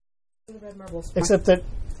Except that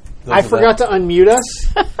I forgot to unmute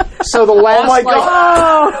us. So the last... Oh my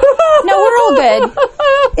God! No, we're all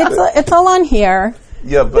good. It's all on here.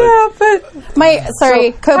 Yeah, but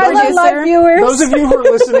co-producer viewers. Those of you who are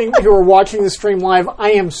listening, who are watching the stream live,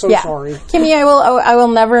 I am so sorry. Kimmy, I will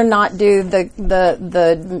never not do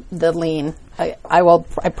the lean.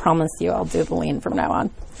 I promise you, I'll do the lean from now on.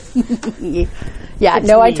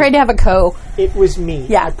 I tried to have a co. It was me.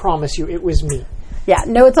 Yeah. I promise you, it was me. Yeah,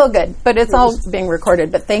 no, it's all good, but it's all being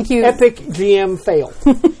recorded. But thank you. Epic GM fail.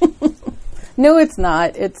 No, it's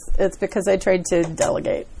not. It's because I tried to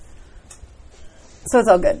delegate. So it's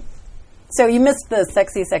all good. So you missed the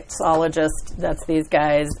sexy sexologist. That's these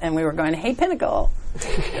guys, and we were going, "Hey, Pinnacle,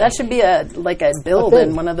 that should be a build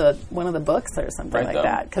in one of the books or something like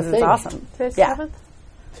that because it's awesome." Today's 7th?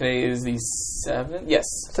 Today is the 7th. Yes.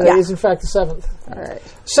 Today is in fact the 7th. All right.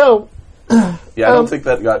 So. Yeah, I don't think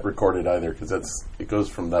that got recorded either because it goes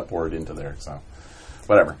from that board into there. So,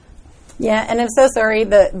 whatever. Yeah, and I'm so sorry.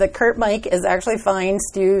 The Kurt mic is actually fine.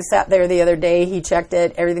 Stu sat there the other day. He checked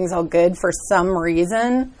it. Everything's all good. For some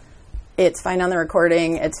reason, it's fine on the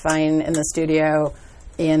recording. It's fine in the studio.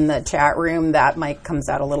 In the chat room, that mic comes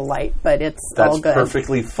out a little light, but it's all good. That's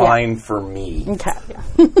perfectly fine for me. Okay.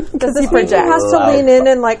 Does this mean he has to lean in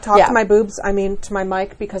and talk to my boobs? I mean, to my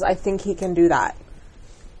mic, because I think he can do that.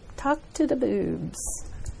 Talk to the boobs.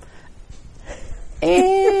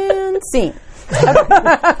 And scene.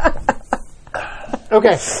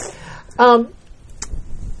 Okay.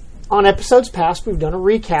 On episodes past, we've done a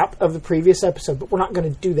recap of the previous episode, but we're not going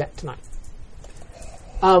to do that tonight.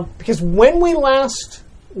 Because when we last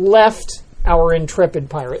left our intrepid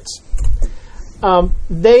pirates,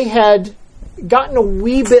 they had gotten a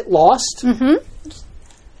wee bit lost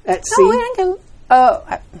at sea.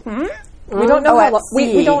 We don't know how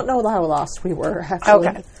we don't know how lost we were. Actually.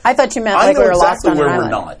 Okay, I thought you meant I like know we were lost exactly on where an we're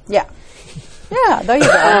island. not. Yeah, yeah. There you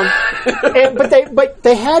go. But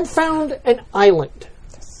they had found an island,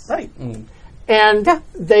 Right. and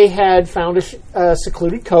they had found a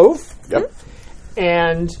secluded cove, Yep.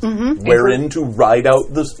 and Wherein to ride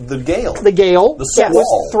out the gale. the gale The that was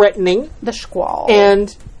squall. threatening, The squall.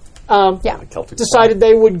 and Celtic decided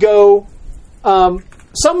they would go.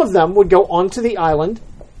 Some of them would go onto the island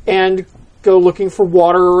and go looking for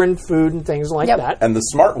water and food and things like that. And the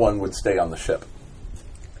smart one would stay on the ship.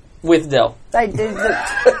 With Dell. I did.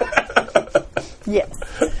 Yes.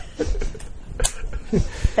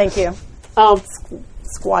 Thank you,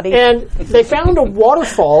 Squatty. And they found a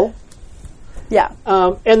waterfall, yeah.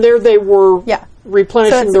 and there they were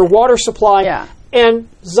replenishing So their water supply. Yeah. And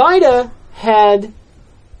Zyda had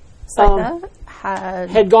Saida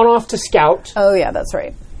had gone off to scout, Oh yeah, that's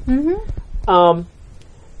right.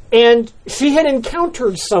 and she had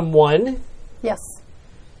encountered someone, Yes.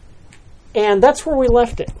 and that's where we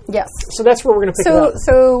left it. Yes. So that's where we're going to pick it up.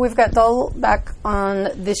 So we've got Dol back on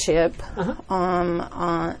the ship, and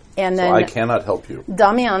So then I cannot help you.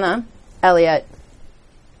 Damiana, Elliot,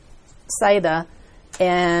 Saida,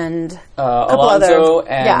 and Alonzo other-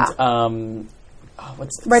 and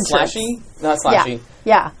what's Red Slashy? Not yeah, Slashy.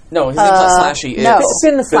 yeah. No, his name's not Slashy. No, It's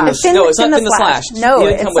Finn the Slash. No, it's not Finn the Slash. No, He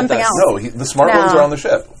didn't it's come with something us. else. No, the smart No. ones are on the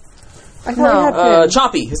ship. I thought we had Finn.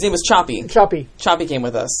 Choppy. His name was Choppy. Choppy. Choppy came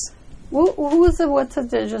with us. Who was it? What's it?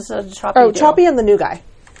 Just a Choppy? Oh, do? Choppy and the new guy.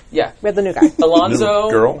 Yeah. We had the new guy. Alonzo,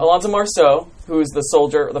 New girl. Alonzo Marceau, who is the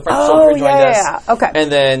soldier, the French Oh, soldier who joined yeah, us. yeah. Okay.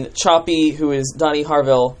 And then Choppy, who is Donnie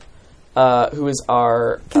Harville, who is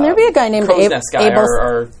our Can there be a guy named crow's nest guy, Abel?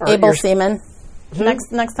 our Abel Seaman.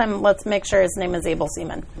 Next time, let's make sure his name is Abel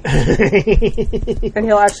Seaman. And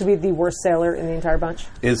he'll actually be the worst sailor in the entire bunch.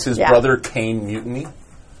 Is his Yeah. brother Kane Mutiny?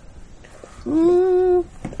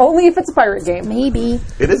 Only if it's a pirate game. Maybe.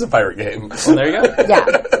 It is a pirate game. Well, there you go. Yeah.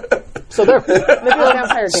 So there. Maybe like a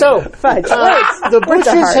pirate game. So Fudge. the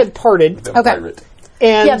bushes had parted, The Okay. pirate.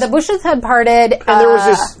 and Yeah, the bushes had parted. and there was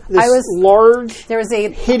this large, There was a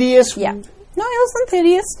hideous. yeah. No, it wasn't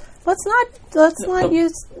hideous. Let's not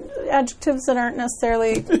use adjectives that aren't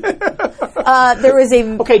necessarily. There was a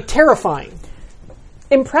Okay, terrifying.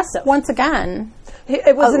 Impressive. once again.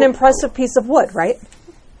 It was an impressive piece of wood, right?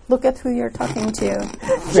 Look at who you're talking to.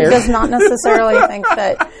 She does not necessarily think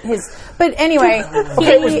that his. But anyway,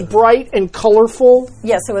 Okay, it was bright and colorful.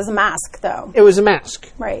 yes, it was a mask though. It was a mask.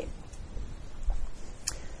 Right.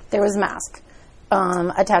 There was a mask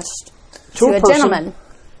attached To a to a person. gentleman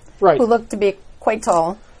Right. who looked to be quite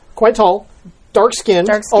tall. Quite tall, dark skinned,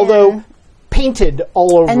 Dark skin. although painted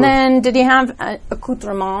all over. And then, did he have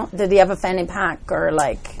accoutrement? Did he have a fanny pack or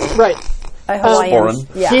like right. a Hawaiian? Sporin.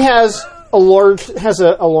 Yeah. He has a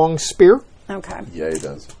long spear. Okay. Yeah, he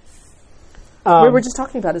does. We were just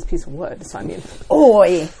talking about his piece of wood. So I mean,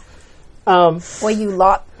 Oi. Well, you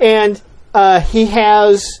lot. And he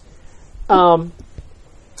has a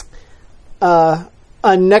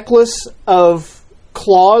necklace of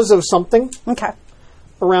claws of something Okay.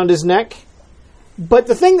 around his neck. But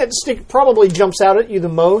the thing that probably jumps out at you the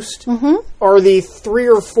most are the 3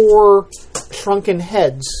 or 4 shrunken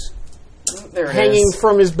heads There it hanging is.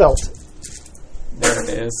 from his belt. There it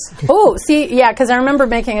is. Oh, see, yeah, because I remember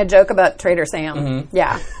making a joke about Trader Sam.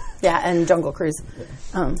 Yeah, and Jungle Cruise.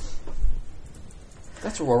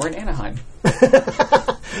 That's where we're in Anaheim.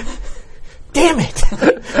 Damn it!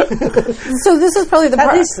 So this is probably the At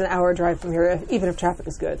part. least an hour drive from here, even if traffic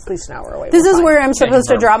is good. It's at least an hour away. This We're is fine. where I'm supposed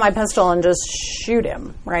to confirm. draw my pistol and just shoot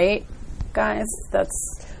him, right, guys?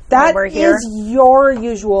 That's That why we're here. is your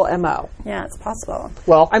usual MO. Yeah, it's possible.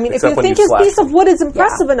 Well, I mean, Except if when you think you his slash piece them. of wood is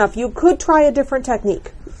impressive enough, you could try a different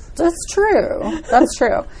technique. That's true. That's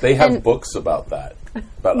true. They have And- books about that,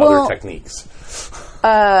 about Well- other techniques.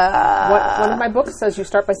 One of my books says you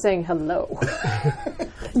start by saying hello.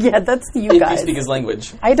 Yeah, that's you If you guys. speak his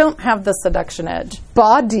language. I don't have the seduction edge.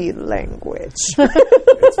 Body language.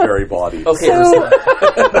 It's very body. Okay, So-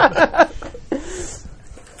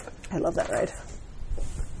 I love that ride.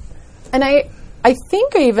 And I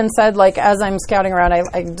think I even said, like, as I'm scouting around,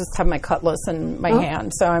 I just have my cutlass in my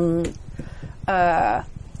hand. So I'm,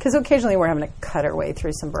 because occasionally we're having to cut our way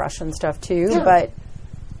through some brush and stuff too. Yeah. But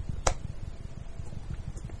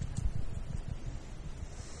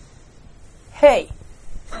hey,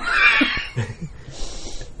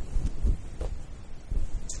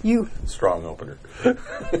 you. Strong opener.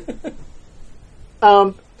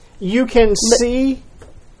 you can see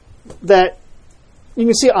that you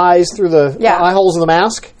can see eyes through the Yeah. eye holes of the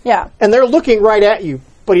mask, Yeah. and they're looking right at you.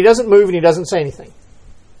 But he doesn't move and he doesn't say anything.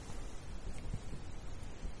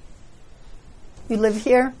 You live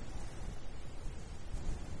here?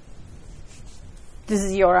 This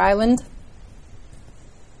is your island?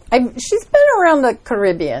 She's been around the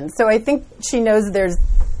Caribbean, so I think she knows there's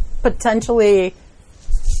potentially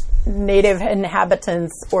native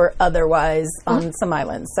inhabitants or otherwise on some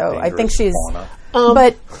islands. So I think she's... Fauna.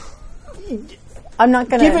 but I'm not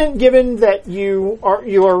going to... Given that you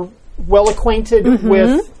are well acquainted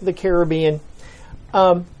with the Caribbean,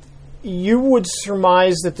 you would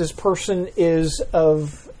surmise that this person is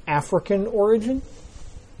of African origin.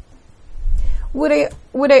 Would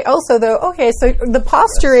I also though? Okay, so the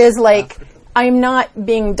posture is like I'm not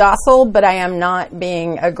being docile, but I am not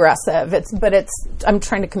being aggressive. I'm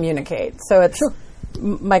trying to communicate. So it's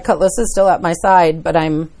my cutlass is still at my side, but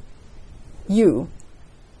I'm you.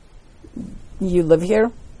 You live here?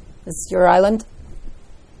 It's your island?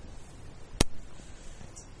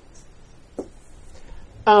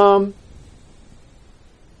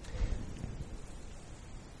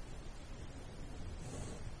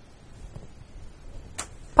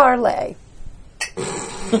 Parlay.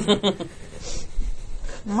 I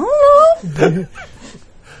don't know.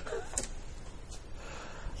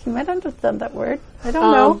 He might understand that word. I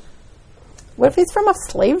don't know. What if he's from a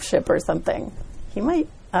slave ship or something? He might.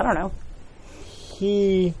 I don't know.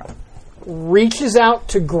 He reaches out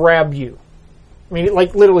to grab you. I mean,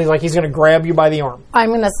 like literally, like he's going to grab you by the arm. I'm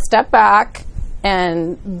going to step back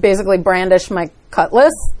and basically brandish my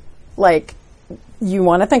cutlass. Like, you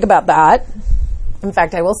want to think about that. In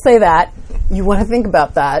fact, I will say that. You want to think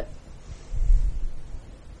about that.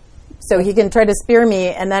 So he can try to spear me,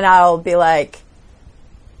 and then I'll be like,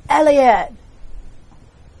 Elliot,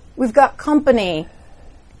 we've got company.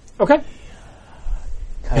 Okay.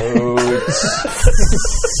 Coach.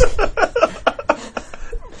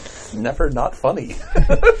 Never not funny.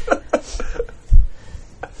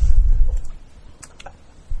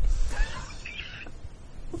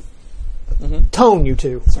 Tone, you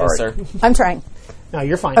two. Yes, sir. I'm trying. No,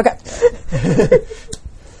 you're fine. Okay.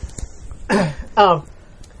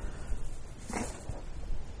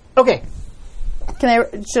 Okay.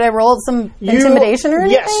 Should I roll some intimidation or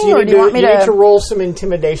anything? Yes, you, or need, do you want me you need to roll some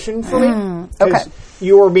intimidation for me. 'Cause okay.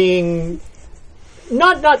 You are being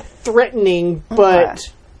not threatening, but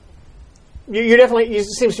you're definitely. It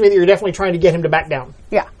seems to me that you're definitely trying to get him to back down.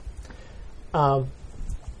 Yeah. Um,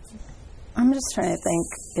 I'm just trying to think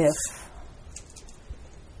if...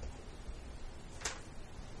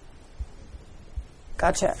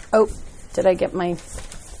 Gotcha. Oh, did I get my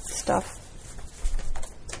stuff?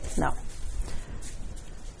 No.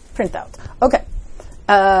 Print out. Okay.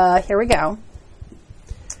 Here we go.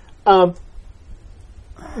 I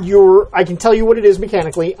can tell you what it is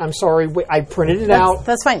mechanically. I'm sorry, I printed it out.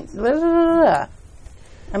 That's fine.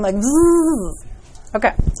 I'm like... Zzz.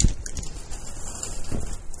 Okay.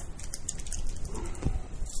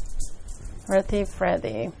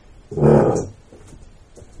 Freddy.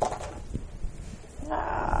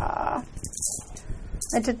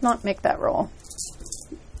 I did not make that roll.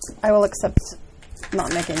 I will accept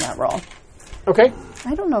not making that roll. Okay.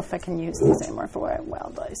 I don't know if I can use these anymore for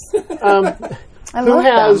wild dice. I Who love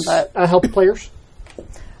has them, help players?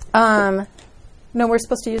 but no, we're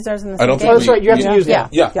supposed to use ours in the I same don't game. think That's right. You have to use Yeah. them.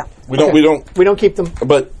 Yeah. Yeah. We don't. Okay. We don't. We don't keep them.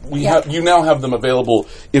 But you now have them available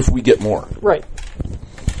if we get more. Right.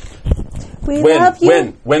 We When? love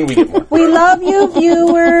you. When we get more. We love you,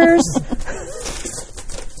 viewers.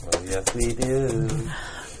 Oh, yes, we do.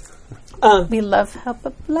 We love help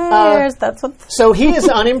of players. That's what. So he is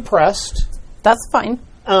unimpressed, That's fine.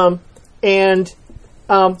 and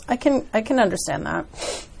I can understand that.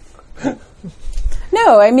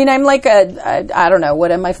 No, I mean I'm like I don't know.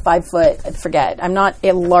 What am I? 5 foot? I forget. I'm not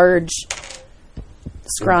a large,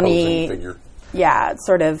 scrawny. Imposing figure. Yeah,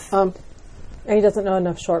 sort of. And he doesn't know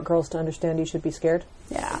enough short girls to understand you should be scared.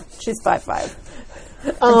 Yeah, she's 5'5".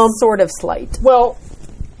 Sort of slight. well,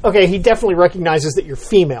 okay, he definitely recognizes that you're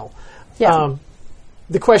female. Yeah.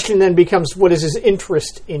 The question then becomes, what is his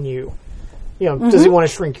interest in you? You know, does he want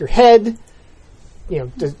to shrink your head? You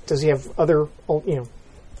know, does he have other,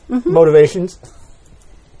 motivations?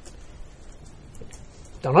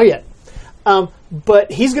 Don't know yet.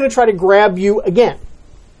 But he's going to try to grab you again.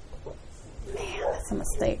 That's a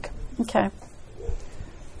mistake. Okay.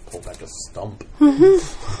 Pull back a stump.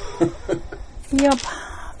 Yep.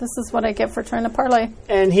 This is what I get for trying to parlay.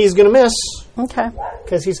 And he's going to miss Okay.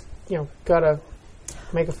 because he's, got to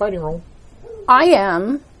make a fighting roll. I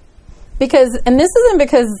am. And this isn't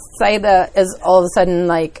because Saida is all of a sudden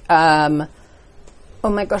like, oh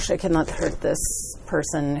my gosh, I cannot hurt this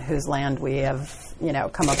person whose land we have,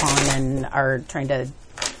 come upon and are trying to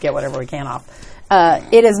get whatever we can off.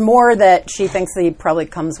 It is more that she thinks he probably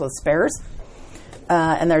comes with spares,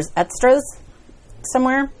 and there's extras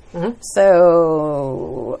somewhere. Mm-hmm.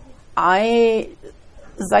 So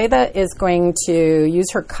Zaida is going to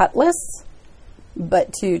use her cutlass,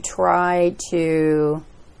 but to try to...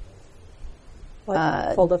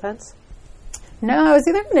 Full defense? No, I was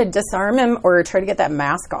either going to disarm him or try to get that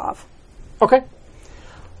mask off. Okay.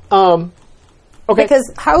 Okay.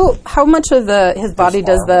 Because how much of his body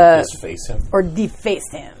does Just face him. or deface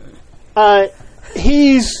him?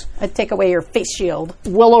 He's I'd take away your face shield.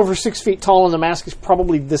 well over 6 feet tall, and the mask is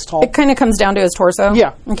probably this tall. It kind of comes down to his torso.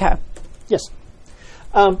 Yeah. Okay. Yes.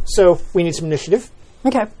 So we need some initiative.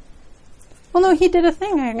 Okay. Well, no, he did a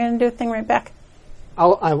thing. I'm going to do a thing right back. I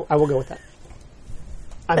will go with that.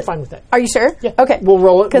 I'm fine with that. Are you sure? Yeah. Okay. We'll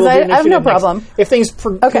roll it. Because we'll do I have no initiative next- problem. If things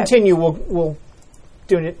Okay. continue, we'll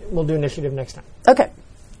do it. We'll do initiative next time. Okay.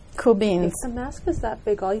 Cool beans. If the mask is that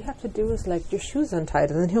big, all you have to do is your shoes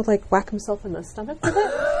untied, and then he'll whack himself in the stomach with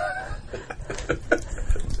it.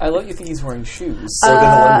 I let you think he's wearing shoes. So then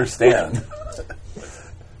he'll understand.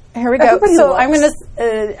 Here we go. Everybody So looks.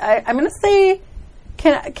 I'm gonna say,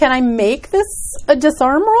 can I make this a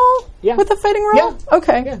disarm roll? Yeah. With a fighting roll? Yeah.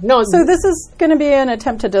 Okay. Yeah. No. So this is going to be an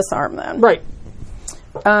attempt to disarm then. Right.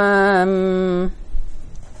 I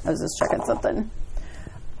was just checking something,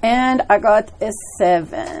 and I got a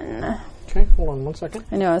 7. Okay. Hold on 1 second.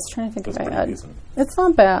 I know. I was trying to think if I pretty had. decent. It's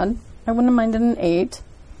not bad. I wouldn't have minded an 8.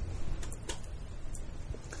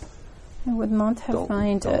 I would not have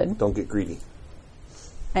minded. Don't get greedy.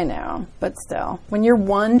 I know, but still, when you're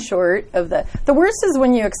one short of the worst is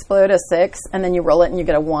when you explode a 6 and then you roll it and you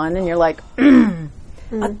get a 1 and you're like, I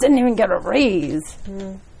didn't even get a raise.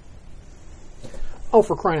 Oh,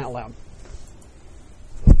 for crying out loud!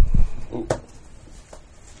 Ooh.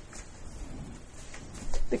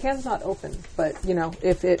 The can's not open, but,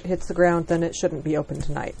 if it hits the ground, then it shouldn't be open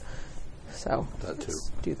tonight. So, That too. let's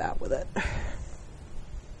do that with it.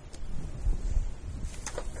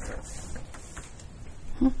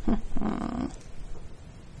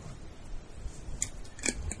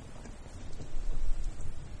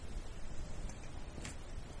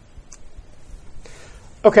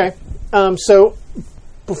 Okay. So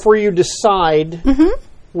before you decide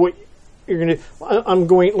what you're going to,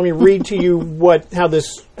 let me read to you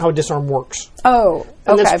how disarm works. Oh,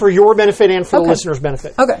 And okay. that's for your benefit and for the Okay. listener's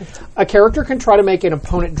benefit. Okay. A character can try to make an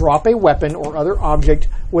opponent drop a weapon or other object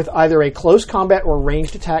with either a close combat or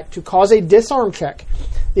ranged attack to cause a disarm check.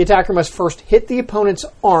 The attacker must first hit the opponent's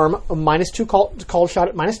arm, a -2 called shot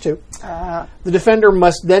at -2. The defender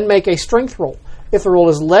must then make a strength roll. If the roll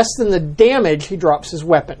is less than the damage, he drops his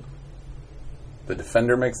weapon. The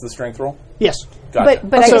defender makes the strength roll? Yes. Gotcha.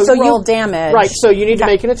 But I So can you- roll damage. Right, so you need to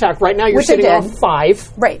make an attack. Right now you're Which I sitting on did.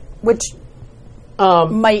 5. Right, which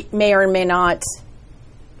may or may not.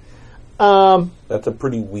 That's a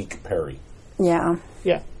pretty weak parry. Yeah.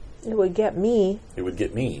 Yeah. It would get me. It would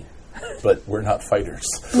get me, but we're not fighters.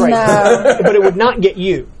 Right. But it would not get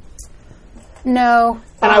you. No.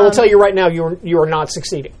 And I will tell you right now, you are not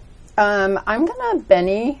succeeding. I'm going to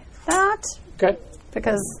Benny that Okay.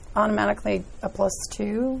 because automatically a +2.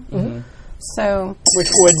 Mm-hmm. So, Which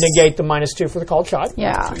would negate the -2 for the called shot.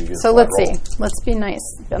 yeah. So you get a So flat let's roll. see. Let's be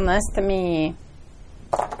nice. Be nice to me.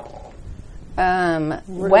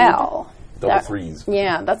 Well. Double that- threes.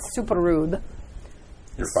 Yeah, that's super rude.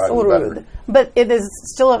 Your 5 So is better. rude. But it is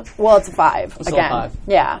still it's a 5 still a again. 5.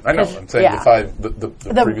 Yeah. I know. 'cause- I'm saying yeah. the 5. The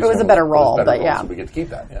previous it was one a better was roll, better but roll, yeah. so we get to keep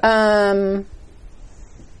that. Yeah.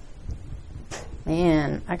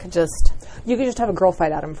 Man, I could just. You could just have a girl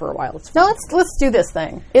fight at him for a while. It's No, let's do this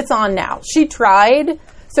thing. It's on now. She tried.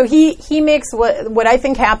 So he makes what I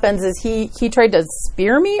think happens is he tried to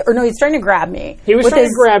spear me, or no, he's trying to grab me. He was with trying to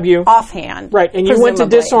his grab you. offhand, Right, and you went to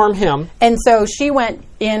presumably. disarm him. And so she went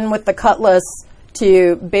in with the cutlass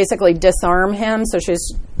to basically disarm him. So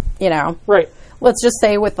she's, Right. let's just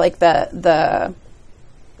say with like the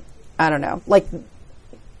I don't know, like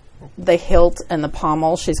the hilt and the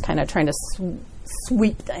pommel, she's kind of trying to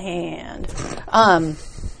sweep the hand.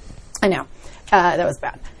 I know that was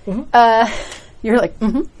bad. You're like,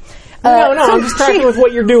 No, I'm just tracking with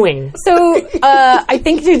what you're doing. So I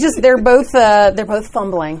think they're both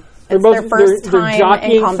fumbling. It's both- their first they're time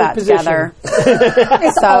jockeying in for combat position. together.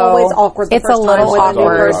 It's So always awkward. The It's a first time little with a new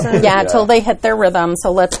awkward. person. Yeah, till they hit their rhythm.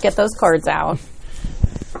 So let's get those cards out.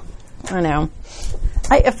 I know.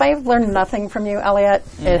 If I've learned nothing from you, Elliot,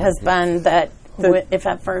 it has been that if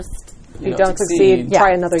at first You don't succeed. yeah,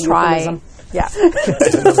 Try another euphemism. Yeah.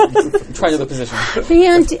 Try the position.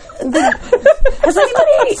 And has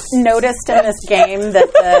anybody noticed in this game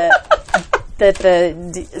that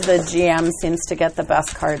the GM seems to get the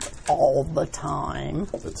best cards all the time?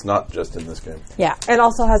 It's not just in this game. Yeah. And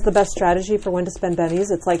also has the best strategy for when to spend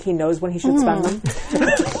bennies. It's like he knows when he should spend them.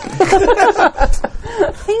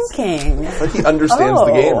 Thinking. It's like he understands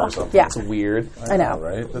the game or something. Yeah. It's weird. I know.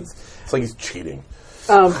 Right? It's like he's cheating.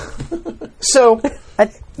 So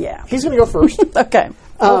Yeah. he's going to go first. Okay.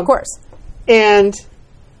 Of course. And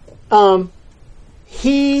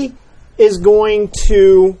he is going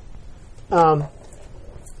to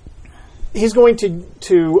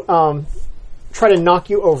try to knock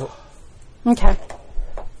you over. Okay.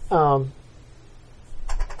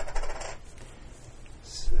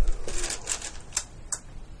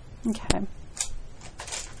 Okay.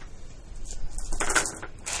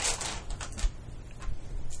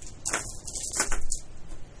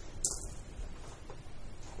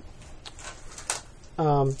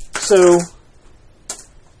 So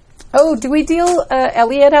Oh, do we deal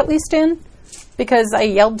Elliot at least in? Because I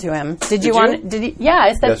yelled to him. Did you want? Did he? Yeah,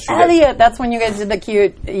 I said Yes, she did. Elliot. That's when you guys did the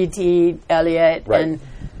cute ET Elliot, Right. and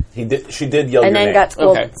She did yell and your then name. got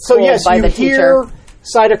schooled, Okay. so schooled yes, by you the hear teacher.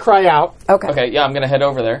 Saida cry out. Okay. Okay, yeah, I'm gonna head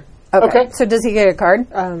over there. Okay. So does he get a card,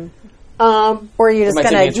 or are you It just might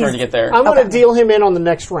gonna? take me a turn to get there. I'm going Okay. to deal him in on the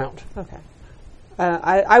next round. Okay.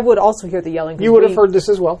 I would also hear the yelling. 'cause You would have heard this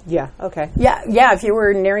as well. Yeah. Okay. Yeah. If you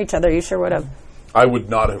were near each other, you sure would have. I would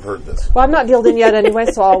not have heard this. Well, I'm not dealed in yet anyway,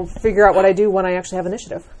 so I'll figure out what I do when I actually have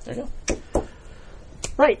initiative. There you go.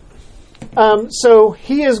 Right. So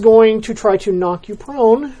he is going to try to knock you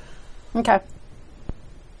prone. Okay.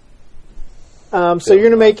 So you're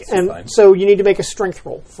going to make, That's and fine. so you need to make a strength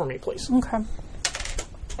roll for me, please. Okay.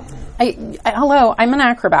 Hello, I'm an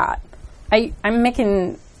acrobat. I'm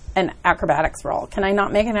making an acrobatics roll. Can I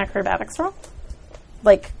not make an acrobatics roll?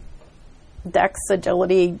 Like dex,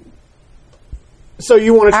 agility. So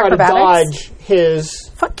you want to try Acrobatics? to dodge his.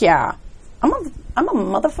 Fuck yeah. I'm a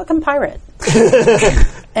motherfucking pirate.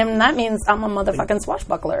 And that means I'm a motherfucking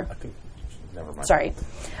swashbuckler. Never mind. Sorry.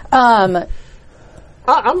 I'm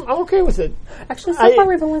okay with it. Actually, so far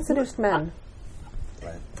we've only seduced men.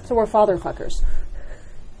 So we're father fuckers.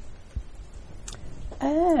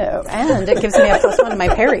 Oh, and it gives me a +1 to my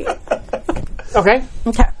parry. Okay.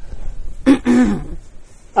 Okay.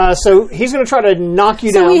 So he's going to try to knock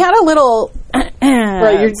you So down. we had a little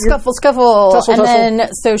you're- scuffle, Tussle, and tussle. then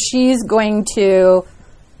so she's going to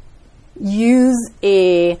use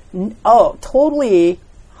totally.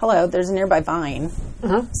 Hello, there's a nearby vine.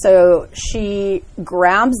 So she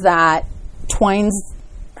grabs that, twines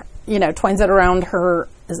it around her.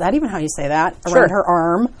 Is that even how you say that? Around her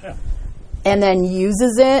arm, and then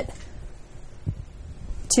uses it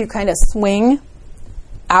to kind of swing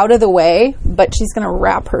out of the way, but she's going to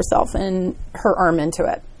wrap herself in her arm into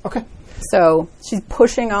it. Okay. So she's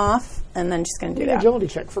pushing off, and then she's going to do that. Agility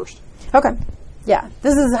check first. Okay. Yeah,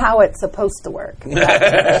 this is how it's supposed to work.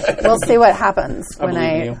 We'll see what happens when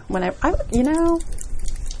believe I you. you know.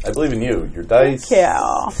 I believe in you. Your dice.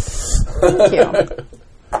 Thank you.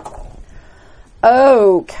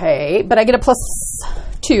 Okay, but I get a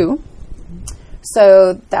 +2.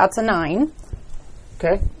 So that's a 9.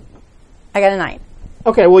 Okay. I got a 9.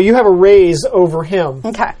 Okay, well, you have a raise over him.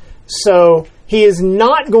 Okay. So he is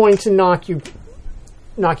not going to knock you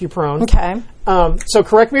prone. Okay. So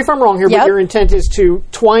correct me if I'm wrong here, but Yep. your intent is to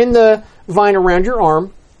twine the vine around your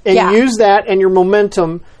arm and Yeah. use that and your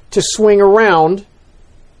momentum to swing around.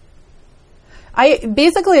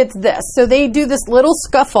 Basically it's this. So they do this little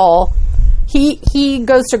scuffle. He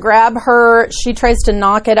goes to grab her. She tries to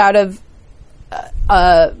knock it out of,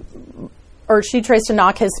 or she tries to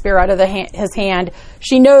knock his spear out of his hand.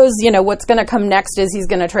 She knows, what's going to come next is he's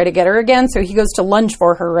going to try to get her again. So he goes to lunge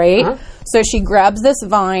for her, right? Uh-huh. So she grabs this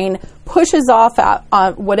vine, pushes off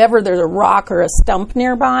at whatever, there's a rock or a stump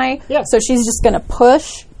nearby. Yeah. So she's just going to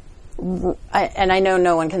push. And I know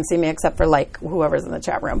no one can see me except for whoever's in the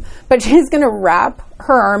chat room, but she's going to wrap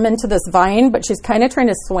her arm into this vine, but she's kind of trying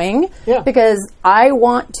to swing because I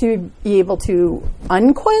want to be able to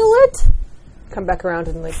uncoil it. Come back around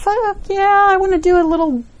and Fuck yeah, I want to do a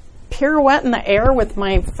little pirouette in the air with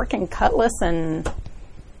my freaking cutlass and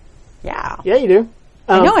Yeah, you do.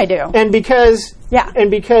 I know I do. And because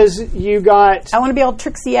you got I want to be all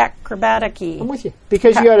tricksy acrobatic-y. I'm with you.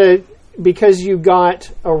 Because you got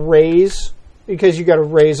a raise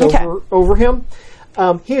over him.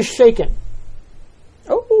 He is shaken.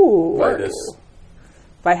 oh, By this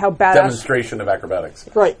by how badass. demonstration of acrobatics.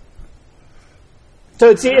 Right. So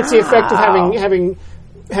it's the effect of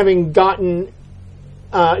having gotten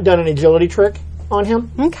done an agility trick on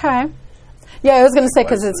him. Okay. Yeah, I was going to say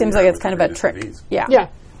because it seems like it's kind of a trick. Yeah. Yeah.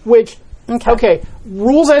 Which okay,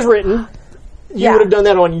 rules as written, you would have done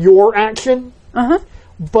that on your action.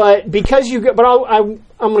 But because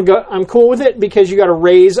I'm cool with it because you got a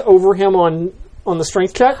raise over him on the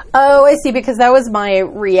strength check. Oh, I see. Because that was my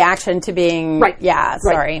reaction to being Right. Yeah.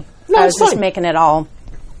 Right. Sorry. No, I was it's just fine. making it all.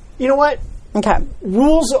 You know what? Okay.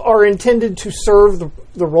 Rules are intended to serve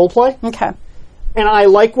the role play, Okay. and I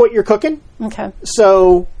like what you're cooking. Okay.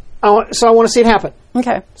 So I want to see it happen.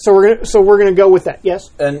 Okay. So we're gonna go with that. Yes.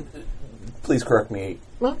 And please correct me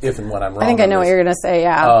if and when I'm wrong. I think I know what you're going to say.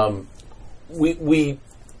 Yeah.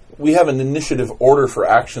 We have an initiative order for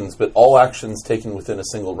actions, but all actions taken within a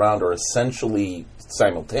single round are essentially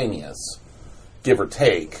simultaneous, give or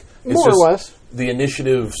take. It's More or just less. The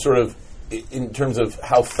initiative sort of, in terms of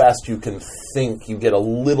how fast you can think, you get a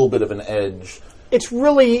little bit of an edge. It's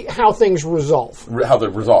really how things resolve. How they're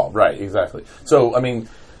resolved, right, exactly. So, I mean,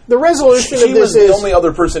 The resolution she of was this the is only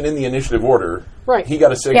other person in the initiative order. Right. He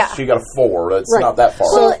got a 6, Yeah. she got a 4. That's Right. not that far.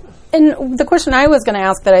 Well, and the question I was going to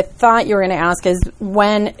ask that I thought you were going to ask is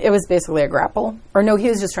when it was basically a grapple, or no, he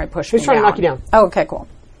was just trying to push. He was trying to knock you down. Oh, okay, cool.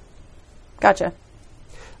 Gotcha.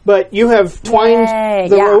 But you have twined Yay,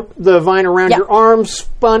 the yeah. rope, the vine around Yeah. your arm,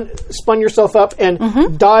 spun yourself up,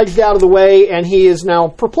 and dodged out of the way. And he is now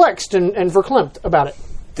perplexed and verklempt about it.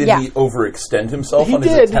 Did Yeah. he overextend himself He on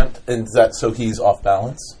his did. attempt? And is that so he's off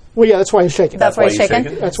balance? Well, yeah, that's why he's shaking. That's why he's you're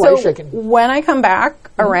shaking. That's why he's shaking. When I come back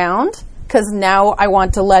around, because now I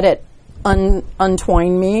want to let it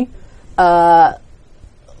untwine me, so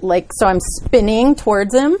I'm spinning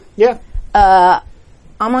towards him. Yeah. I'm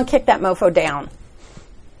gonna kick that mofo down.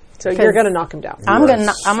 So you're going to knock him down. I'm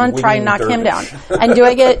gonna try and knock him down. And do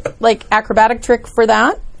I get acrobatic trick for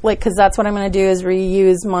that? Because that's what I'm gonna do is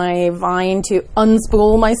reuse my vine to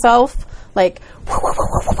unspool myself.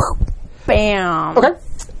 Bam. Okay.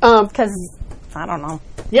 Because I don't know.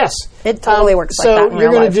 Yes. It totally works like so that in you're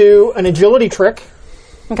real going life. to do an agility trick.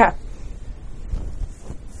 Okay.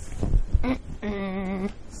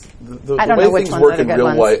 The I don't way know which things ones work are the in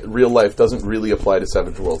good real life doesn't really apply to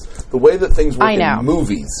Savage Worlds. The way that things work I know. in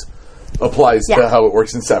movies applies Yeah. to how it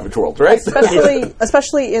works in Savage Worlds, right?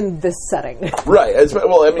 Especially in this setting. Right.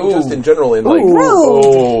 Well, I mean, just in general, in like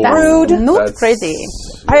Rude. That's not That's- crazy.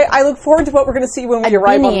 I look forward to what we're going to see when we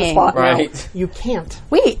arrive on the Bennying. spot. Right. You can't.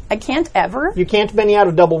 Wait, I can't ever? You can't Benny out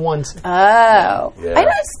of double ones. Oh. Yeah. I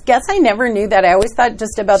just guess I never knew that. I always thought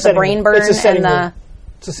just about the Setting brain rule. burn It's a setting and the... rule.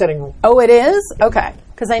 It's a setting rule. Oh, it is? Okay.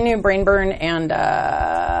 Because I knew brain burn and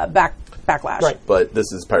backlash. Right. But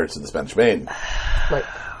this is Pirates of the Spanish Main. Right.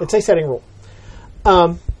 It's a setting rule.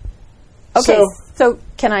 Okay, so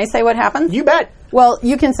can I say what happens? You bet. Well,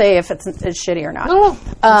 you can say if it's shitty or not. No.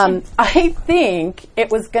 I think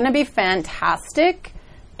it was going to be fantastic,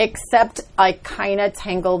 except I kind of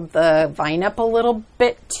tangled the vine up a little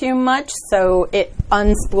bit too much, so it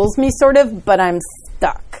unspools me sort of, but I'm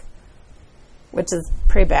stuck, which is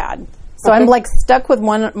pretty bad. So I'm stuck with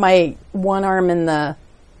my one arm in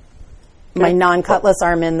my non-cutlass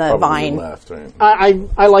arm in the Probably vine. left, right?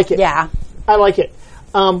 I like it. Yeah. I like it.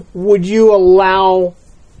 Would you allow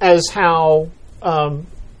as how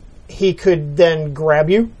he could then grab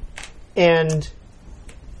you and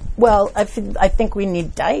Well, I think we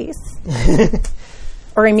need dice.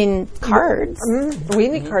 Or, I mean, cards. We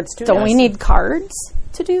need cards too. Don't we need cards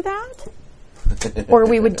to do that? Or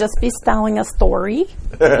we would just be telling a story.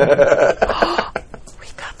 We got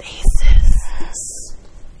aces.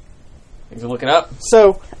 Things are looking up.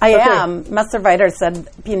 So I am. Master Viter said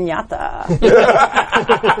piñata.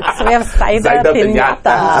 So we have Saida Saida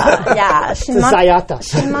piñata. Yeah, she's not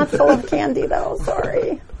Zayata. full of candy, though.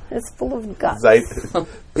 Sorry. It's full of guts.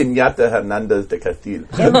 Piñata Hernandez de Castillo.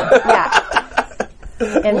 Yeah.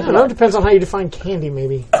 And I don't know. It depends on how you define candy,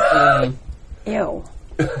 maybe. ew.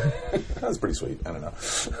 That's pretty sweet. I don't know.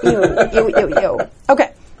 Ew.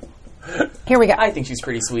 Okay. Here we go. I think she's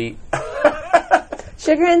pretty sweet.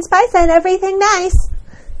 Sugar and spice and everything nice.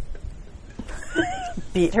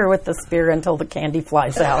 Beat her with the spear until the candy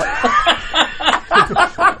flies out.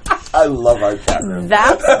 I love our chat room.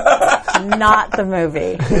 That's not the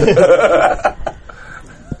movie.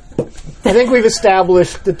 I think we've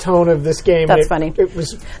established the tone of this game. That's funny. It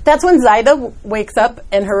was That's when Zaida wakes up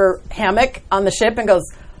in her hammock on the ship and goes,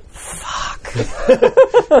 fuck.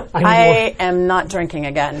 I am not drinking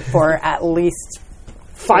again for at least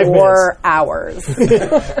 5 4 hours.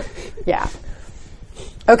 Yeah.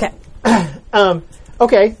 Okay.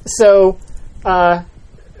 Okay, so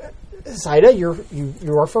Zaida, you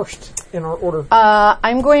are first in our order.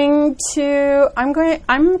 I'm gonna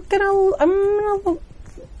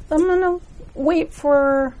wait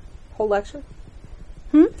for, Hold action.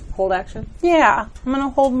 Hold action. yeah, I'm gonna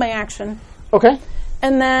hold my action. Okay.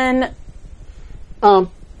 And then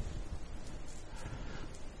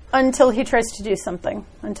until he tries to do something,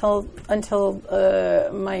 until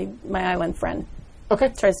my island friend Okay.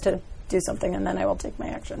 tries to do something, and then I will take my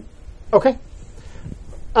action. Okay.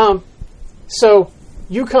 So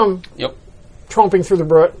you come Yep. tromping through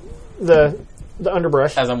the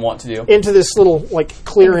underbrush As I'm wont to do. into this little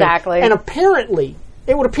clearing. Exactly. And apparently,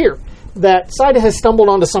 it would appear that Zaida has stumbled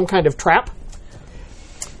onto some kind of trap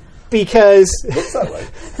because Looks that way.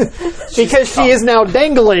 because she is now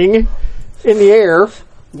dangling in the air.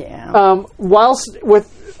 Yeah. Whilst with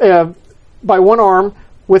by one arm,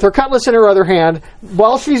 with her cutlass in her other hand,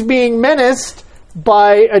 while she's being menaced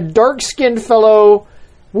by a dark-skinned fellow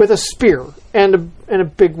with a spear and a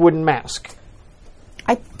big wooden mask.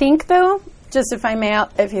 I think, though, just if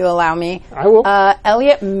you allow me, I will.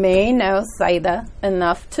 Elliot may know Zaida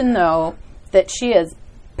enough to know that she is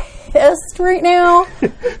pissed right now,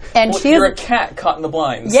 and Well, she you're is. a cat caught in the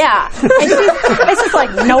blinds. Yeah, and it's just like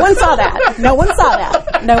no one saw that. No one saw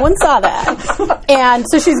that. No one saw that. And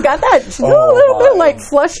so she's got that. She's a little bit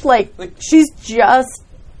flushed. Like she's just.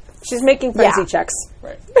 She's making frenzy Yeah. checks.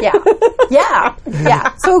 Right. Yeah. Yeah.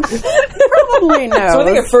 Yeah. So probably knows. So I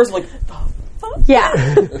think at first, I'm like,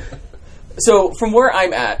 yeah. so from where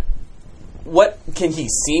I'm at, what can he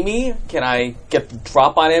see me? Can I get the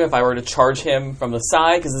drop on him if I were to charge him from the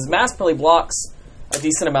side? Because his mask really blocks a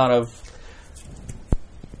decent amount of.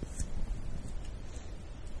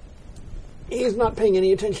 He's not paying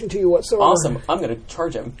any attention to you whatsoever. Awesome. I'm going to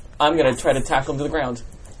charge him. I'm going to try to tackle him to the ground.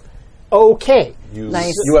 Okay.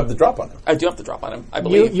 Nice. You have the drop on him. I do have to drop on him, I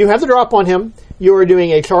believe. You have the drop on him. You are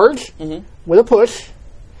doing a charge with a push.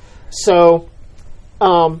 So,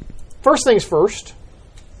 first things first.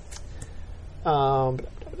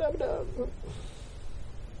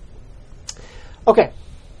 Okay.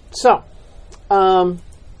 So, And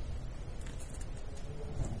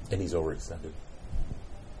he's overextended.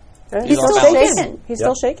 He's still balanced. shaking. He's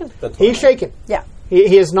still shaking. That's he's shaken. Yeah.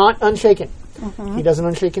 He is not unshaken. He doesn't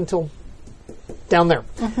unshake until down there.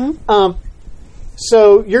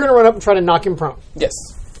 So you're going to run up and try to knock him prone. Yes.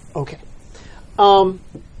 Okay.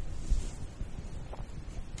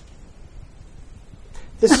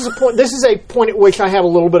 This is a point. This is a point at which I have a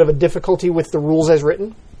little bit of a difficulty with the rules as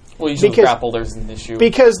written, Well, usually with Because- grapple, there's an issue.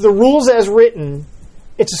 because the rules as written,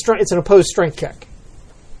 it's an opposed strength check.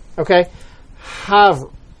 Okay. However,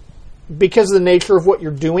 because of the nature of what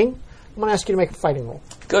you're doing, I'm going to ask you to make a fighting roll.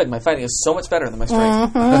 Good. My fighting is so much better than my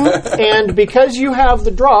strength. And because you have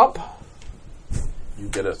the drop, You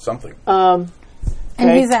get a something. And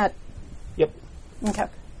Okay. he's at. Yep. Okay.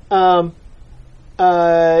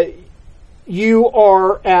 You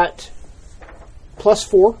are at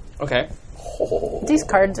 +4. Okay. These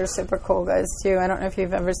cards are super cool, guys, too. I don't know if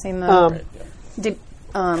you've ever seen the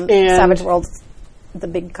And- Savage Worlds, the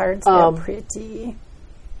big cards. They're pretty.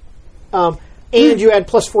 And you add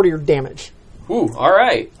 +4 to your damage Ooh, all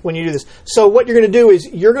right. when you do this. So what you're going to do is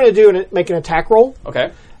you're going to make an attack roll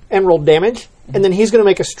Okay. and roll damage, and then he's going to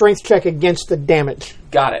make a strength check against the damage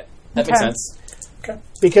Got it. That makes Okay. sense.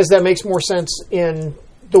 because that makes more sense in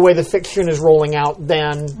the way the fiction is rolling out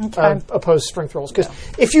than opposed strength rolls. Because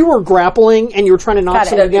if you were grappling and you were trying to knock Got it.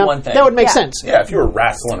 somebody That'd be down, one thing. that would make Yeah. sense. Yeah, if you were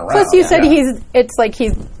wrestling around. Plus, you said it's like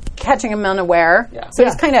he's catching him unaware. Yeah. So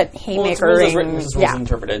he's kind of Well, it's rules as haymakering. written versus rules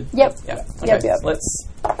interpreted. Yep. Yeah. Yep, Okay. yep. Let's.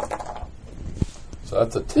 So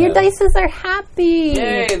that's a 10. Your dices are happy.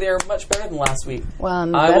 Yay! They're much better than last week.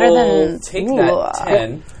 Well, I better will than take Ooh. that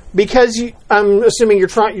 10. Because I'm assuming you're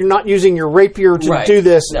not using your rapier to Right. do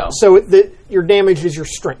this, No. so your damage is your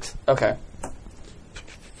strength. Okay.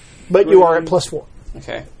 But you are at +4.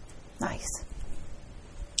 Okay. Nice.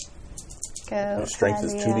 Go. Strength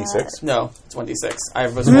is Elliot. 2d6. No, it's 1d6. I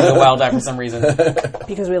was rolling a wild die for some reason.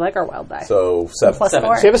 Because we like our wild die. So 7. Plus 7.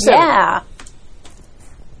 4. So you have a 7. Yeah.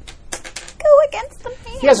 Go against the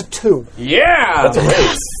man. He has a 2. Yeah!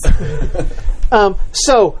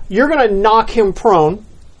 So you're going to knock him prone.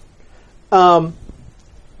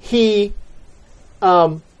 He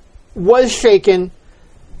was shaken,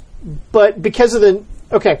 but because of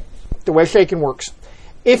the way shaken works,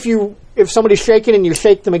 if somebody's shaken and you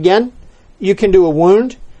shake them again, you can do a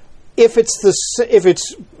wound. If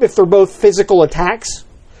they're both physical attacks,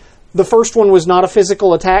 the first one was not a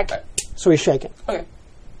physical attack, so he's shaken. Okay.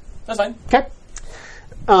 That's fine. Okay.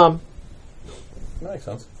 That makes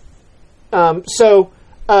sense. So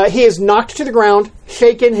he is knocked to the ground,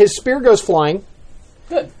 shaken. His spear goes flying.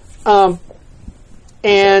 Good.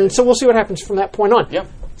 And so we'll see what happens from that point on. Yep.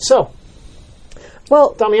 So,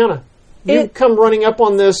 Well, Damiana, you come running up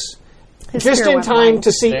on this just spear in went time flying.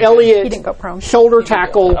 to see Very good. Elliot He didn't go prone. shoulder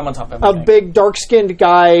tackle I'm on top of a everything. big dark-skinned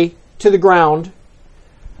guy to the ground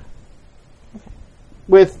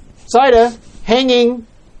with Zaida hanging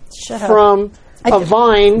Shut up. from a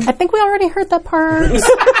vine, I think we already heard that part.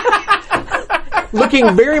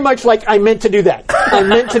 looking very much like I meant to do that. I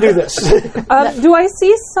meant to do this. do I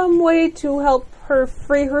see some way to help her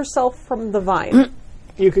free herself from the vine?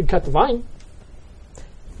 You could cut the vine.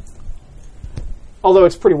 Although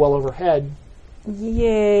it's pretty well overhead.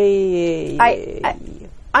 Yay.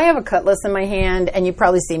 I have a cutlass in my hand, and you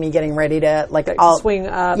probably see me getting ready to I'll swing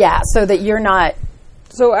up. Yeah, so that you're not.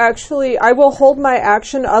 So actually, I will hold my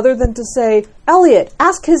action other than to say, Elliot,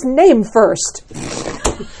 ask his name first.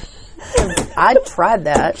 I tried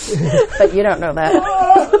that, but you don't know that.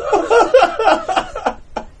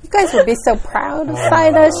 You guys would be so proud of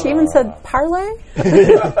Zaida. She even said parlay.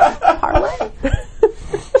 Parlay.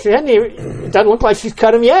 She hadn't even, it doesn't look like she's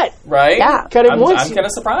cut him yet. Right? Yeah. Cut him I'm once. kind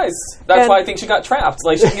of surprised. That's And- why I think she got trapped.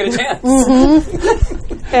 Like, she didn't get a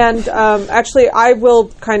chance. And actually, I will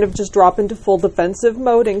kind of just drop into full defensive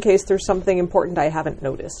mode in case there's something important I haven't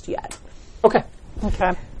noticed yet. Okay.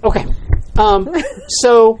 Okay. Okay.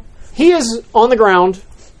 So he is on the ground,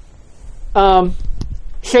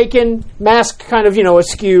 shaken, mask kind of,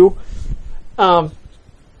 askew. But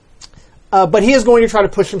he is going to try to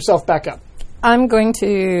push himself back up. I'm going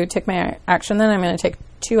to take my action. Then I'm going to take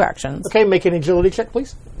 2 actions. Okay, make an agility check,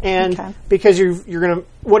 please. And Okay. because you're going to,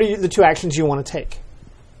 what are the 2 actions you want to take?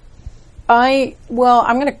 I'm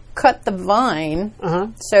going to cut the vine.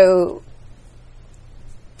 So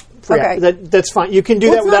Yeah, Okay. that's fine. You can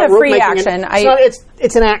do Well, that it's not without a free making action.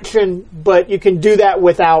 it's an action, but you can do that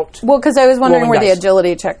without. Well, because I was wondering Rolling where dice. the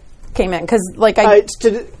agility check came in. Because, It's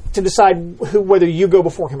to decide whether you go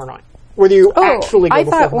before him or not. Whether you actually go I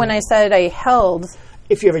before thought him. when I said I held.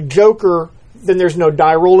 If you have a joker, then there's no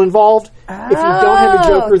die roll involved. If you don't have a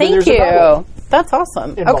joker, then thank there's a die roll. you. That's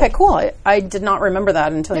awesome. Involved. Okay, cool. I did not remember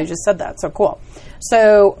that until you just said that. So cool.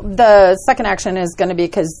 So the second action is going to be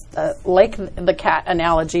because, like the cat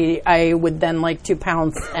analogy, I would then like to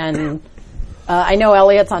pounce and I know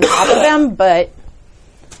Elliot's on top of him, but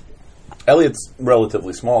Elliot's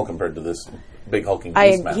relatively small compared to this big hulking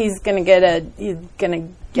beast man. he's going to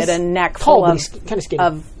get a neck Tall, full but he's kind of skinny.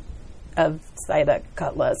 of Zaida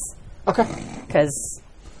Cutlass Okay. because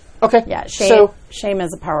Okay. yeah, shame So, shame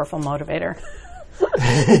is a powerful motivator.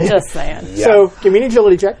 Just saying. so give me an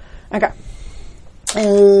agility check. Okay.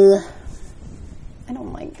 I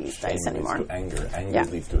don't like these dice Shame anymore. leads to anger. Anger Yeah.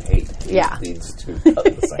 leads to hate. Hate Yeah. leads to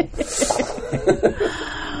cutlassing.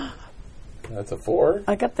 That's a 4.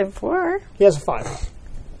 I got the 4. He has a 5.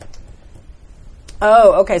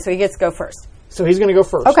 Oh, okay. So he gets to go first. So he's going to go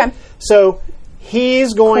first. Okay. So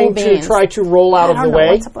he's going Cool to beans. try to roll out I of don't the know way.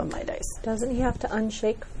 what's up with my dice. Doesn't he have to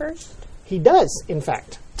unshake first? He does, in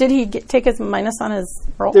fact. Did he take his minus on his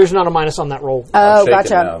roll? There's not a minus on that roll Oh, Shaken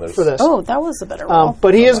gotcha. now, there's- for this. Oh, that was a better roll.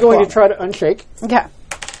 But he is going to try to unshake. Okay.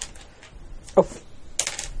 Oh.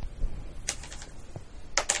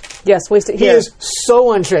 Yes, waste it He here. is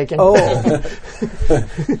so unshaken. Oh,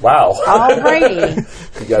 Wow.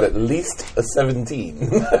 alrighty. You got at least a 17.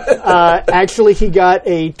 Actually, he got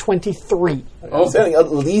a 23. I'm saying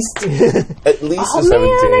at least Oh a 17. man,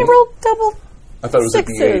 I rolled double. I thought it was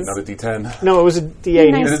sixes. a D8, not a D10. No, it was a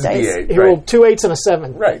D8. Nice It is a dice. D8. He Right. rolled 2 8s and a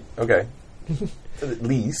 7. Right. Okay. At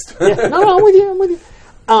least. No, I'm with you. I'm with you.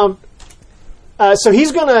 So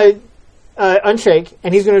he's going to unshake,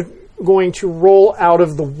 and he's going to roll out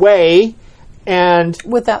of the way, and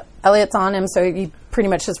Without Elliot's on him, so he pretty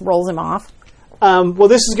much just rolls him off. well,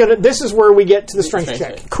 this is where we get to the strength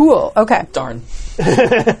check. Cool. Okay. Darn.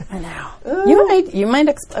 I know. You might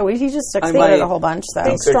explode. He just exploded might. a whole bunch, so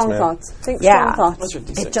Think Six, strong man. thoughts. Think Yeah. strong thoughts. What's your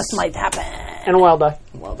D6? it just might happen. And a wild die.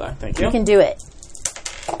 Well done. Thank you. You can do it.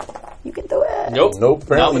 You can do it. Nope. Nope.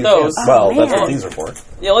 Apparently Not with you can't. those. Well, that's man. what these are for.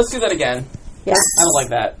 Yeah, let's do that again. Yeah, I don't like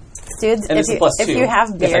that. dudes. And If it's a you, plus if 2. you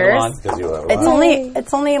have Guess I go beers, on. Because you have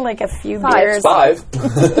it's only like a few 5. beers. 5.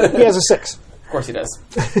 He has a 6. Of course he does.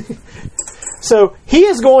 So he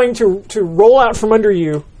is going to roll out from under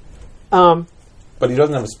you. But he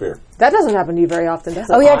doesn't have a spear. That doesn't happen to you very often, does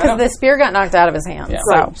it? Oh yeah, I because know. the spear got knocked out of his hand. Yeah.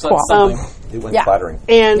 So Right. So cool. that's something. It went Yeah. clattering.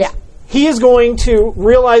 And Yeah. he is going to,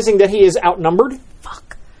 realizing that he is outnumbered,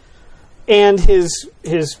 Fuck. and his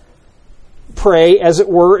prey, as it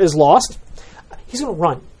were, is lost, he's going to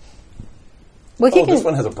run. Well, he Oh, this can.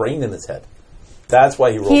 one has a brain in his head. That's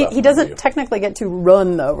why he rolled out He from doesn't under you. technically get to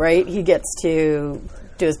run though, right? He gets to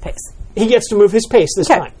do his pace. He gets to move his pace this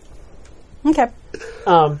Okay. time. Okay.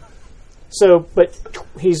 So, but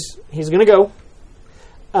he's going to go.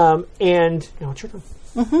 And now it's your turn.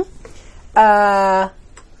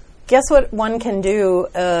 Guess what one can do?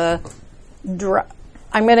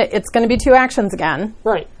 It's gonna be 2 actions again,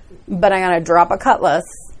 Right. but I'm gonna drop a cutlass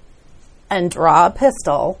and draw a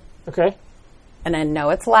pistol, Okay. and I know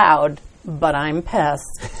it's loud, but I'm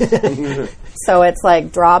pissed. So it's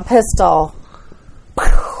like draw a pistol.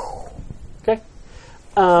 Okay.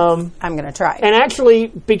 I'm gonna try. And actually,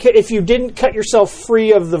 because if you didn't cut yourself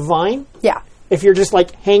free of the vine, Yeah. if you're just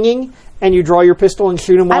like hanging and you draw your pistol and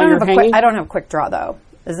shoot him while you're hanging, I don't have quick draw though.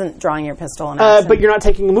 Isn't drawing your pistol an action? but you're not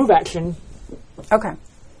taking a move action. okay.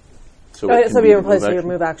 So, it can So be you a replace move your action.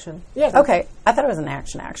 move action. Yeah. Okay. I thought it was an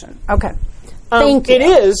action. Okay. Thank you.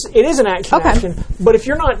 It is an action Okay. action. But if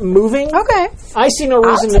you're not moving, Okay. I see no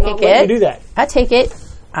I'll reason to not take let it. you do that. I take it.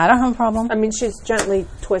 I don't have a problem. I mean, she's gently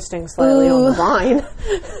twisting slightly on the vine.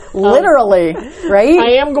 Literally, right?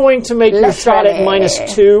 I am going to make your shot at Literally.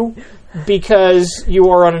 -2 because you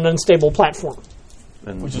are on an unstable platform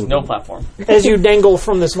And Which is no platform. as you dangle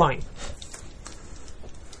from this vine.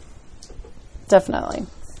 Definitely.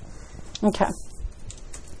 Okay.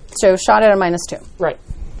 So shot at a -2. Right.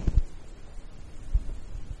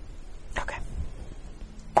 Okay.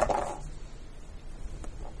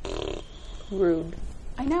 Rude.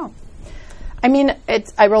 I know. I mean,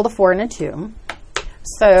 I rolled a 4 and a 2.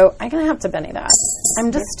 So I'm going to have to Benny that.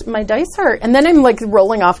 My dice hurt. And then I'm like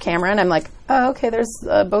rolling off camera and I'm like, oh, okay, there's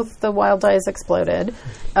both the wild dice exploded.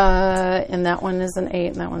 And that one is an 8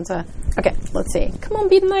 and that one's a. Okay, let's see. Come on,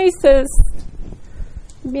 be nicest.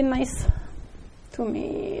 Be nice to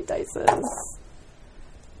me, dices.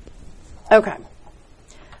 Okay.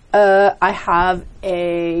 I have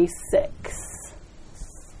a 6.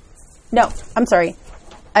 No, I'm sorry.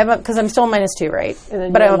 Because I'm still -2, right? And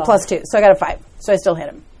then But I you're have a +2, so I got a 5. So I still hit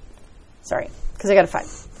him. Sorry, because I got a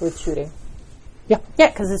 5. With shooting. Yeah,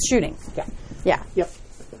 because it's shooting. Yeah. Yeah. Yep.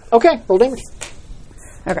 Okay. Roll damage.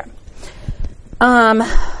 Okay.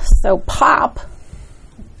 So pop.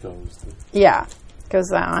 Yeah, goes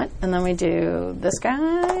that, and then we do this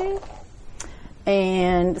guy,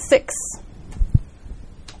 and 6.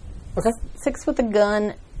 Okay. 6 with a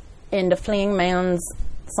gun into fleeing man's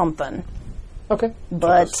something. Okay.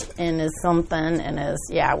 But in his something, and his,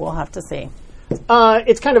 we'll have to see.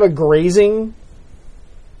 It's kind of a grazing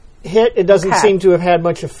hit. It doesn't Okay. seem to have had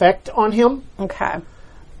much effect on him. Okay.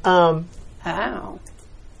 Um, Ow.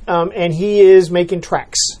 and he is making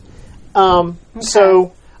tracks.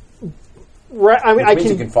 So, I mean, Which means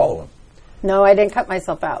you can follow him. No, I didn't cut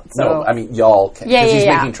myself out. So. No, I mean, y'all can. Yeah, Because he's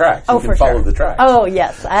yeah. making tracks. Oh, You can for follow sure. the tracks. Oh,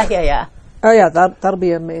 yes. Yeah. Oh yeah, that'll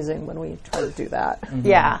be amazing when we try to do that.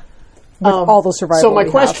 Yeah. With all the survival. so my we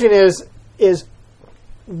question is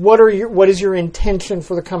what is your intention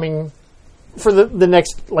for the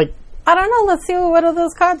next, like, I don't know. Let's see what do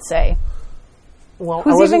those cards say. well,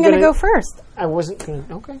 Who's I wasn't even going to go first? I wasn't going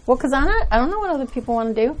to, okay. Well, because I don't know what other people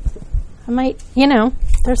want to do. I might,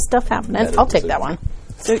 there's stuff happening. Better I'll take that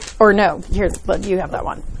decision. one. Or no, here, you have that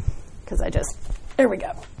one. Because there we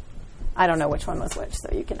go. I don't know which one was which,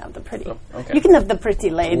 so you can have the pretty. okay. You can have the pretty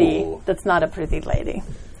lady Ooh. that's not a pretty lady.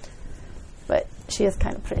 but she is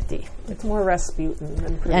kind of pretty. It's more Rasputin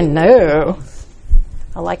than pretty. I know.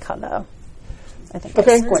 I like her though. I think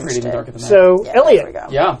Okay. I It's squished Pretty even it. darker than that. So, Yeah, there we Elliot. go.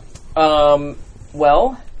 Yeah.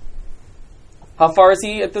 Well, how far is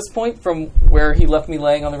he at this point from where he left me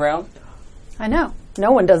laying on the ground? I know.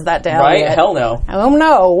 No one does that to Right? Elliot. Hell no. Oh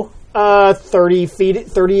no.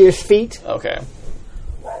 30-ish feet. Okay.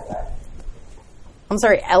 I'm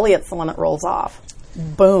sorry, Elliot's the one that rolls off.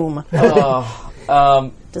 Boom.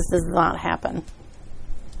 This does not happen.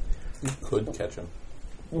 You could catch him.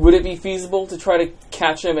 Would it be feasible to try to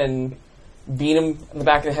catch him and beat him in the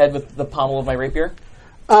back of the head with the pommel of my rapier?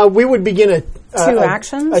 We would begin Two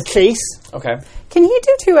actions? a chase. Okay. Can he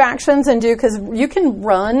do 2 actions and do, because you can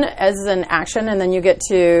run as an action and then you get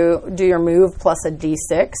to do your move plus a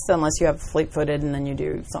d6 unless you have fleet-footed and then you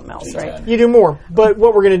do something else, right? You do more, but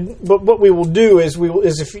what we will do is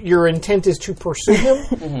if your intent is to pursue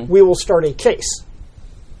him, we will start a chase.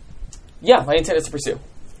 Yeah, my intent is to pursue.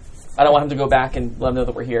 I don't want him to go back and let him know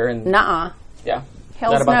that we're here. And Nuh-uh. yeah,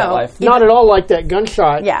 Hell's not about that no. life. Not at all like that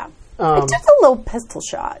gunshot. Yeah. It's just a little pistol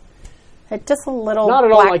shot. It's just a little Not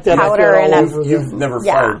at all black like that. powder Like and that a... all over You've never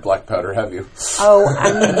Yeah. fired black powder, have you? Oh,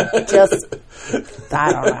 I'm just...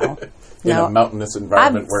 I don't know. In No. a mountainous I've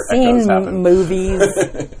environment where seen echoes happen. movies.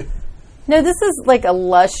 No, this is like a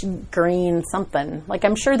lush green something. Like,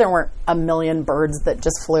 I'm sure there weren't a million birds that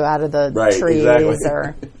just flew out of the Right, trees exactly.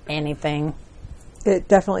 or anything. It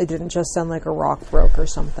definitely didn't just sound like a rock broke or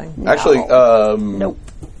something. Actually, Nope.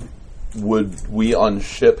 would we on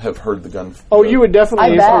ship have heard the gun? Oh, you would I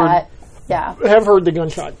definitely bet. Yeah. have heard the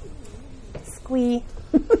gunshot. Squee.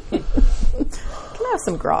 Can I have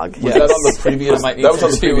some grog? Was that on the previous? I might need That was on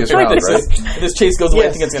the some too. previous If round, this right? is- if this chase goes the way I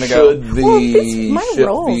Yes. think it's going to go. Should the Well, my ship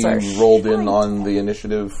rolls are be rolled in shite. on the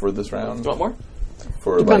initiative for this round? Do you want more?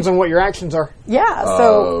 For Depends on what your actions are. Yeah,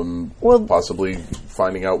 so... well, possibly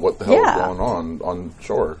finding out what the hell Yeah. is going on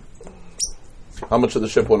shore. How much of the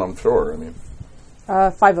ship went on shore? I mean,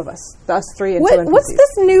 5 of us. Us 3 and 2 NPCs. what's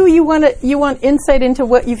this new you want insight into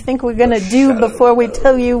what you think we're going to do shadow before we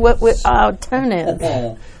tell you what our turn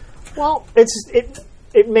is? Well,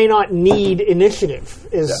 it may not need initiative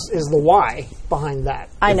is the why behind that.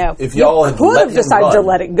 I know. If y'all had Could let have him decided run, to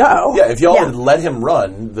let it go. Yeah, if y'all Yeah. had let him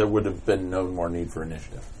run, there would have been no more need for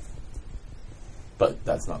initiative. But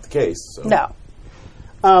that's not the case. So. No.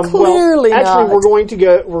 well, Clearly actually, not. we're going to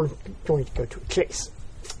go to a chase,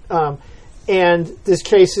 and this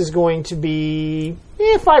chase is going to be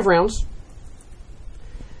 5 rounds,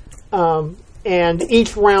 and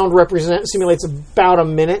each round simulates about a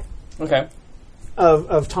minute Okay.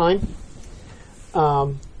 of time,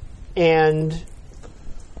 and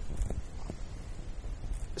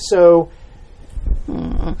so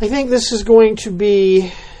I think this is going to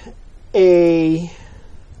be a.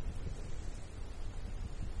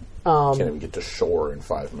 can't even get to shore in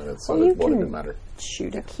 5 minutes, so Well, you it won't can- even matter.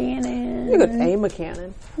 Shoot a cannon. You could aim a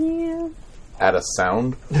cannon. Yeah. Add a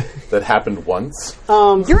sound that happened once.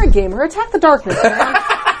 You're a gamer. Attack the darkness.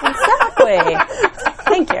 Exactly.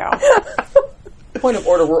 Thank you. Point of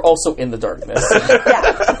order, we're also in the darkness.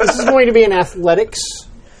 Yeah. This is going to be an athletics.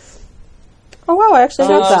 Oh, wow. I actually I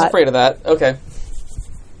know was that. afraid of that. Okay.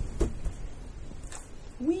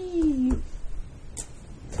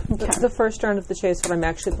 The first round of the chase, what I'm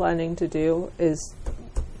actually planning to do is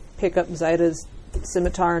pick up Zaida's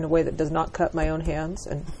scimitar in a way that does not cut my own hands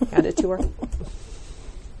and hand it to her.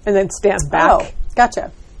 And then stand back. Oh,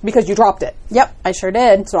 gotcha. Because you dropped it. Yep, I sure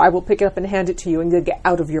did. So I will pick it up and hand it to you and then get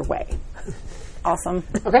out of your way. Awesome.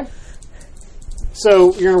 Okay.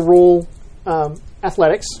 So you're going to roll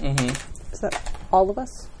athletics. Is that all of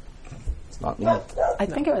us? It's not me. I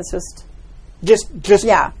think it was just... Just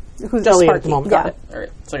Yeah. Who's Elliot at the Sparky. moment. Yeah. Got it. All right.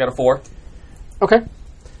 So I got a 4. Okay.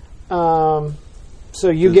 So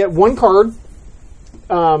you get 1 card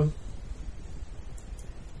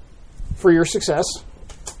for your success.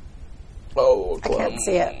 Oh, I club. can't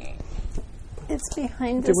see it. It's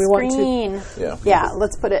behind the Do we want to- screen. Yeah. Yeah,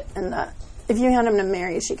 let's put it in the... If you hand him to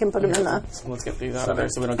Mary, she can put him in the... So let's get these out of there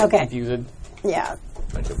so we don't get Okay. confused. Yeah.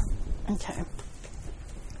 Thank you. Okay.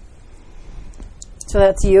 So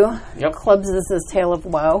that's you? Yep. Clubs is his tale of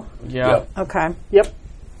woe. Yeah. Yep. Okay. Yep.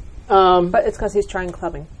 But it's because he's trying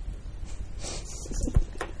clubbing.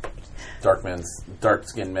 Dark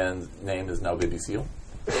skinned man's name is now Baby Seal.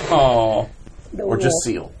 Oh. Or just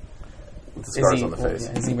Seal. With the scars on the face.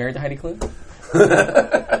 Is he married to Heidi Klum?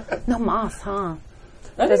 No moss, huh?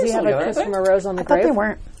 I Does think he they're have still a together, kiss aren't from a rose on the I thought grave? they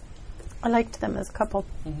weren't. I liked them as a couple.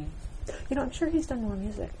 You know, I'm sure he's done more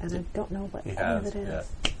music, and I don't know what He any has. of it is.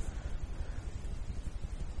 Yeah.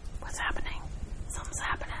 What's happening? Something's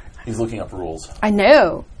happening. He's looking up rules. I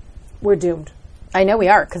know. We're doomed. I know we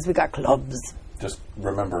are because we got clubs. Just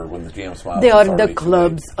remember when the GM smiles. They it's are already the too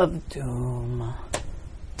clubs late. of doom.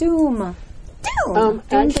 Doom.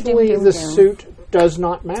 Actually, the suit does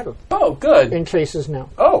not matter Oh, good. in chases now.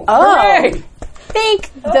 Oh, Hooray!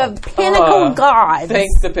 Thank the pinnacle gods. Thank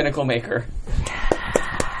the Pinnacle Maker.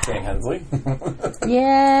 St. Hensley.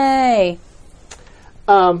 Yay.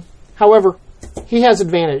 However, he has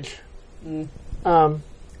advantage.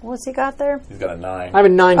 What's he got there? He's got a 9 I have a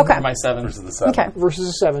 9 Okay. My 7. versus the 7. Okay. versus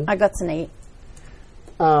a 7. I got an 8.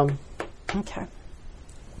 Um, Okay.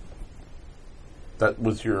 That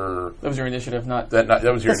was your That was your initiative, not... that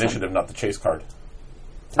was your initiative, not the chase card.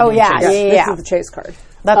 Oh, yeah. Chase. Yeah. This is the chase card.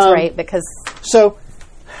 That's right, because so,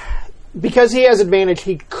 because he has advantage,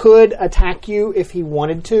 he could attack you if he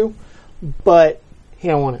wanted to, but he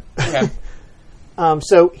don't want it. Okay.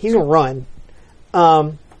 So he's going to run.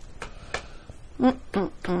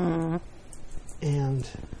 And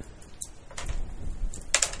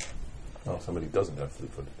Oh, somebody doesn't have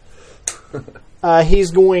fleet-footed.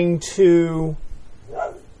 he's going to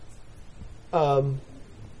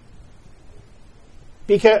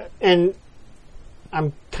because, and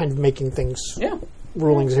I'm kind of making things Yeah.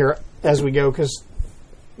 rulings here as we go because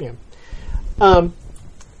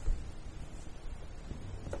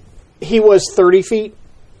he was 30 feet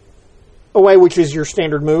away, which is your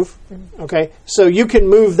standard move. Okay, so you can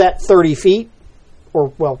move that 30 feet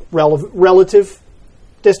or relative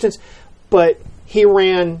distance, but he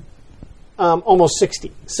ran almost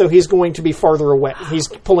 60, so he's going to be farther away. He's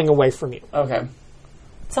pulling away from you, Okay.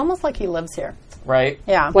 it's almost like he lives here. Right?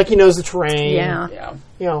 Yeah. like he knows the terrain. Yeah.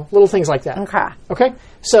 Yeah. Little things like that. Okay. Okay,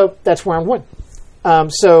 so that's round one.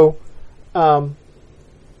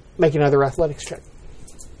 Make another athletics check.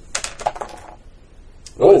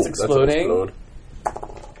 Oh, it's that's an exploding. explode.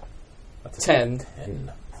 10.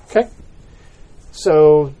 10. Okay,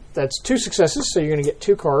 so that's 2 successes. So you're going to get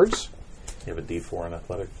 2 cards. You have a D4 in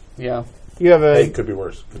athletics. Yeah. You have Hey, a it could be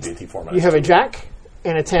worse. Could be a D4 minus you have a 2. jack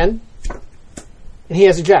and a 10, and he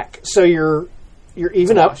has a jack. So you're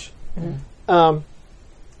even up. Wash.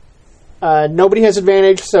 Nobody has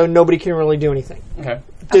advantage, so nobody can really do anything. Okay.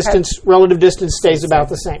 Relative distance stays about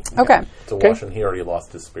the same. Okay. It's a Okay. wash, and he already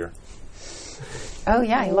lost his spear. Oh,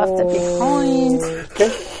 yeah, he left it behind.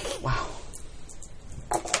 Okay,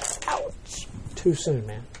 Ouch. too soon,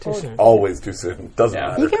 man. Too soon. Always too soon. Doesn't Yeah.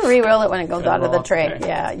 matter. You can re-roll it when it goes out of the roll, tray. okay.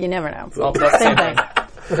 Yeah, you never know. Well, that's the Same same thing. thing.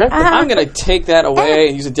 Okay, I'm going to take that away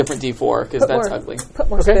and use a different D4 because that's ugly. Put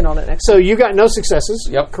more Okay. spin on it next so you got no successes.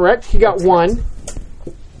 Yep. Correct. He got 1.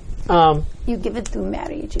 You give it to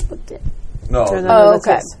Mary, she put it. No, time. Oh, That's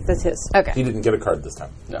okay. his. That's his. Okay. he didn't get a card this time.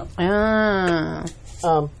 No. Ah.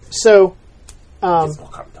 So Gets no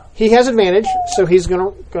card now. he has advantage, so he's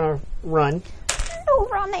gonna run, No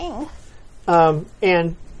running.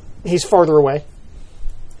 and he's farther away.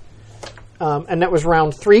 And that was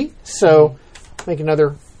round 3. So make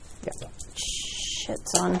another. Shit,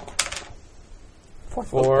 son.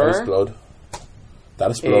 4, Explode. That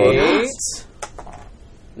explode. 8,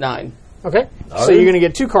 9. Okay, so you're gonna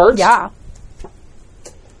get 2 cards. Yeah.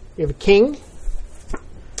 You have a king.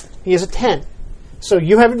 He has a 10. So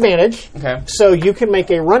you have advantage. Okay. So you can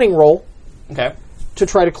make a running roll Okay. to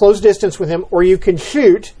try to close distance with him, or you can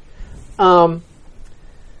shoot.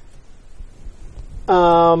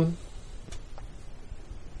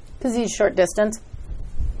 Because he's short distance.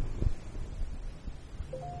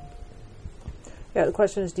 Yeah, the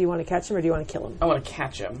question is, do you want to catch him or do you want to kill him? I want to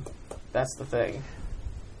catch him. That's the thing.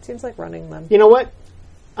 Seems like running then. You know what?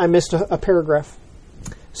 I missed a paragraph.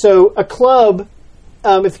 So a club,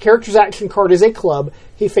 if the character's action card is a club,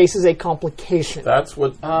 he faces a complication. That's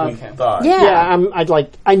what we Okay. thought. Yeah. Yeah,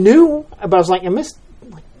 I knew, but I was like, I missed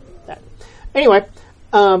like that. Anyway,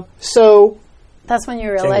 so That's when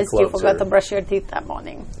you realized you clubs forgot are- to brush your teeth that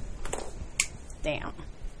morning. Damn.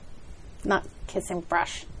 Not kissing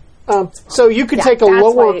brush. so you could Yeah, take a that's why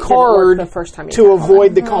lower it didn't work card the first time you to got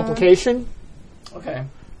avoid the complication. Okay.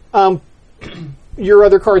 Your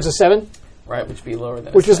other card's a 7, Right, which would be lower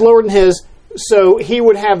than which is lower than his, so he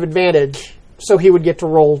would have advantage. So he would get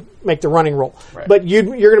to make the running roll. Right. But you're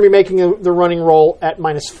going to be making the running roll at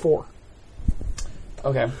 -4.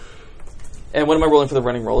 Okay. And what am I rolling for the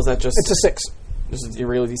running roll? Is that just... It's a 6, This is your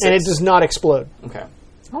real D6? and it does not explode. Okay.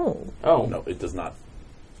 Oh, Oh. No, it does not.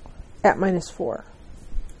 at -4.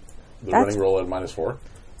 The That's- running roll at -4?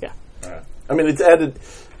 Yeah. Alright. I mean, it's added.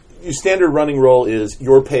 Your standard running roll is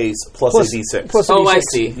your pace plus a D6. Plus a Oh, I D6.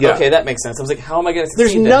 see. Yeah. Okay, that makes sense. I was like, how am I going to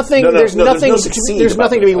There's succeed nothing. No, no, there's no, there's nothing. no succeed There's about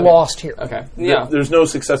nothing to be this. lost here. then? Okay. Yeah. There's no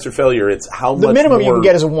success or failure. It's how The much minimum more, you can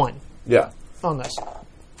get is a 1 Yeah. on this.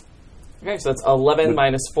 Okay, so that's 11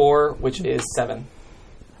 minus 4, which is 7.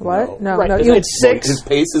 What? No, Right, no. you had 6. His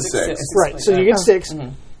pace is 6. Right, so you get 6.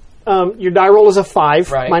 Your die roll is a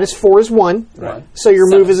 5. Right. Minus 4 is 1. Right. So your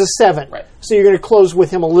move 7. is a 7. Right. So you're going to close with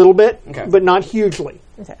him a little bit, Okay. but not hugely.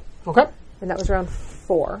 Okay. Okay? And that was round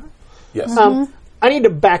 4. Yes. I need to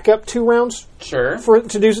back up 2 rounds Sure.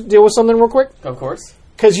 to deal with something real quick. Of course.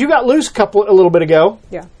 Because you got loose a little bit ago.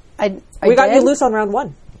 Yeah. I We got you did? loose on round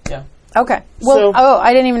 1. Yeah. Okay. Well, So-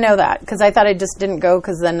 I didn't even know that because I thought I just didn't go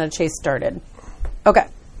because then the chase started. Okay.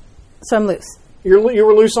 So I'm loose. You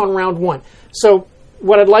were loose on round 1. So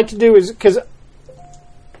what I'd like to do is, because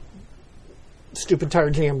stupid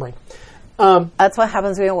tired GM brain. That's what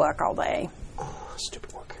happens when you work all day.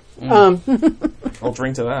 Stupid work. I'll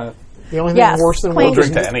drink to that. The only thing Yes, worse than clink. work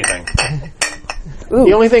Drink to anything. Ooh,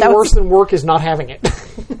 the only thing that was worse than work is not having it.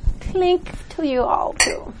 clink to you all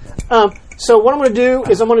too. So what I'm going to do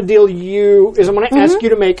is I'm going to ask you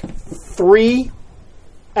to make 3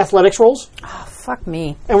 athletics rolls, Oh, fuck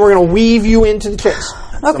me. and we're going to weave you into the chase.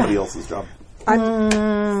 Somebody else's job.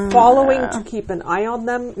 I'm following to keep an eye on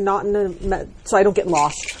them, not in a so I don't get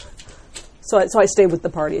lost. So I stay with the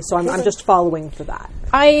party. So I'm just following for that.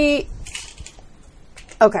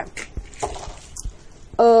 Okay.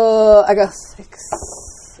 I got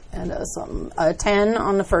 6 and a 10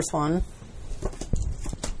 on the first one.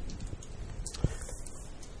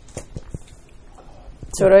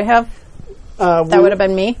 So what do I have? That would have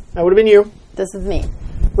been me. That would have been you. This is me.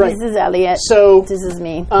 Right. This is Elliot. So, This is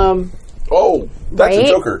me. Oh, that's Right? a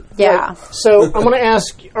joker. Yeah. so I'm going to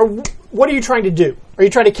ask, what are you trying to do? Are you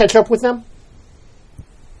trying to catch up with them?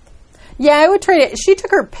 Yeah, I would try to. She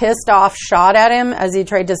took her pissed off shot at him as he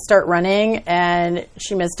tried to start running, and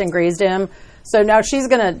she missed and grazed him. So now she's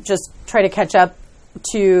going to just try to catch up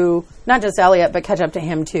to, not just Elliot, but catch up to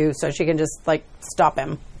him too, so she can just, like, stop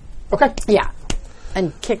him. Okay. Yeah.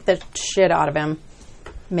 And kick the shit out of him.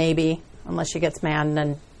 Maybe. Unless she gets mad and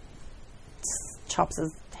then chops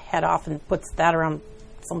his head off and puts that around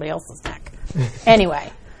somebody else's neck.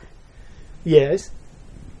 Anyway. Yes.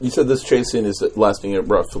 You said this chase scene is lasting at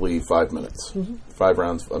roughly 5 minutes. 5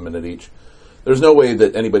 rounds, a minute each. There's no way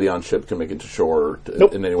that anybody on ship can make it to shore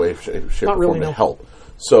Nope. in any way, shape, or Not form really, to no. help.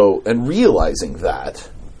 So, and realizing that,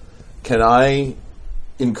 can I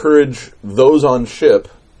encourage those on ship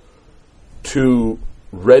to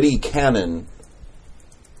ready cannon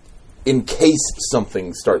in case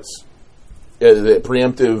something starts, the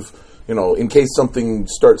preemptive, in case something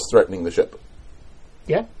starts threatening the ship?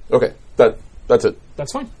 Yeah. Okay, that's it.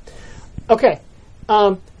 That's fine. Okay.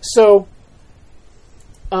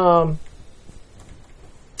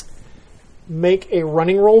 Make a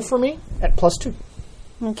running roll for me at +2.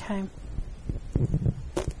 Okay.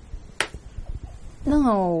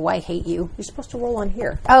 No, I hate you. You're supposed to roll on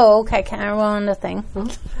here. Oh, okay. Can I roll on the thing?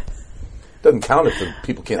 Doesn't count if the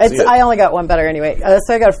people can't see It's, it. I only got one better anyway.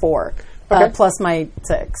 So I got a 4. Okay. Plus my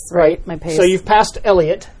 6, right? My pace. So you've passed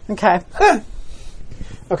Elliot. Okay.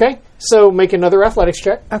 Okay. So make another athletics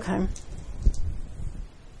check. Okay.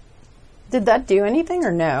 Did that do anything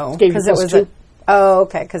or no? Gave you it was +2.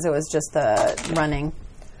 okay, because it was just the running.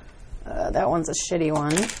 That one's a shitty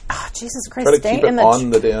one. Oh, Jesus Christ! Try to stay keep it in the on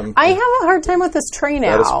the damn. I have a hard time with this tray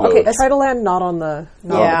now. explode. Okay, try to land not on the.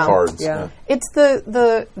 not on yeah. the cards. Yeah. It's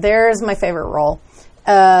the there's my favorite roll.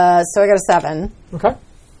 So I got a 7. Okay.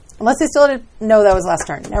 Unless I still didn't know that was last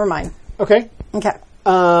turn. Never mind. Okay. Okay.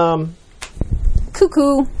 Could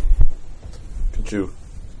Cuckoo. you?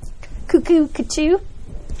 Cuckoo. Cuckoo.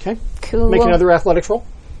 Okay. Cool. Make another athletics roll.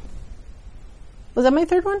 Was that my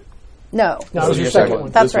third one? No. No, that was your second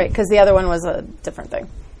one. That's This right, one. because the other one was a different thing.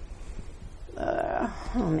 Oh,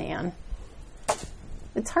 man.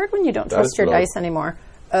 It's hard when you don't trust your explode. dice anymore.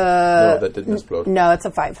 No, that didn't explode. No, it's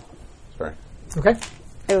a 5. Sorry. Okay.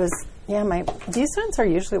 It was, my D-students are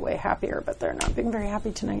usually way happier, but they're not being very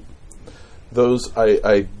happy tonight. Those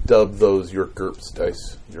I dub those your GURPS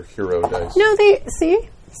dice, your hero dice. No, see?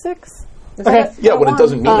 6. Okay. Yeah, when it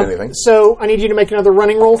doesn't mean anything. So I need you to make another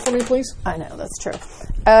running roll for me, please. I know, that's true.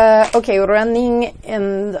 Okay, running,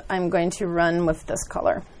 and I'm going to run with this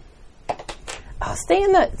color. I'll stay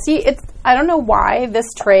in the... See, I don't know why this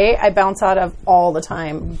tray I bounce out of all the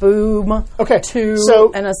time. Boom. Okay. 2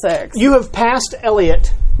 So and a 6. you have passed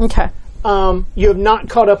Elliot. Okay. You have not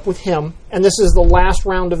caught up with him, and this is the last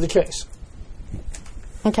round of the chase.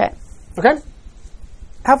 Okay. Okay?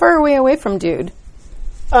 How far are we away from dude?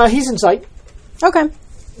 He's in sight. Okay.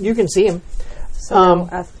 You can see him. So now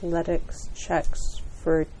athletics checks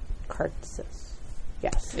for Kartsis.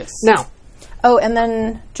 Yes. Yes. Now, Oh, and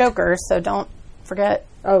then Joker, so don't forget.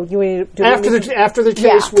 Oh, you need to after the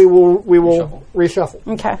chase, Yeah. we will reshuffle.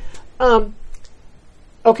 Okay.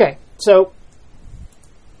 Okay, so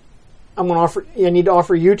I need to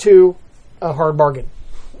offer you two a hard bargain.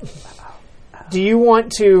 Do you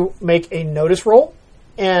want to make a notice roll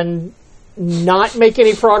and not make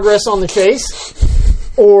any progress on the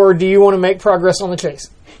chase, or do you want to make progress on the chase?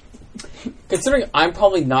 Considering I'm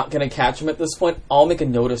probably not going to catch him at this point, I'll make a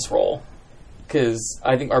notice roll. Because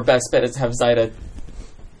I think our best bet is to have Zyda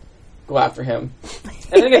go after him.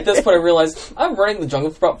 And I think at this point I realize I'm running the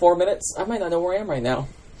jungle for about 4 minutes. I might not know where I am right now.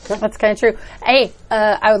 That's kind of true. Hey,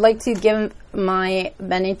 I would like to give my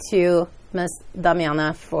Benny to Miss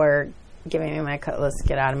Damiana for giving me my cutlass to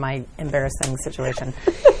get out of my embarrassing situation.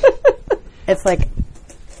 It's like...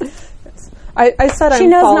 I said she I'm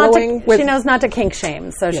knows following not to. She knows not to kink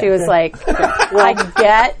shame, so she was like, "I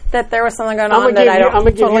get that there was something going on that I don't I'm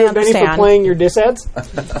gonna give totally you a Benny for understand." playing your disads.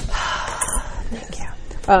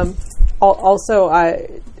 Also,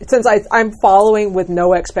 since I'm following with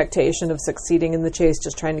no expectation of succeeding in the chase,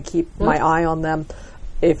 just trying to keep my eye on them,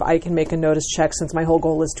 if I can make a notice check, since my whole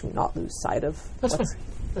goal is to not lose sight of. That's fine.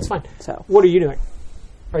 That's fine. So, what are you doing?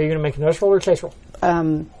 Are you going to make a notice roll or a chase roll?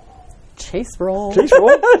 Chase roll. Chase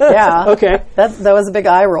roll? Yeah. Okay. That was a big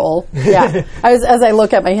eye roll. Yeah. As I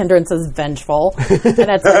look at my hindrances, vengeful, and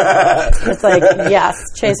it's like yes,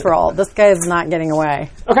 chase roll. This guy is not getting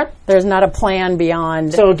away. Okay. There's not a plan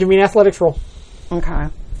beyond. So give me an athletics roll. Okay.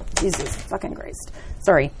 Jesus fucking Christ.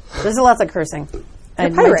 Sorry. There's lots of cursing.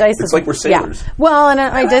 And my pirate. dice It's like we're sailors. Yeah. Well, and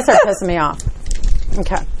my dice are pissing me off.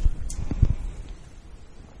 Okay.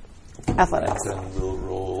 Athletics. Then we'll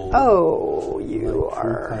roll. Oh, you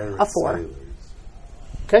are a 4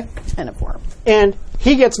 Okay. and a 4. And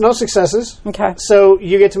he gets no successes. Okay. So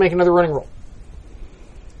you get to make another running roll.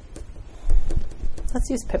 Let's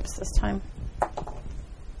use pips this time.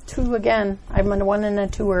 2 again. I'm on a 1 and a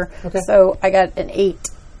 2-er. Okay. So I got an 8.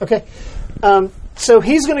 Okay. So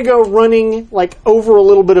he's going to go running like over a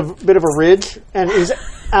little bit of a ridge, and he's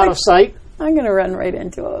out of sight. I'm going to run right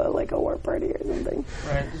into a war party or something.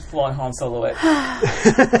 Right, just full on Han Solo it.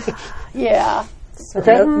 Yeah.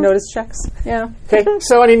 Okay. notice checks. Yeah. Okay.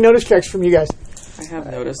 So I need notice checks from you guys. I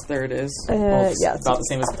have noticed. There it is. Well, it's yeah. about the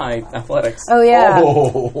same as my athletics. Oh, yeah.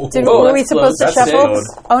 Oh, Were we that's supposed to close. That's shuffle? it.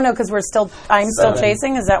 Oh, no, because I'm still 7.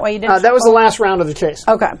 chasing. Is that why you didn't That was the shuffle? last round of the chase.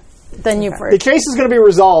 Okay. Then you The first. chase is going to be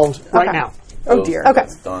resolved right Okay. now. Oh, dear. So Okay.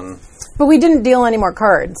 that's done. But we didn't deal any more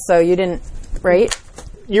cards, so you didn't, right?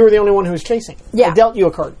 You were the only one who was chasing. Yeah. I dealt you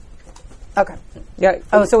a card. Okay. Yeah.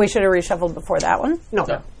 Oh, so we should have reshuffled before that one? No.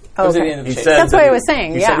 No. It was at Okay. the end of the He chase. said That's that what I he- was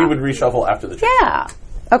saying, He yeah. said he would reshuffle after the chase. Yeah.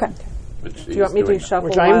 Okay. Which Do you want me to shuffle?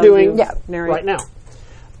 Which I am while doing you Yeah. narrate? right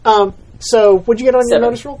now. So what'd you get on your 7.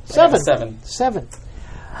 notice roll? I got 7. 7.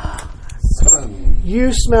 7.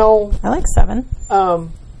 You smell I like 7.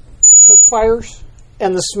 cook fires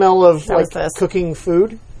and the smell of That was like this. cooking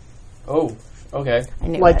food, Oh, okay. I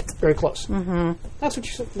knew like it. very close. Mm-hmm. That's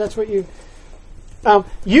what you.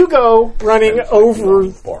 You go running over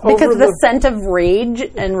Because the scent of rage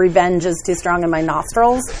and revenge is too strong in my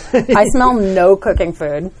nostrils. I smell no cooking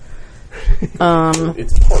food.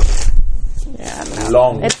 It's pork. Yeah,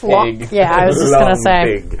 Long it's long. pig. Yeah, I was just gonna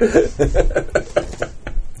say. Pig.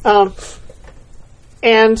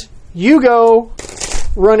 and you go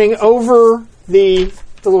running over the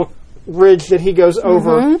little ridge that he goes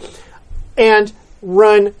over, and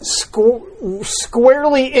run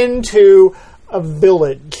squarely into a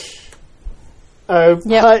village.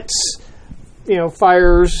 Huts,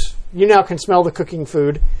 fires. You now can smell the cooking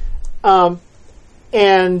food, and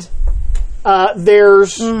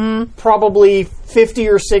there's probably 50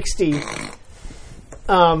 or 60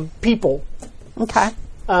 people. Okay.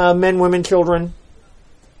 Men, women, children.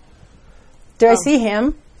 Do I see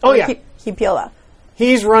him? Oh, Or yeah. He peeled up.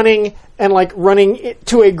 He's running and running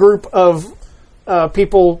to a group of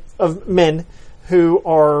people, of men who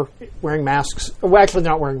are wearing masks. Well, actually,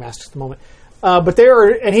 they're not wearing masks at the moment. But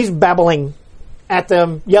and he's babbling at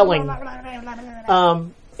them, yelling.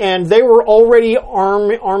 And they were already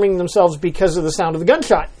arming themselves because of the sound of the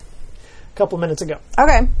gunshot a couple of minutes ago.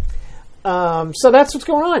 Okay. So that's what's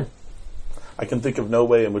going on. I can think of no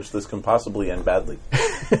way in which this can possibly end badly.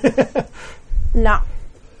 No.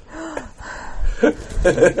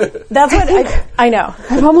 That's what I know.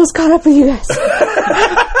 I've almost caught up with you guys.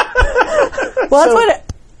 Well, that's So- what.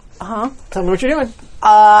 Tell me what you're doing. So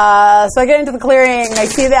I get into the clearing. I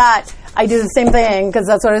see that. I do the same thing because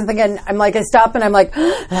that's what I was thinking. I'm like, I stop and I'm like,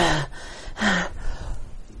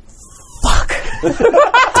 fuck.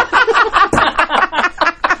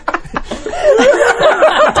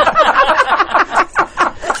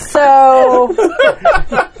 So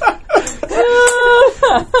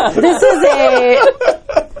this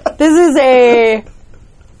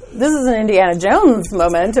is an Indiana Jones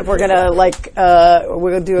moment if we're gonna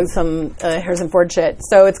we'll do some Harrison Ford shit.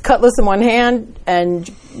 So it's cutlass in one hand and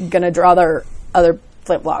gonna draw their other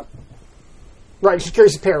flintlock. Right, she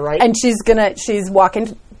carries a pair, right? And she's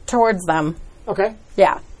walking towards them. Okay.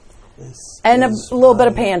 Yeah. And a little bit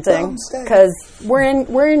of panting because we're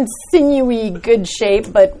in sinewy good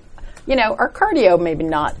shape, but our cardio maybe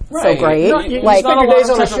not so great. You spend your days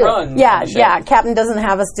on a ship. Run. Yeah. Captain doesn't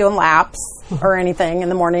have us doing laps or anything in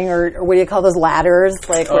the morning, or what do you call those ladders?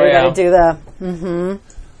 Like where you got to do the.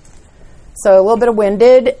 So a little bit of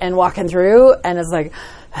winded and walking through, and it's like,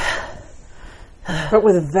 but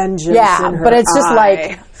with a vengeance. yeah, in her but it's just eye.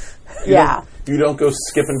 like, You don't go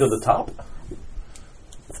skipping to the top?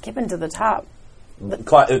 skipping to the top.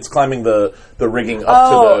 It's climbing the rigging up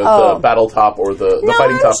to the battle top or the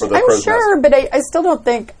fighting top or the I'm crow's sure, nest. but I still don't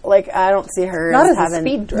think I don't see her Not as as a having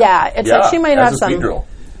speed drill. Yeah, it's like she might as have a some. speed drill.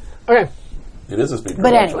 Okay. It is a speed drill.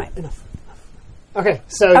 But actually. anyway, Okay.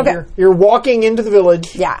 So Okay. you're walking into the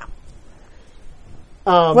village. yeah.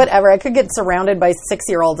 Whatever. I could get surrounded by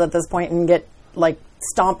 6-year-olds at this point and get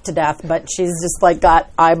stomped to death, but she's just got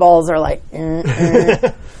eyeballs or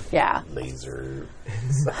yeah, Laser.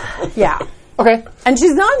 yeah. Okay. And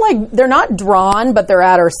she's not they're not drawn, but they're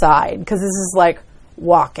at her side because this is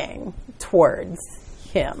walking towards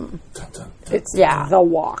him. It's Yeah. the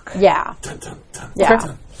walk. Yeah, Dun, dun, dun, yeah.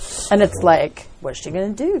 dun. And it's what's she gonna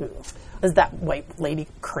do? Is that white lady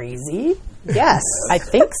crazy? Yes. I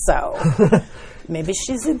think so. Maybe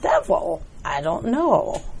she's a devil. I don't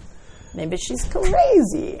know. Maybe she's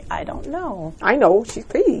crazy. I don't know. I know. She's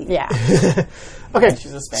pretty. Yeah. Okay.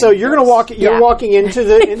 She's a Spanish So you're gonna walk. You're Yeah. walking into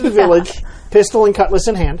the village, pistol and cutlass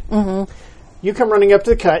in hand. Mm-hmm. You come running up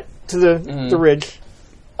to the ridge,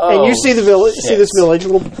 and you see the village. See this village,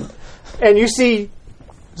 and you see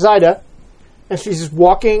Zaida, and she's just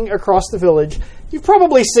walking across the village. You've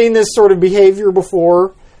probably seen this sort of behavior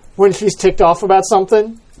before when she's ticked off about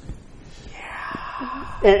something.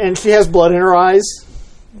 Yeah. And she has blood in her eyes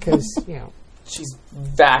because She's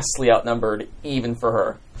vastly outnumbered, even for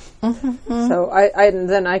her. So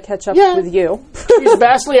I catch up Yeah. with you. she's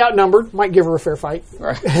vastly outnumbered. Might give her a fair fight.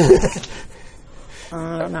 Right.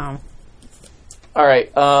 I don't know. All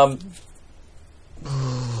right.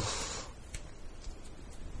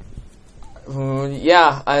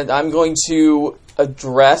 Yeah, I'm going to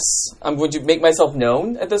address. I'm going to make myself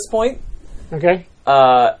known at this point. Okay.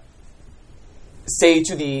 Say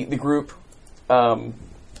to the group.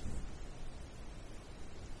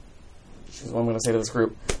 This is what I'm going to say to this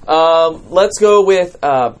group. Let's go with.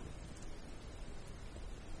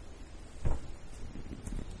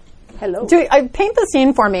 Hello. I paint the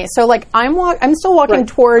scene for me. So I'm still walking Right.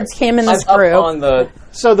 towards him and this I'm up group. on the.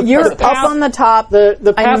 So the You're path, up on the top.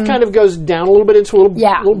 the path I'm- kind of goes down a little bit into a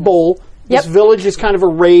little bowl. This Yep. village is kind of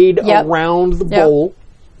arrayed Yep. around the Yep. bowl.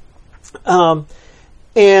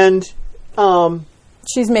 And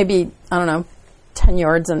She's maybe, I don't know, 10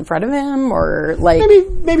 yards in front of him or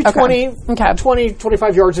maybe Okay. 20, Okay. 20,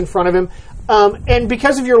 25 yards in front of him. And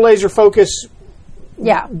because of your laser focus,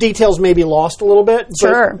 yeah. details may be lost a little bit. but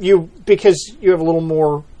Sure. because you have a little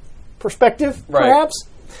more perspective, Right. perhaps.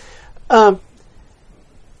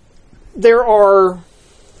 There are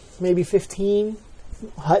maybe 15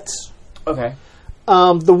 huts. Okay.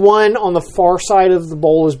 The one on the far side of the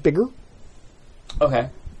bowl is bigger. Okay.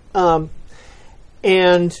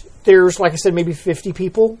 And there's, like I said, maybe 50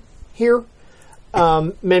 people here.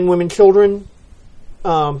 Men, women, children.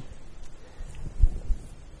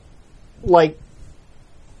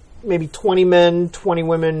 Maybe 20 men, 20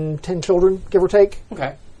 women, 10 children, give or take.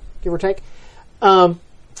 Okay. Give or take.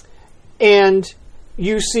 And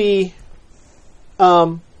you see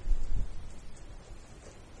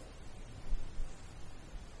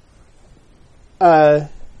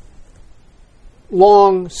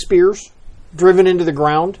long spears driven into the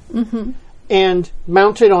ground, and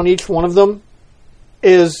mounted on each one of them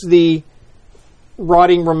is the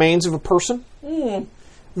rotting remains of a person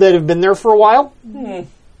that have been there for a while. Do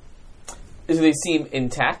they seem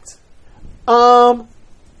intact?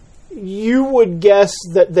 You would guess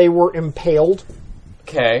that they were impaled.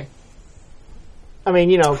 Okay. I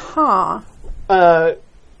mean, Huh.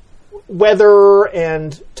 weather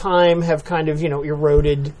and time have kind of,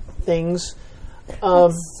 eroded things.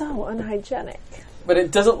 So unhygienic. But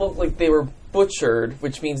it doesn't look like they were butchered,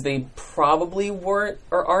 which means they probably weren't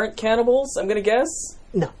or aren't cannibals, I'm going to guess.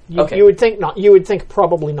 No, Okay. you would think not. You would think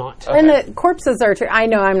probably not. And the corpses are, I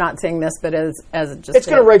know I'm not saying this, but as just It's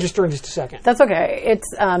going to register in just a second. That's okay. It's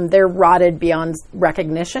they're rotted beyond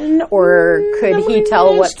recognition, or could he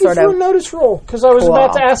tell what sort for a of notice roll? Because I was Cool.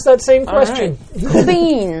 about to ask that same question.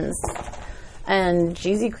 beans? and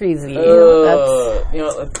cheesy crazy. You know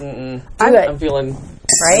what? Do it. I'm feeling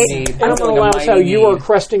Right? need. And I'm feeling going a to allow how mighty you are need.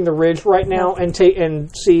 cresting the ridge right now and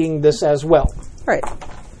seeing this as well. All right.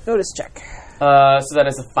 Notice check. So that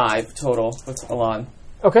is a 5 total with Alon.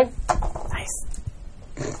 Okay. Nice.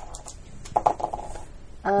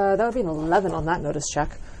 That would be an 11 on that notice check.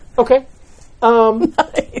 Okay.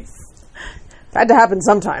 Nice. Had to happen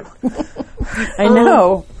sometime. I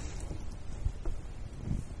know.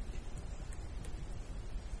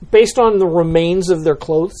 Based on the remains of their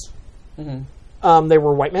clothes, they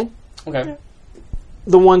were white men. Okay.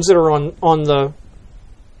 The ones that are on the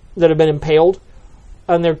that have been impaled,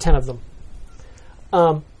 and there are 10 of them.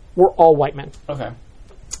 Were all white men. Okay.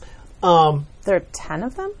 There are 10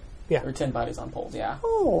 of them? There are 10 bodies on poles, yeah.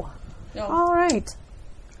 Oh. Yeah. All right.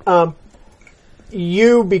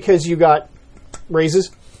 You, because you got raises,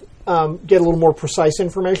 get a little more precise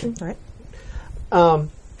information. All right.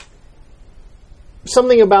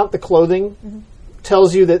 Something about the clothing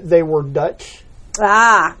tells you that they were Dutch.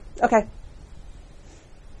 Ah, okay.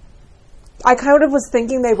 I kind of was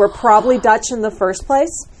thinking they were probably Dutch in the first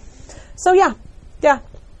place. So yeah. I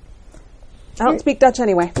don't speak Dutch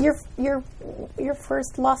anyway. Your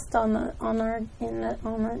first lust in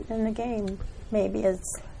the game maybe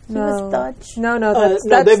is he was Dutch. No, No, that's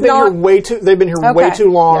they've been not. here way too. They've been here way Okay.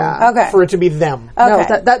 too long Yeah. Okay. for it to be them. No,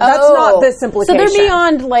 that's not this So implication. they're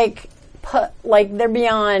beyond they're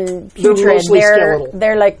beyond They're putrid. mostly skeletal.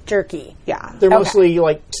 They're like jerky. Yeah. They're Okay. mostly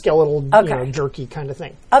like skeletal, Okay. jerky kind of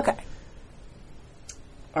thing. Okay.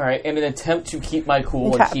 All right. In an attempt to keep my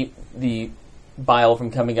cool Okay. and keep the bile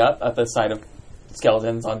from coming up at the side of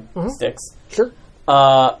skeletons on sticks, Sure.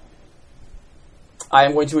 I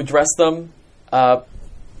am going to address them.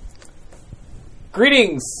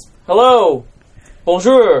 Greetings. Hello.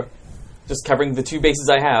 Bonjour. Just covering the 2 bases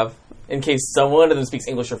I have in case one of them speaks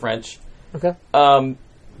English or French. Okay.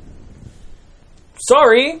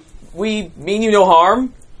 Sorry, we mean you no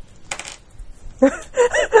harm.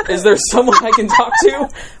 Is there someone I can talk to?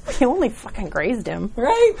 We only fucking grazed him.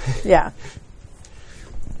 Right? Yeah.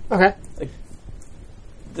 Okay.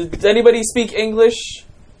 Does anybody speak English?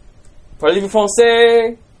 Parlez-vous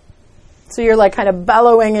français? So you're like kind of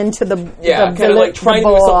bellowing into the Yeah, the kind of like trying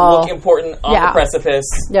to make something look important on Yeah. the precipice.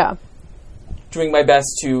 Yeah. Doing my best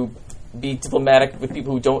to be diplomatic with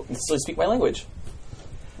people who don't necessarily speak my language.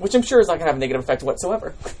 Which I'm sure is not going to have a negative effect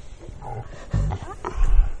whatsoever.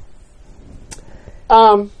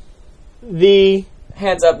 The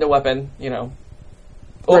Hands up, no weapon, Open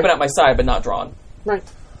Right. at my side, but not drawn. right.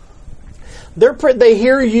 They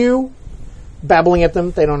hear you babbling at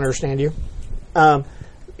them. They don't understand you,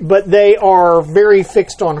 but they are very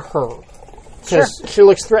fixed on her because she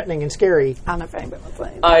looks threatening and scary. I don't know if anybody wants to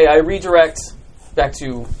say. I redirect back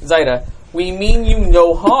to Zaida. We mean you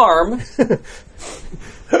no harm.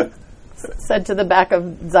 Said to the back of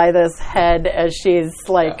Zyda's head as she's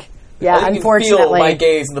like, yeah, I think you unfortunately. feel my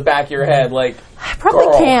gaze in the back of your head, like, I probably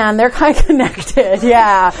girl. can. They're kind of connected.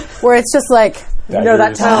 Yeah. Where it's just like, You know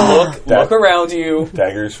that tone. look around you.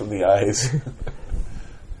 Daggers from the eyes.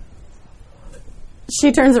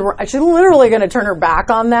 she turns around. She's literally going to turn her back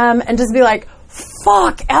on them and just be like,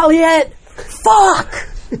 fuck, Elliot. Fuck.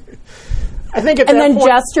 I think at And that then point,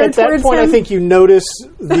 gesture at that towards point, I him? think you notice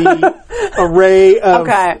the array of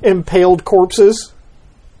Okay. impaled corpses.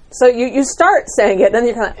 So you start saying it, then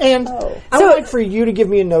you're kind of. And I would like for you to give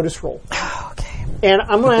me a notice roll. Okay. And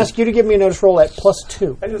I'm going to ask you to give me a notice roll at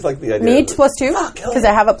 +2. I just like the idea. Me of plus 2? Because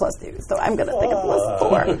I have a plus 2, so I'm going to think a plus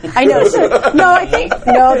 4. I know.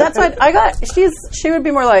 No, that's what I got. She would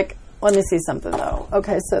be more like, let me see something, though.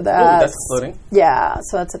 Okay, so Ooh, that's... that's exploding. Yeah,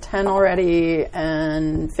 so that's a 10 already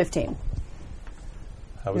and 15.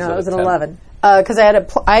 How was No, that it was a an 10? 11. Because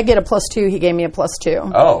I get a plus 2, he gave me a plus 2.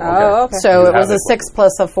 Oh, okay. Oh, okay. So You it was have a it. 6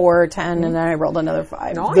 plus a 4, 10, and then I rolled another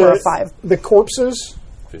 5. Nice. Or a 5. The corpses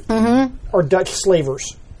 15. are Dutch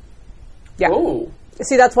slavers. Yeah. Oh.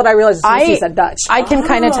 See, that's what I realized as soon as you said Dutch. I can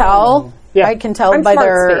kind of tell. Yeah. I can tell I'm by smart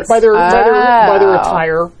their... space. By their Oh.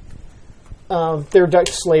 attire, they're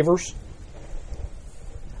Dutch slavers.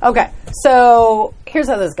 Okay, so here's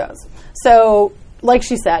how this goes. So, like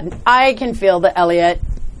she said, I can feel the Elliot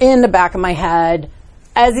in the back of my head.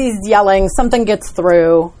 As he's yelling, something gets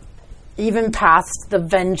through, even past the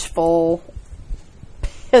vengeful,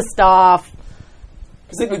 pissed off.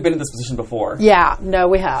 I think we've been in this position before. Yeah, no,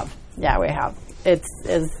 we have. Yeah, we have. Is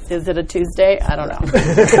it a Tuesday? I don't know.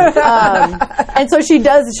 And so she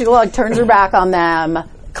does. She like turns her back on them.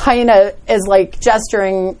 Kind of is like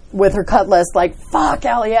gesturing with her cutlass, like "fuck,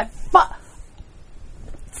 Elliot, fuck."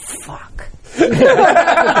 fuck.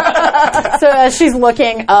 So as she's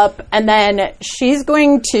looking up, and then she's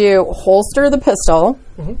going to holster the pistol.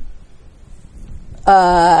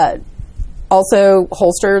 Also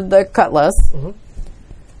holster the cutlass.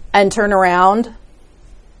 And turn around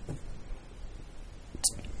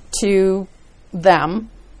to them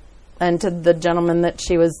and to the gentleman that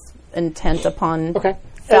she was intent upon Okay.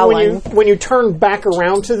 felling. And when you turn back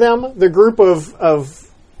around to them, the group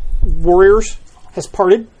of warriors has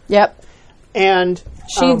parted, Yep. and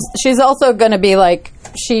She's also going to be like,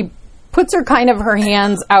 she puts her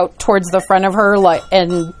hands out towards the front of her, like,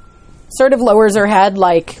 and sort of lowers her head,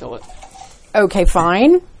 like, Kill it. okay,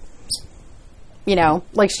 fine. You know,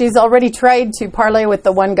 like she's already tried to parlay with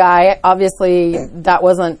the one guy. Obviously, that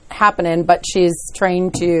wasn't happening, but she's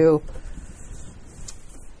trained to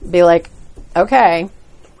be like, okay,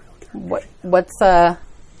 where's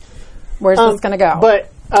this going to go?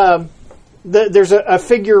 But there's a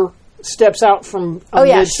figure steps out from oh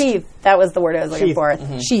yeah, amidst, sheath. That was the word I was looking Sheath. for.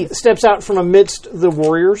 Sheath. steps out from amidst the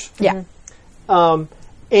warriors. Yeah.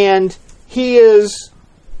 And he is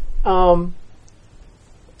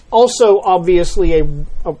also obviously a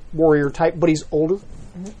warrior type, but he's older,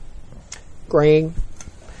 graying.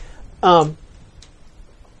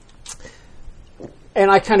 And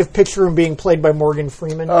I kind of picture him being played by Morgan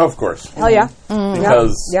Freeman. Of course. Hell yeah.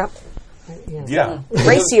 Because, Yep. yeah.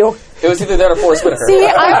 Race you. It was either that or Forrest Whitaker. See,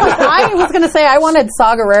 I was going to say I wanted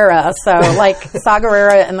Saw Gerrera, so like Saw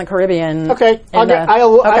Gerrera in the Caribbean. Okay, And, I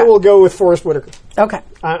okay. will go with Forrest Whitaker. Okay.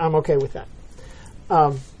 I'm okay with that.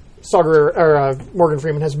 Morgan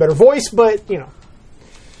Freeman has a better voice, but you know,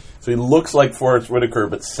 So he looks like Forrest Whitaker,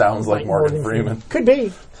 but sounds like Morgan Freeman. could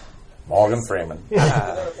be. Morgan Freeman.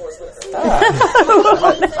 That's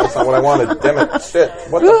not what I wanted. Damn it. Shit.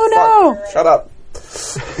 What the Oh, fuck? Shut up.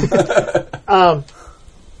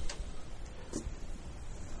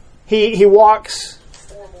 He walks.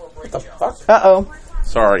 What the fuck? Uh-oh.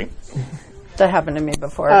 Sorry. That happened to me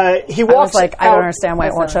before. He I walks was like, I out don't understand why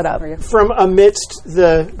it won't shut up. from amidst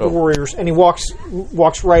the warriors, and he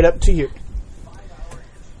walks right up to you.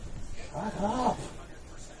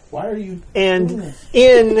 Why are you... And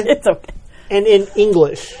in It's okay. and in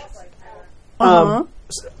English,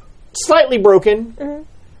 slightly broken,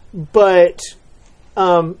 but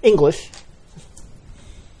English.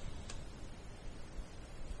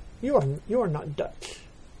 You are not Dutch.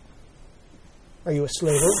 Are you a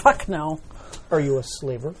slaver? Fuck no. Are you a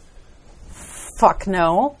slaver? Fuck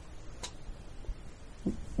no.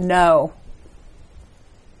 No.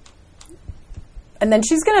 And then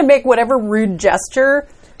she's going to make whatever rude gesture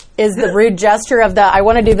is the rude gesture of the, I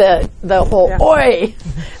want to do the whole oi,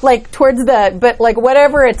 like towards the, but like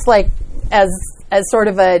whatever it's like as sort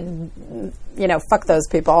of a, you know, fuck those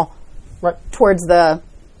people Right. towards the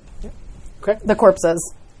Okay.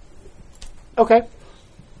 corpses. Okay.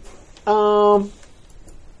 I'm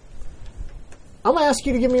gonna ask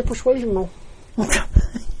you to give me a persuasion roll.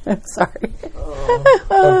 I'm sorry.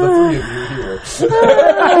 Of the three of you here.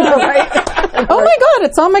 Oh my god,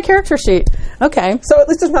 it's on my character sheet. Okay. So at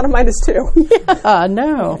least it's not a -2.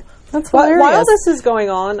 No. That's hilarious. While this is going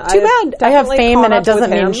on, Too bad I have fame and it doesn't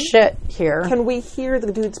mean shit here. Can we hear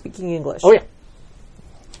the dude speaking English? Oh yeah.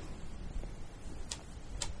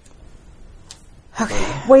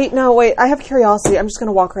 Wait. I have curiosity. I'm just going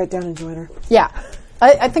to walk right down and join her. Yeah.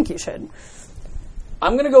 I think you should.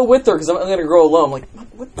 I'm going to go with her because I'm going to go alone. I'm like,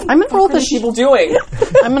 what the I'm going to roll fuck are the these people doing?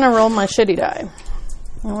 I'm going to roll my shitty die.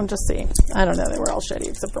 We'll just see. I don't know. They were all shitty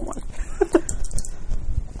except for one.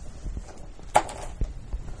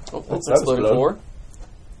 Oh, that's That was exploded good.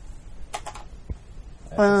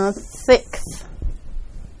 4. 6.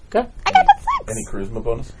 Okay. I got a 6. Any charisma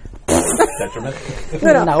bonus? Detriment?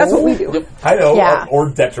 No, No. that's what we do. I know. Yeah. Or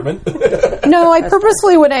detriment. No, I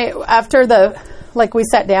purposely, after we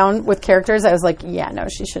sat down with characters, I was like, yeah, no,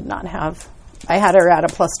 she should not have. I had her at a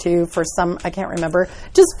 +2 for some, I can't remember,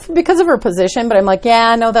 just because of her position, but I'm like,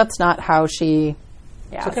 yeah, no, that's not how she,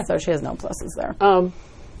 so she has no pluses there.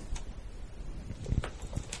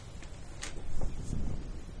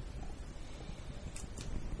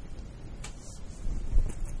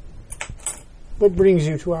 What brings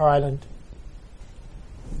you to our island?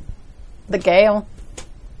 The gale.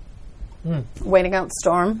 Waiting out the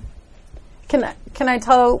storm. Can I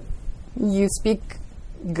tell you speak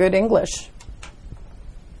good English?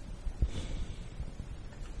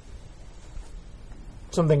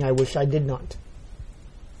 Something I wish I did not.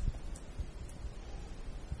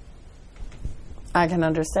 I can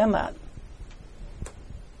understand that.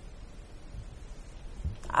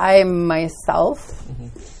 I myself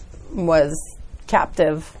was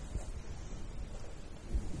captive,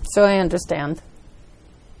 so I understand.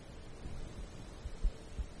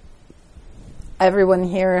 everyone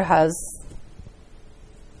here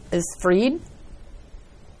is freed?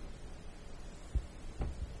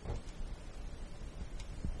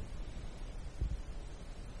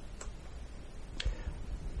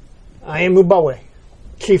 I am Ubawe,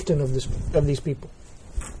 chieftain of these people.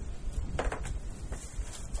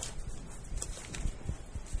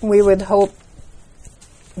 We would hope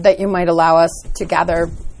that you might allow us to gather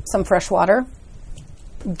some fresh water,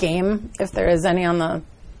 game, if there is any on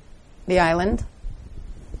the island.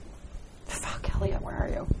 Fuck, Elliot, where are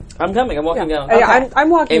you? I'm coming. I'm walking down. Yeah, I'm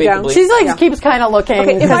walking Amy, down. please. She's like Yeah. keeps kind of looking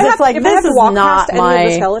Okay, if because I have, it's like if I have this to is walk not past any of the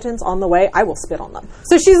my. skeletons on the way, I will spit on them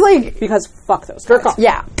So she's like, because fuck those Fair guys. call.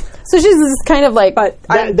 yeah. So she's just kind of like, But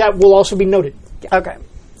That will also be noted. okay,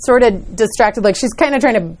 sort of distracted. Like she's kind of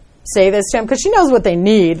trying to say this to him because she knows what they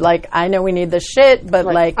need. Like I know we need this shit, but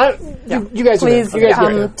like, You guys please are there. You guys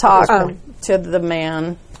come are talk there. to the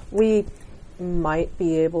man. we might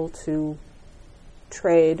be able to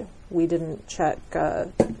trade. We didn't check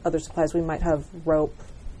other supplies. We might have rope,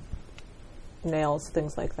 nails,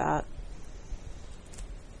 things like that.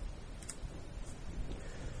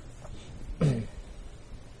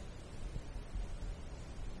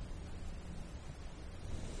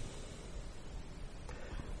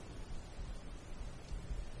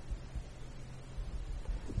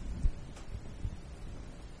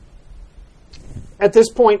 At this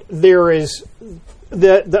point, there is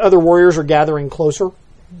the other warriors are gathering closer,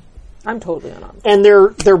 I'm totally unarmed. and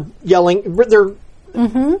they're yelling.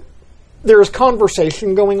 There is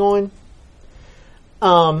conversation going on,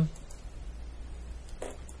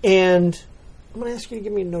 and I'm going to ask you to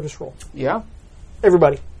give me a notice roll, Yeah.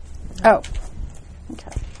 everybody. Oh,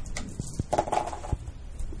 okay.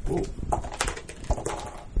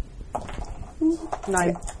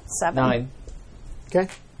 Nine. 7. 9. Okay.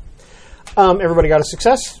 Everybody got a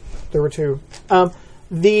success. There were 2.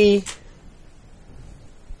 The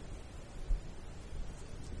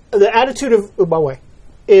attitude of Ubawe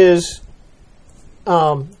is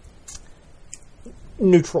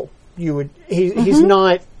neutral. He's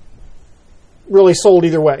not really sold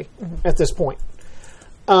either way at this point.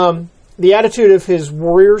 The attitude of his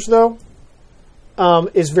warriors, though,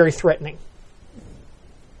 is very threatening.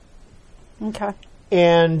 Okay.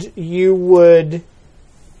 And you would,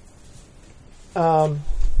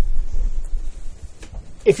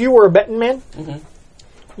 if you were a betting man,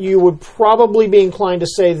 you would probably be inclined to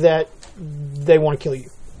say that they want to kill you.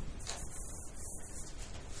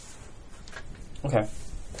 Okay.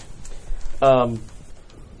 Yeah,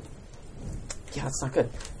 that's not good.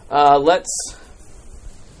 Let's.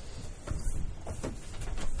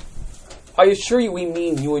 Are you sure we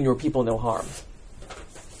mean you and your people no harm?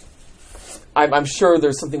 I'm sure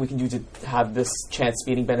there's something we can do to have this chance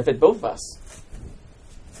meeting benefit both of us.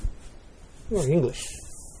 You're English.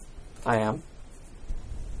 I am.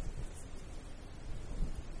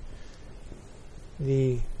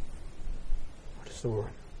 What is the word?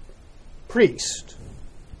 Priest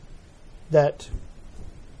that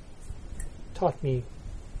taught me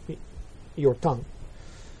your tongue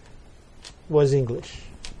was English.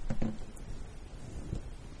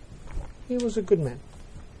 He was a good man.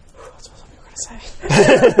 That's what you were going to say.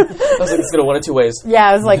 I was like, it's going to one of two ways. Yeah,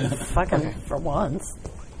 I was like, fucking for once.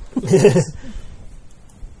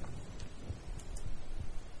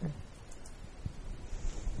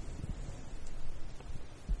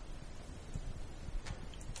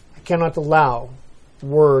 I cannot allow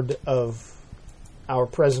word of our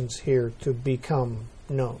presence here to become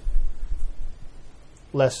known,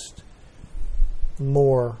 lest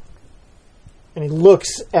more. And he looks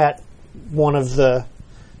at one of the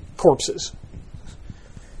corpses.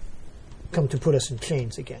 Come to put us in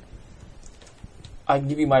chains again. I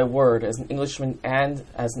give you my word, as an Englishman and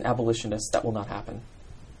as an abolitionist, that will not happen.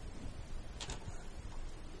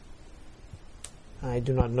 I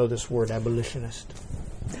do not know this word, abolitionist.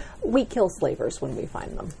 We kill slavers when we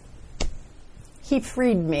find them. He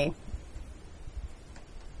freed me.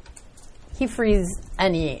 He frees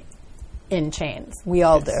any in chains. We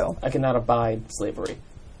all do. I cannot abide slavery.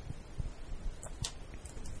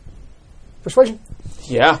 Persuasion.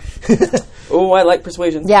 Yeah. Oh, I like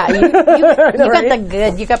persuasion. Yeah, you got the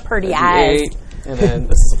good. You got pretty eyes. 8, and then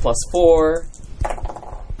this is a +4.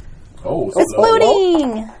 Oh,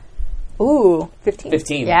 Exploding. Ooh, 15.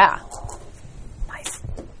 15. yeah. Nice.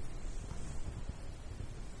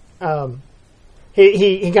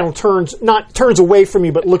 He kind of turns away from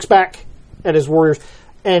you, but looks back at his warriors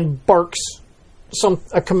and barks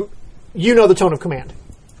you know the tone of command.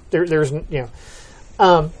 There's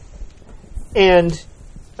and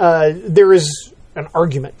there is an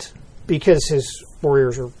argument because his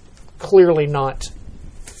warriors are clearly not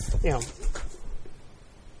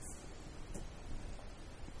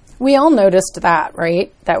We all noticed that,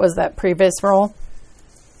 right? That was that previous roll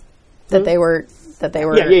that they were.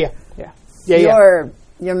 Yeah.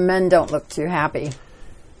 Your men don't look too happy.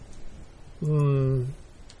 They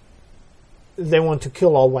want to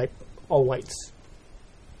kill all whites.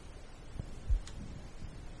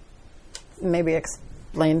 Maybe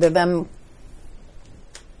explain to them.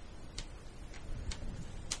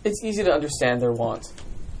 It's easy to understand their want.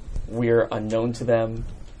 We're unknown to them.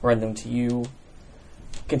 We're unknown to you,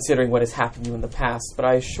 considering what has happened to you in the past. But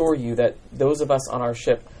I assure you that those of us on our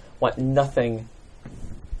ship want nothing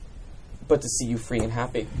but to see you free and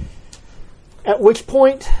happy. At which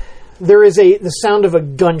point, there is the sound of a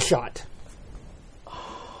gunshot.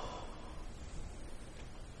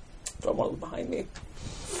 Do I want to look behind me?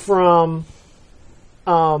 From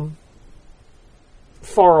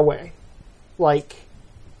far away. Like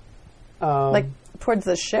Towards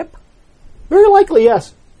the ship? very likely,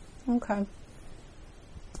 yes. Okay.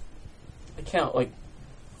 I count, like,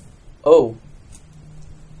 oh,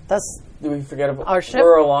 That's, did we forget about Our ship?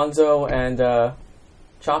 Where are Alonzo and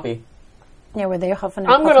Choppy? yeah, were they huffing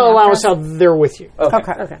and I'm going puffing to allow after us how they're with you.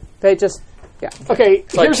 Okay. Okay. They just, yeah. Okay,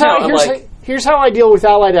 So I count, I'm like- here's how I deal with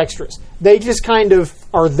allied extras. They just kind of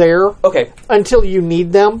are there Okay, until you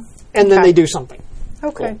need them, and then Okay. they do something.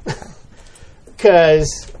 Okay.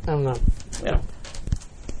 Because, I don't know, yeah.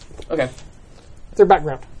 Okay. their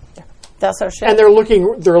background. That's our ship. And they're looking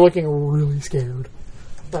really scared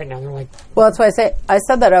right now. They're like, Well, that's why I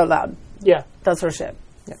said that out loud. yeah. That's our ship.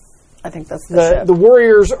 Yeah. I think that's the The ship. the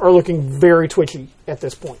warriors are looking very twitchy at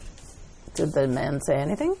this point. Did the man say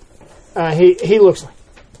anything? He looks like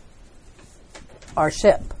Our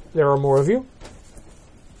ship. there are more of you.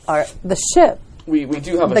 The ship. We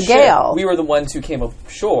do have a The ship. Gale. We were the ones who came up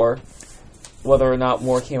shore. Whether or not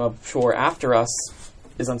more came up shore after us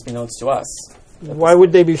is unbeknownst to us. Why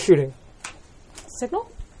would they be shooting?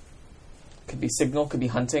 Signal? Could be signal, could be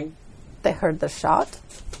hunting. They heard the shot.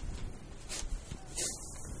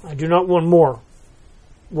 I do not want more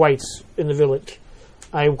whites in the village.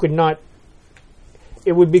 I could not.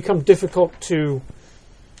 It would become difficult to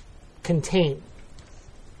contain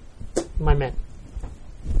my men.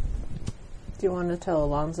 Do you want to tell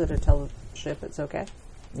Alonzo to tell the ship it's okay?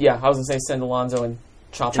 Yeah, I was going to say send Alonzo and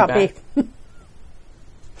Choppy, Choppy. back.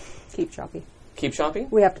 Keep Choppy. Keep Choppy?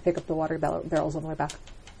 We have to pick up the water barrels on the way back.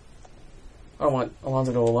 I don't want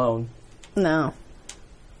Alonzo to go alone. No.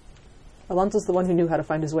 Alonzo's the one who knew how to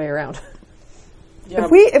find his way around. Yeah,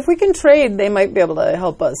 If we can trade, they might be able to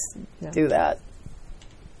help us do that.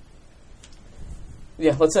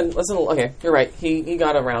 yeah. Let's send. Okay, you're right. He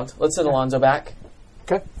got around. Let's send Alonzo back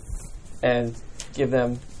Okay. and give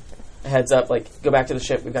them a heads up. Like, go back to the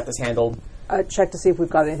ship. We've got this handled. Check to see if we've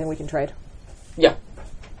got anything we can trade. Yeah.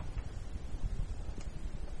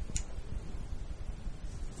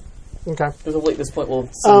 Okay. Presumably at this point, we'll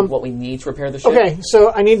see what we need to repair the ship. Okay.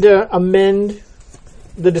 So I need to amend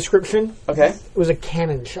the description. Okay. It was a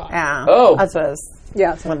cannon shot. Yeah. Oh. That's what I was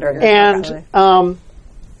Yeah, it's wondering. And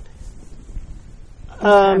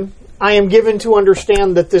I am given to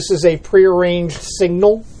understand that this is a prearranged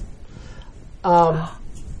signal.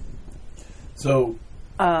 So,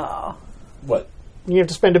 what? You have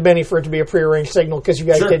to spend a penny for it to be a prearranged signal because you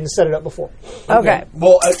guys Sure. didn't set it up before. Okay.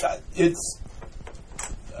 Well, it's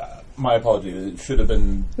my apologies. It should have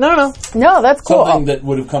been No. No, that's cool. something that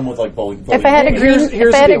would have come with like bowling. If I had a green, Here's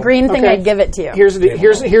if I had the a deal. green thing, Okay. I'd give it to you. Here's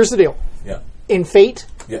the deal. Yeah. In Fate,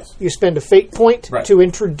 Yes. you spend a Fate point Right. to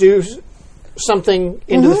introduce something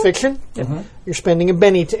into the fiction. You're spending a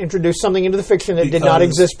penny to introduce something into the fiction that did not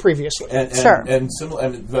Because- exist previously. And Sure. And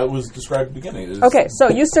that was described at the beginning. It's- Okay, so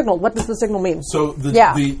you signaled. What does the signal mean? So the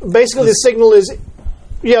Yeah. Basically, the signal is.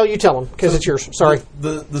 Yeah, you tell them because it's yours. Sorry.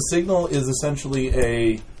 The signal is essentially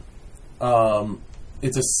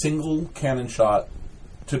it's a single cannon shot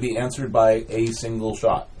to be answered by a single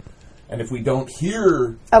shot, and if we don't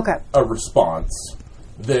hear Okay. a response,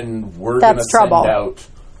 then we're That's going to trouble. send out.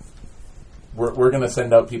 We're going to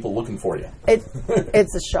send out people looking for you.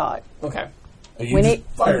 It's a shot. Okay. And you We just need-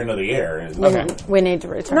 fire into the air. Okay. We need to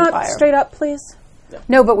return Not fire. straight up, please.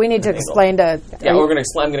 No, but we need to explain to. Yeah, we're gonna.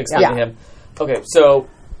 I'm gonna explain Yeah. to him. Okay, so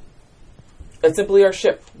it's simply our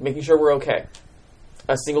ship, making sure we're okay.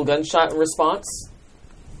 A single gunshot in response,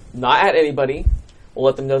 not at anybody. We'll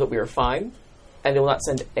let them know that we are fine, and they will not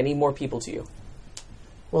send any more people to you.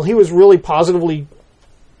 Well, he was really positively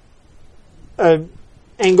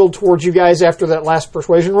angled towards you guys after that last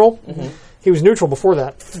persuasion roll. He was neutral before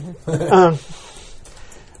that.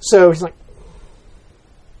 So he's like,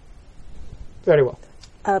 very well.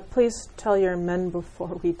 Please tell your men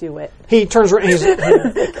before we do it. He turns around.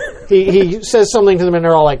 He says something to them, and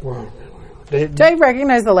they're all like, The- Do I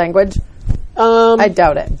recognize the language? I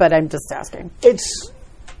doubt it, but I'm just asking. It's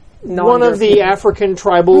one of the African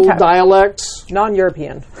tribal Okay. dialects.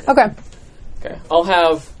 non-European. Okay. Okay. I'll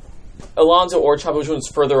have Alonzo or Chavo, which one's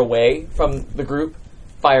further away from the group,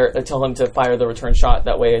 tell him to fire the return shot.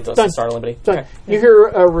 That way it doesn't Done. start limiting. So Okay. you hear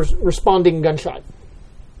a responding gunshot.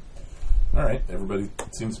 All right, everybody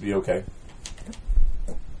seems to be okay.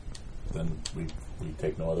 Then we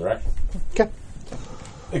take no other action. Okay.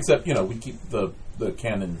 Except, we keep the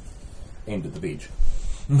cannon aimed at the beach.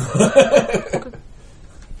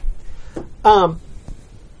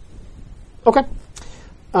 Okay.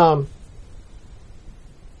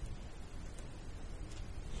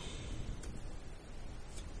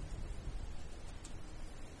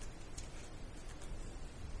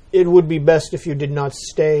 It would be best if you did not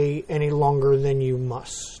stay any longer than you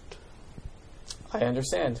must. I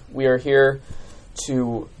understand. We are here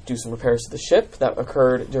to do some repairs to the ship that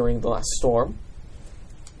occurred during the last storm.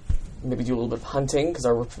 Maybe do a little bit of hunting because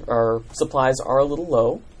our supplies are a little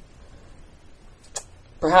low.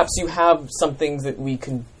 Perhaps you have some things that we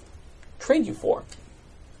can trade you for.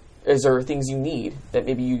 Is there things you need that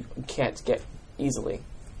maybe you can't get easily?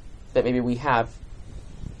 That maybe we have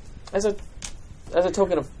as a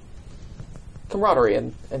token of camaraderie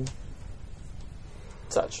and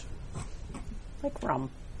such. Like rum.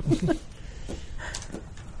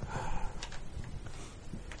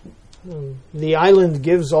 The island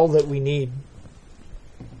gives all that we need.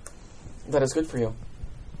 That is good for you.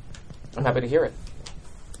 I'm happy to hear it.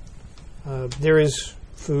 There is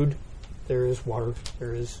food, there is water,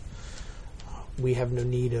 we have no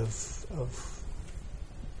need of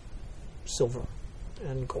silver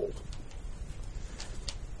and gold.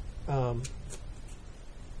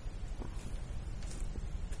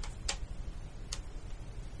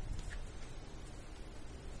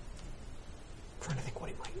 Trying to think what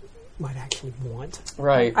he might actually want.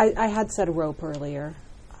 Right. I had said rope earlier.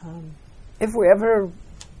 If we ever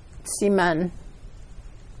see men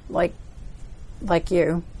like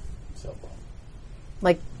you, So,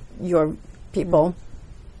 like your people,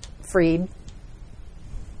 freed,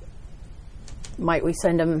 might we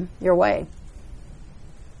send them your way?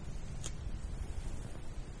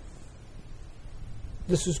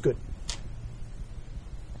 This is good.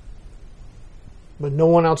 But no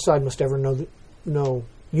one outside must ever know that. No,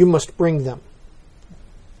 you must bring them.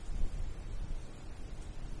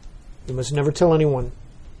 You must never tell anyone.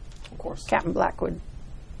 Of course. Captain Black would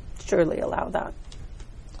surely allow that.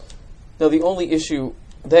 Now, the only issue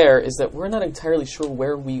there is that we're not entirely sure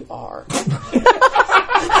where we are. I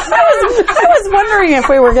was wondering if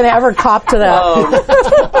we were going to ever cop to that.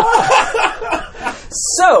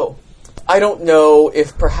 So, I don't know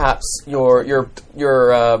if perhaps the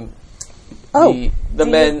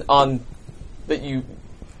men on that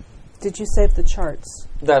Did you save the charts?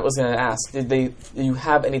 that was going to ask, do you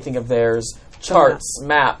have anything of theirs, charts,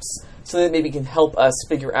 maps, so that maybe can help us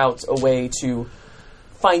figure out a way to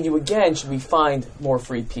find you again should we find more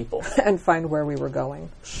freed people? And find where we were going.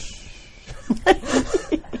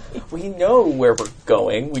 We know where we're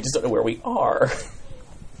going, we just don't know where we are.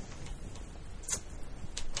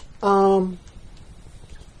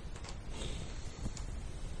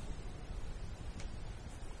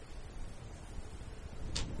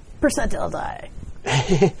 Percentile die.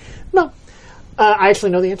 No. I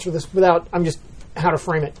actually know the answer to this without, I'm just how to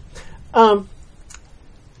frame it.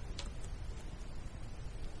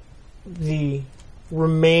 The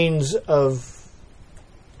remains of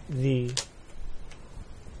the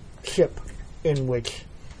ship in which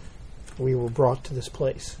we were brought to this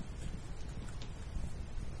place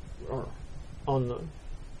are on the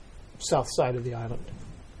south side of the island.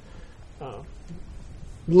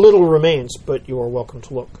 Little remains, but you are welcome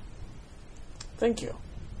to look. Thank you.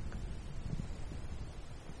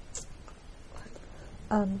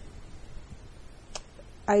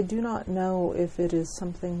 I do not know if it is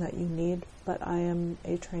something that you need, but I am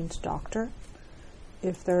a trained doctor.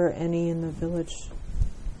 If there are any in the village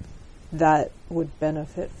that would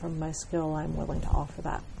benefit from my skill, I'm willing to offer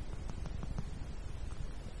that.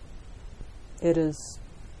 It is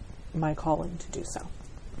my calling to do so.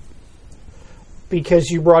 Because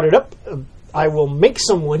you brought it up, I will make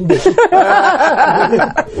someone be.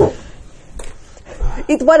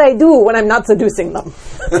 It's what I do when I'm not seducing them.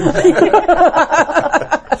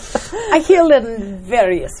 I heal in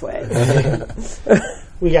various ways.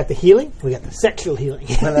 We got the healing, we got the sexual healing.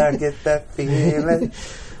 When I get that feeling.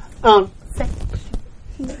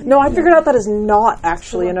 No, I figured out that is not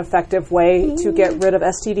actually an effective way to get rid of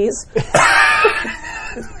STDs.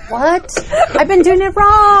 What? What? I've been doing it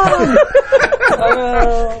wrong.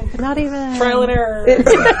 Not even. Trial and error.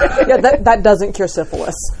 Yeah, that doesn't cure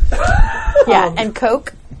syphilis. Yeah, and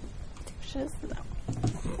Coke.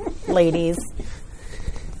 Ladies.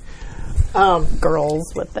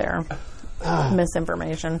 Girls with their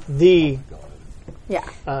misinformation. Yeah.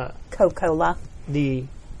 Coca-Cola. The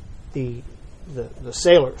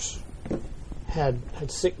sailors had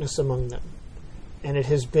sickness among them, and it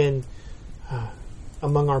has been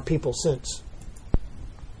among our people since.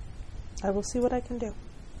 I will see what I can do.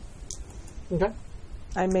 Okay.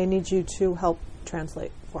 I may need you to help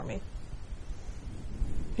translate for me.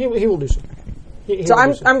 He will do so. So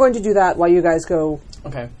I'm going to do that while you guys go.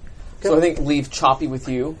 Okay. So I think leave Choppy with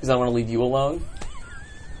you, because I don't want to leave you alone.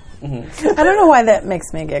 I don't know why that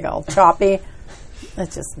makes me giggle. Choppy.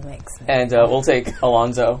 It just makes me. And we'll take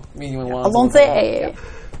Alonzo. Me and you and Alonzo.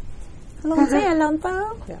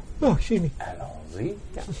 Alonzo. Oh, excuse me.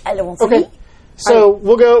 Alonzo. Okay. So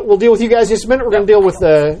we'll deal with you guys in just a minute. We're going to deal with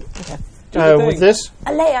with this.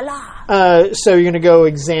 So you're going to go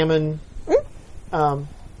examine. So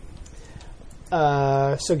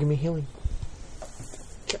give me healing.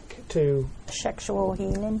 Check to Sexual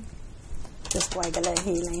healing. Just regular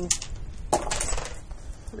healing.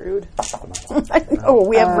 Rude. Oh,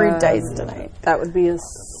 we have rude dice tonight. That would be a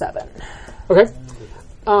 7. okay.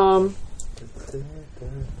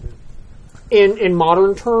 In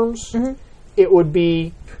modern terms, it would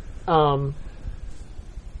be some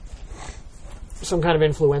kind of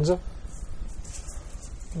influenza.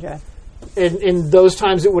 Okay. In those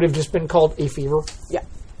times, it would have just been called a fever. Yeah.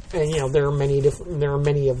 And there are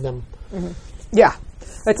many of them. Yeah.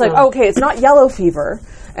 It's like, okay, it's not yellow fever,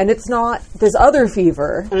 and it's not this other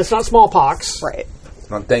fever. And it's not smallpox. Right.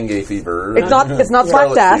 It's not dengue fever. It's not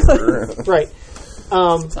Black Death. Right.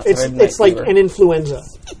 It's like fever. an influenza.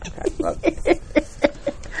 Not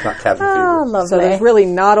cabin Oh, fever. lovely. So there's really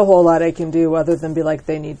not a whole lot I can do other than be like,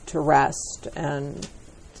 they need to rest and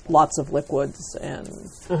lots of liquids and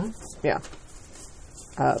yeah.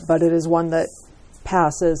 But it is one that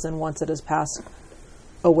passes, and once it has passed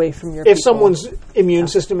away from your If people, someone's immune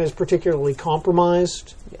system is particularly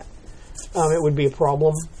compromised, it would be a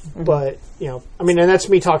problem. But, and that's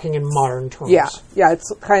me talking in modern terms. yeah,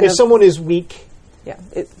 it's kind If of someone is weak,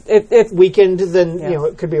 if weakened, then,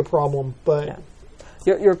 it could be a problem. But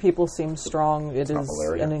your people seem strong, it is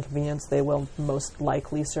malaria. an inconvenience. They will most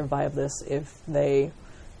likely survive this if they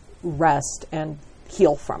rest and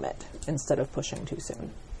heal from it instead of pushing too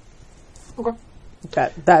soon. Okay.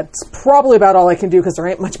 That's probably about all I can do, because there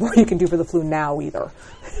ain't much more you can do for the flu now either.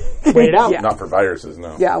 Wait it out. Yeah. Not for viruses,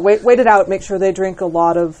 no. Yeah, wait it out. Make sure they drink a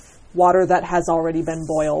lot of water that has already been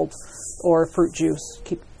boiled, or fruit juice.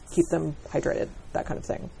 Keep them hydrated, that kind of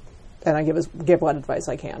thing. And I give what advice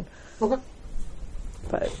I can. Okay.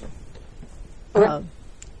 But Okay.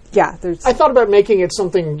 there's I thought about making it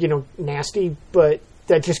something, nasty, but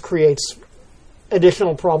that just creates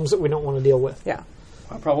additional problems that we don't want to deal with.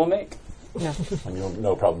 What problem make? And you'll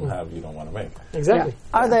no problem have you don't want to make. Exactly.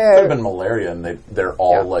 Are Could have there? been malaria, and they're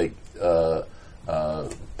all like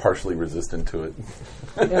partially resistant to it.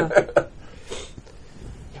 Yeah,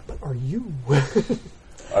 but are you?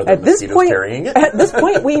 Are the at this mosquitoes point. carrying it? At this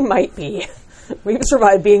point, we might be. We've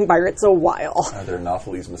survived being pirates a while. Are there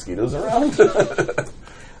Anopheles mosquitoes around?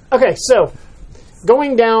 Okay, so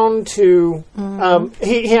going down to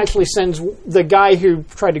he actually sends the guy who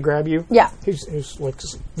tried to grab you. Yeah. Who's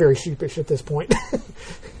looks very sheepish at this point,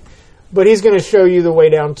 but he's going to show you the way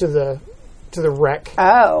down to the wreck.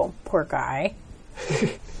 Oh, poor guy.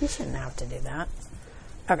 You shouldn't have to do that.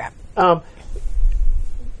 Okay.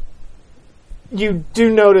 You do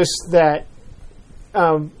notice that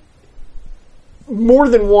more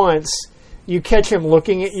than once you catch him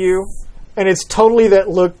looking at you, and it's totally that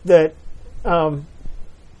look that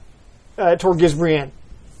Tor gives Brienne.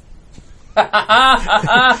 And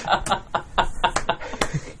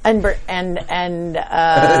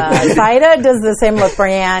Zaida does the same look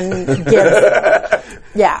Brienne gives.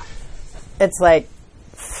 Yeah. It's like,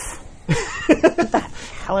 what the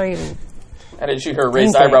hell are you? And did she her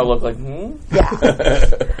raised Okay. eyebrow look like, Yeah.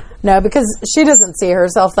 No, because she doesn't see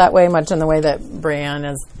herself that way much in the way that Brienne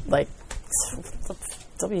is like,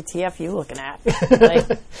 WTF you looking at?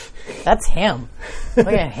 Like, that's him. Look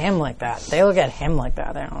at him like that. They look at him like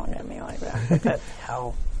that. They don't look at me like that. What the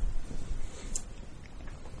hell?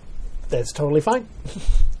 That's totally fine.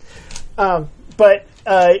 But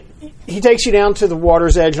he takes you down to the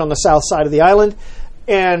water's edge on the south side of the island,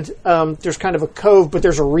 and there's kind of a cove, but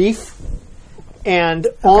there's a reef. And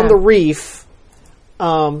on the reef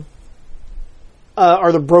are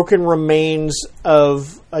the broken remains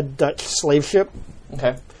of a Dutch slave ship.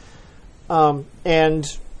 okay. And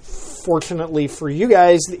fortunately for you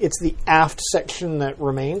guys, it's the aft section that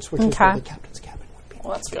remains, which is where Okay. the captain's cabin would be.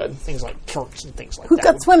 Well, that's good. Things like charts and things like Who's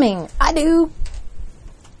that. got swimming? I do.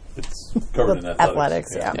 It's covered in Athletics,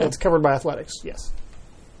 yeah. It's covered by athletics, yes.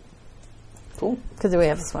 Cool. Because we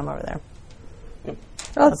have to swim over there. Well,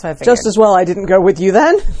 That's what I figured. just as well I didn't go with you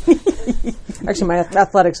then. Actually, my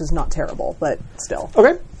athletics is not terrible, but still.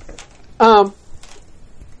 Okay. I'm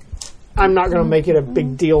not going to make it a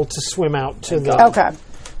big deal to swim out to the... Okay.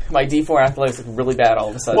 My D4 athletics look really bad all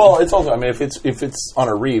of a sudden. Well, it's also. I mean, if it's on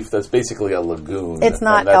a reef, that's basically a lagoon. It's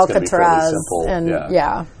not and that's gonna be fairly Alcatraz. simple. And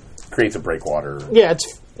yeah. creates a breakwater. Yeah,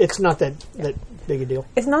 it's not that big a deal.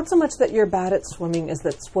 It's not so much that you're bad at swimming as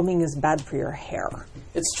that swimming is bad for your hair.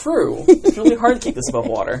 it's true. It's really hard to keep this above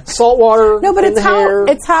water. Salt water No, but in it's the hair.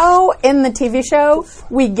 how in the TV show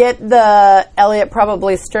we get the Elliot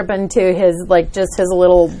probably stripping to his just his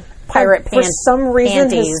little pirate For some reason,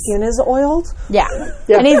 panties. his skin is oiled. Yeah.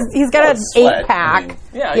 Yeah. And he's got an sweat, 8-pack. I mean.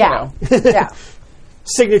 Yeah, Yeah. Yeah.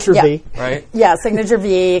 Signature Yeah. V. Right? Yeah, signature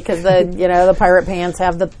V because the pirate pants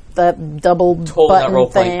have the double Totally not button role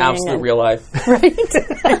thing. playing. Absolute real life. Right?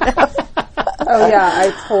 Oh yeah,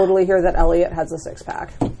 I totally hear that Elliot has a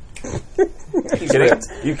 6-pack. You kidding?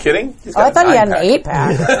 You kidding? He's Oh, I got thought he had an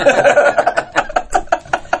 9-pack.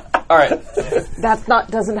 8-pack. All right. That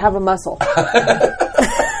doesn't have a muscle.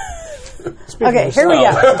 Okay, here we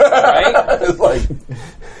go. Right? It's like, Do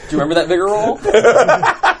you remember that vigor roll?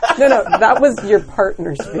 No, that was your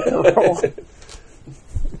partner's vigor roll.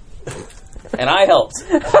 And I helped.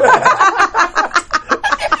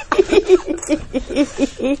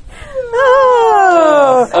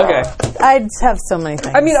 Oh, Okay. I have so many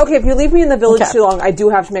things. I mean, okay, if you leave me in the village Okay. too long, I do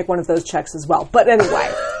have to make one of those checks as well. But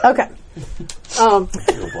anyway, okay. you're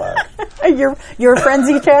black. Your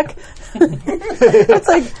frenzy check. It's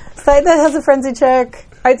like Saida has a frenzy check.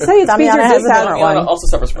 I'd say it's feeding Damiana your has a different disad. one. Damiana also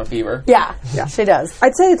suffers from a fever. Yeah, she does.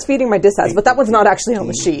 I'd say it's feeding my disads, but that one's not actually on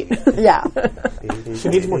the sheet. Yeah. She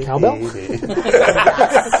needs more cowbell?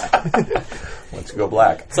 Let's go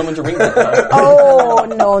black. Someone to ring that bell. Oh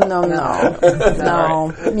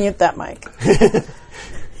no! Mute that mic.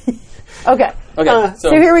 Okay. Okay.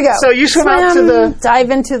 So here we go. So you swim out to the-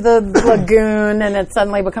 dive into the lagoon, and it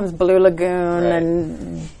suddenly becomes Blue Lagoon, Right.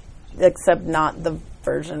 and except not the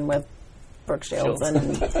version with Brooke Shields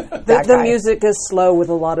and that The guy. music is slow with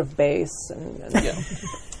a lot of bass. And Yeah.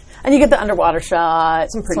 and you get the underwater shot.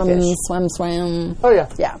 Some pretty fish. Swim. Oh, yeah.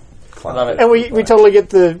 Yeah. Love it. And we totally get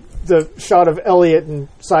the shot of Elliot and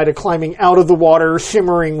Saida climbing out of the water,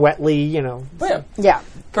 shimmering wetly, Oh, yeah. Yeah.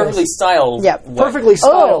 Perfectly styled. Yep. wet. perfectly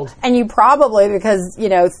styled. Oh, and you probably because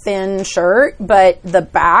thin shirt, but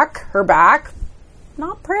her back,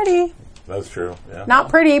 not pretty. That's true. Yeah. Not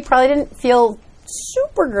pretty. Probably didn't feel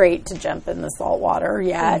super great to jump in the salt water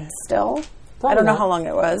yet. Still, I don't know not. how long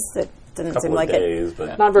it was. It didn't couple seem of like days,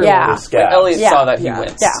 but Not very Yeah. long. scabs. Elliot Yeah. saw that he Yeah.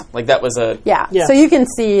 winced. Yeah. Like that was a. Yeah. Yeah. So you can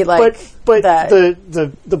see But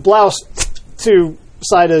the blouse to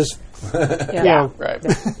Saida's, yeah. Right.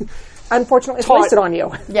 Unfortunately, it's Taut. wasted on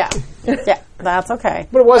you. yeah, that's okay.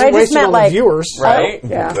 but it wasn't I just wasted meant, on like, the viewers. Right?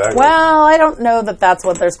 Yeah. Exactly. Well, I don't know that that's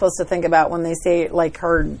what they're supposed to think about when they say like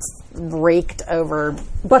her raked over.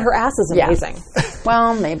 But her ass is Yeah. amazing.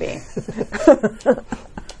 Well, maybe.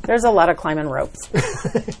 There's a lot of climbing ropes.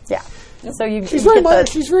 Yeah. So you She's you very, get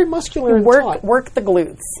the- she's very muscular and work taut. work the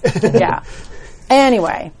glutes. Yeah.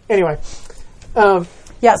 Anyway, Anyway,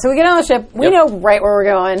 yeah. So we get on the ship. We Yep. know right where we're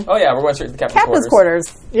going. Oh yeah, we're going straight to the captain's Captain's quarters.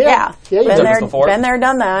 quarters. Yeah. Yeah. Yeah, you've Been done there, this before. been there,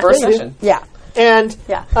 done that. First Yeah, you session. Yeah. and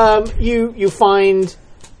Yeah. you find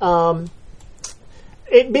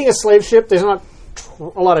it being a slave ship. There's not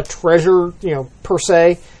a lot of treasure, per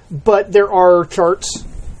se, but there are charts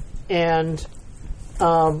and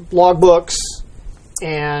logbooks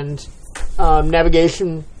and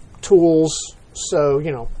navigation tools. So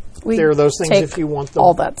We there are those things take if you want them.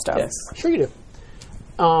 all that stuff. Yes. Sure you do.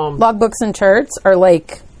 Logbooks and charts are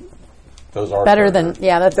like Those are better treasure.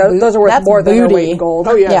 than that's Those are worth that's more than their booty. weight in gold.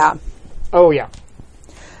 Oh yeah. Yeah. Oh yeah.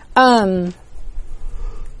 And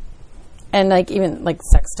like even like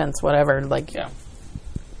sextants, whatever, like Yeah.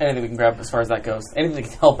 Anything we can grab as far as that goes. Anything that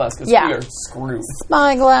can help us because Yeah. we are screwed.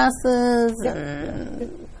 spyglasses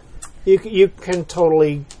and You can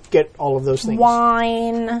totally get all of those things.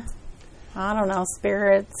 wine. I don't know,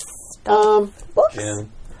 spirits. Books. Gin.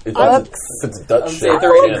 If Books. it's Dutch Say shit, there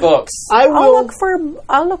are gin. books. I will.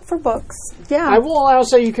 I'll look for books. Yeah. I will allow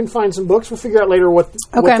say you can find some books. We'll figure out later what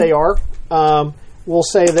Okay. they are. We'll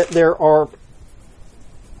say that there are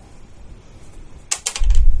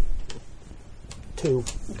two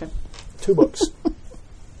books.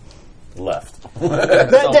 left.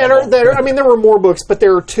 that are, I mean, there were more books, but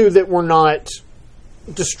there are 2 that were not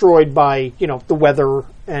destroyed by, the weather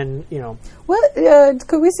and, What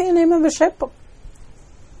could we see a name of a ship?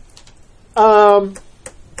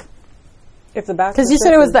 If the back, Because you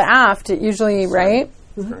said it was the aft. Usually, right?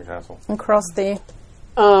 Spring Castle. Across the.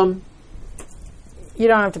 You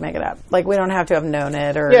don't have to make it up. Like, we don't have to have known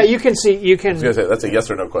it or. Yeah, you can see. You can. I was going to say, that's a yes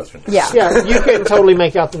or no question. Yeah. Yeah, you can totally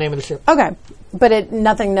make out the name of the ship. Okay, but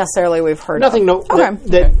nothing necessarily we've heard. Nothing of.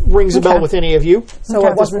 that rings a bell with any of you. so Okay.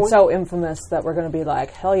 it wasn't so infamous that we're going to be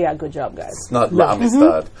like, hell yeah, good job, guys. It's not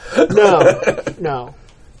Amistad. No.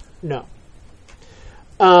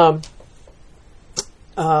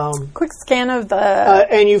 Quick scan of the.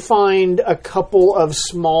 And you find a couple of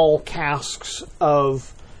small casks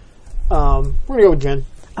of. We're gonna go with gin,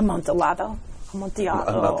 Amontillado.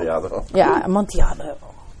 Amontillado. Yeah, Amontillado.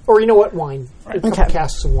 or you know what, wine. A couple Okay.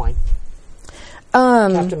 casks of wine.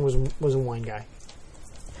 Captain was a wine guy.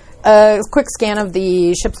 Quick scan of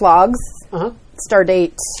the ship's logs. Star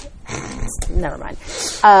date. Never mind.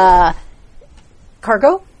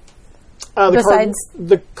 Cargo. Besides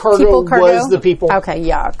the cargo people cargo was the people. Okay,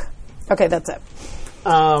 yuck. Okay, that's it.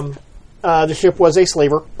 The ship was a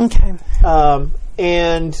slaver. Okay.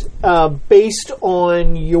 And based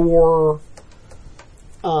on your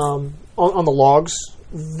on the logs,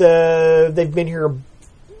 they've been here a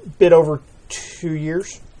bit over 2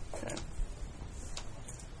 years. Okay.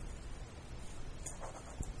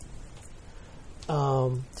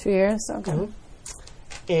 2 years. Okay.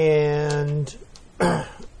 And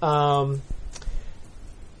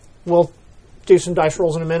we'll do some dice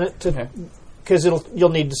rolls in a minute because you'll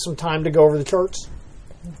need some time to go over the charts.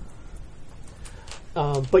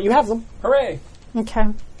 But you have them. Hooray! Okay.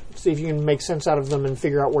 See if you can make sense out of them and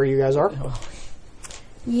figure out where you guys are.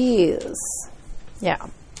 Yes. Yeah.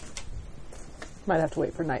 Might have to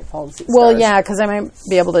wait for nightfall to see Well, stars. yeah, because I might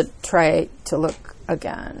be able to try to look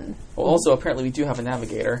again. Well, also, apparently we do have a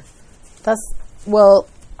navigator. That's well.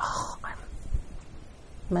 Oh,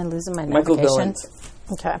 am I losing my Michael navigation? Billings.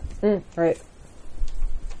 Okay. Right.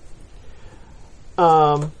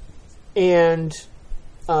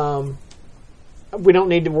 We don't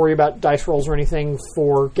need to worry about dice rolls or anything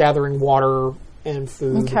for gathering water and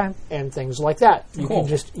food Okay. and things like that. You Cool.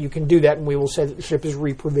 you can do that, and we will say that the ship is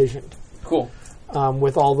reprovisioned Cool.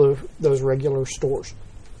 with all those regular stores.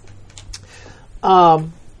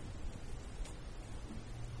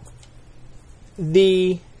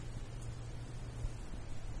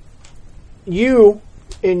 You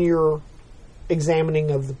in your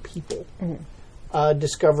examining of the people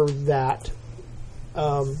discover that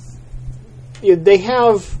they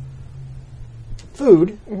have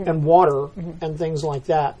food and water and things like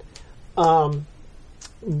that,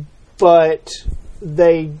 but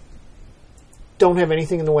they don't have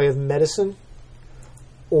anything in the way of medicine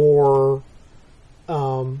or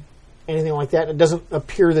anything like that. It doesn't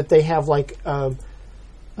appear that they have like a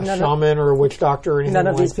shaman or a witch doctor or anything None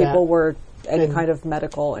of like these people that. were any And- kind of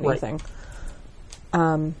medical anything.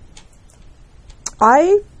 Right.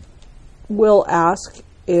 I will ask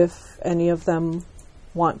if any of them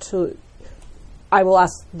want to. I will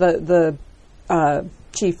ask the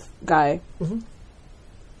chief guy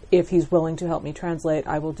if he's willing to help me translate.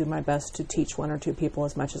 I will do my best to teach one or two people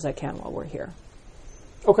as much as I can while we're here,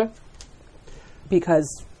 Okay.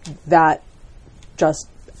 because that just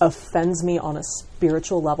offends me on a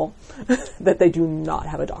spiritual level that they do not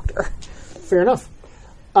have a doctor. Fair enough.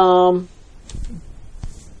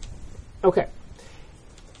 Okay.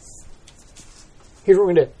 Here's what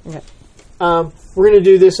we're going to do. Okay. We're going to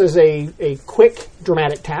do this as a quick,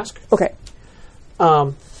 dramatic task. Okay.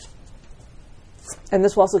 And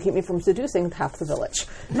this will also keep me from seducing half the village.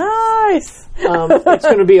 Nice. It's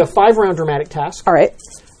going to be a 5-round dramatic task. All right.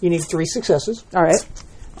 You need 3 successes. All right.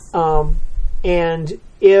 And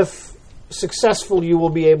if successful, you will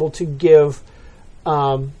be able to give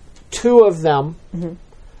 2 of them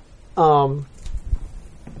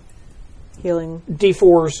Healing.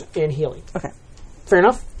 D4s in healing. Okay. Fair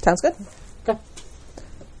enough? Sounds good. Okay.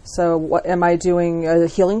 So what am I doing? A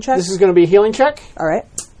healing check? This is going to be a healing check, All right.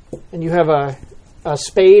 and you have a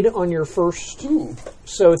spade on your first. Ooh.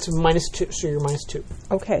 So it's -2. So you're -2.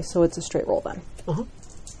 Okay, so it's a straight roll then. Uh-huh.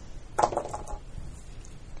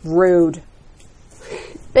 Rude.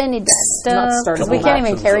 Benny does Not stuff. starting Because we with can't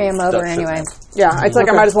even actions carry of him over stuff anyway. Yeah, it's like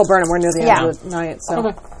I might as well burn him. We're near the Yeah. end of the night. So.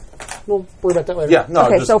 Okay. We'll worry about that later. Yeah, no,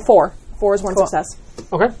 Okay, just, so 4. 4 is one Cool. success.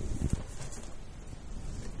 Okay.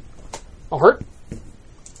 I'll hurt.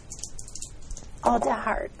 All the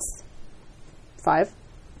hearts. 5.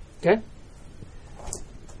 Okay.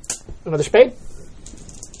 Another spade.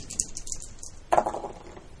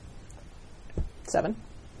 7.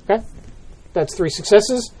 Okay. That's 3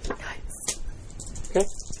 successes. Okay.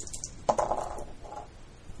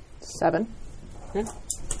 7. Okay.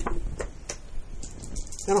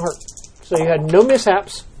 And a heart. So you had no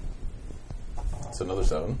mishaps. That's another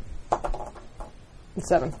 7.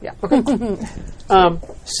 7. Yeah.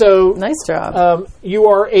 So Nice job. you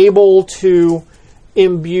are able to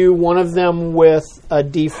imbue one of them with a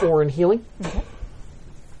D4 in healing.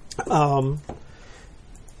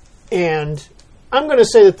 And I'm going to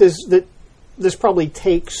say that this probably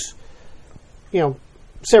takes,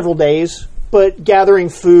 several days. But gathering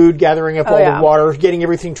food, gathering up all yeah. the water, getting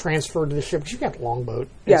everything transferred to the ship, because you've got a longboat.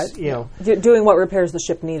 Yeah. It's, Doing what repairs the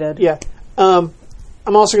ship needed. Yeah. I'm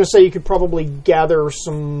also going to say you could probably gather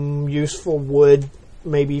some useful wood,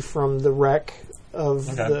 maybe from the wreck of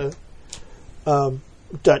the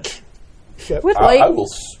Dutch ship. With I like will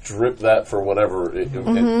strip that for whatever.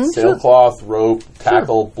 Sailcloth, rope,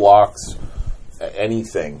 tackle, blocks,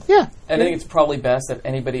 anything. Yeah. And I think it's probably best if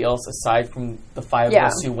anybody else, aside from the 5 of Yeah.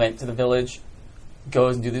 us who went to the village,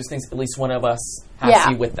 goes and do these things. At least one of us has Yeah. to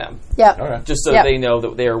be with them, yep. Okay. just so Yep. they know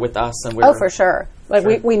that they are with us and we're Oh, for sure.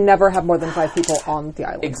 Like, we never have more than 5 people on the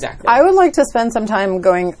island. exactly. I would like to spend some time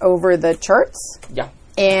going over the charts yeah.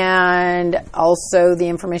 and also the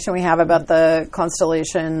information we have about the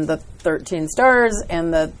constellation, the 13 stars,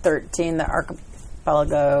 and the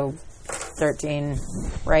archipelago 13,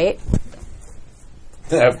 right?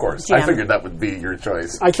 Yeah, of course. I GM. figured that would be your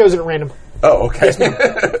choice. I chose it at random. Oh, okay.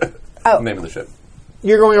 Oh. Name of the ship.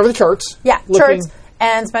 You're going over the charts. Yeah, looking- charts.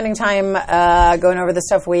 And spending time going over the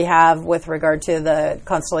stuff we have with regard to the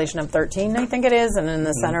constellation of 13, I think it is, and in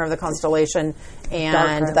the center of the constellation,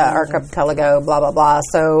 and Dark the Island. archipelago, blah, blah, blah.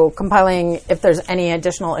 So compiling if there's any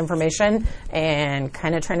additional information and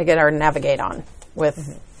kind of trying to get our navigate on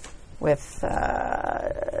with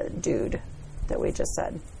dude that we just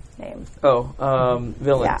said name. Oh,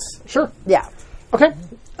 villains. Sure. Yeah. Okay.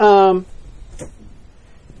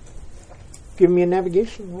 Give me a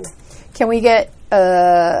navigation roll. Can we get...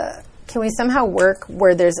 can we somehow work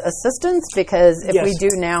where there's assistance? Because if Yes. we do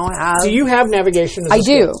now have... Do you have navigation as a I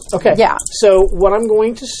skill? do. Okay. Yeah. So what I'm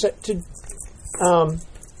going to set to...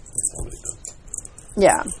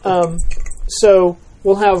 Yeah. So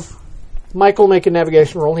we'll have Michael make a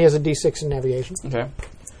navigation roll. He has a D6 in navigation. Okay.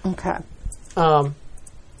 Okay.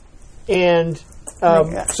 And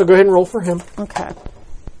Okay. so go ahead and roll for him. Okay.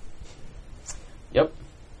 Yep.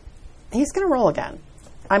 He's going to roll again.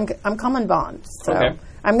 I'm common bond. So Okay.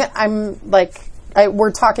 I'm like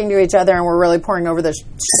we're talking to each other and we're really pouring over this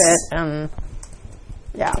shit and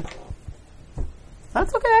yeah.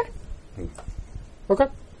 That's okay. Okay.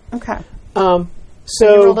 Okay.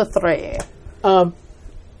 So You rolled a 3.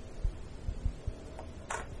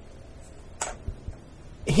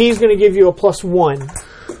 he's going to give you a +1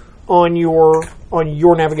 on your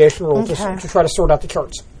navigation roll Okay. to try to sort out the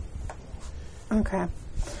charts. Okay.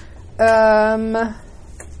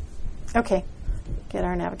 Okay. Get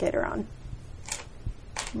our navigator on.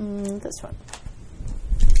 This one.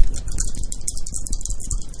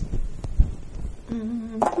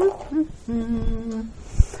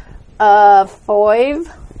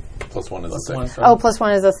 +5. +1 is a 6. One is Oh,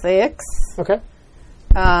 +1 is a 6. Okay.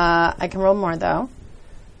 I can roll more though.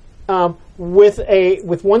 With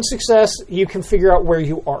one success, you can figure out where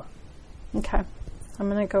you are. Okay. I'm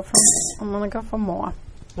gonna go for more.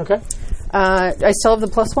 Okay. I still have the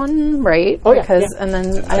 +1, right? Oh, yeah, Because yeah. and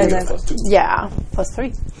then Now you got +2. yeah,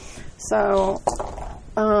 +3. So,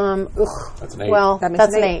 That's an 8. well, That makes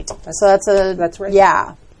that's an an 8. eight. So That's right.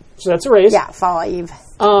 Yeah, So that's a raise. yeah, 5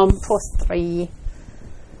 +3.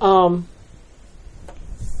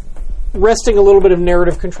 Resting a little bit of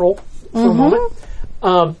narrative control for a moment.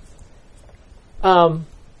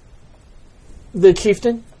 The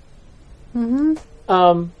chieftain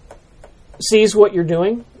sees what you're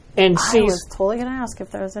doing and I sees was totally gonna ask if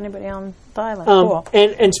there was anybody on the island. Cool.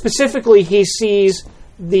 and specifically he sees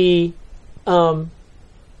the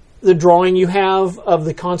drawing you have of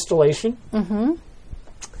the constellation.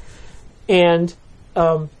 And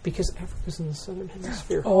because Africa's in the southern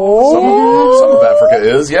hemisphere, Some of Africa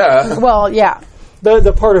is, yeah. Well, yeah.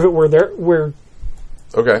 the part of it where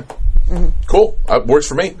Okay. Cool. Works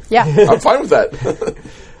for me. Yeah. I'm fine with that.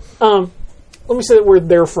 let me say that where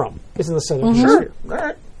they're from is in the southern hemisphere.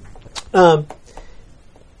 All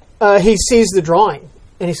right. He sees the drawing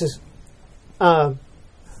and he says, "The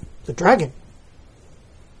dragon,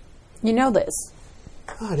 You know this.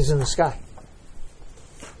 it is in the sky."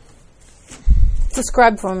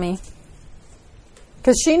 Describe for me.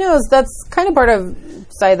 Because she knows that's kind of part of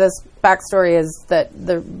Scytha's backstory is that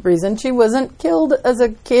the reason she wasn't killed as a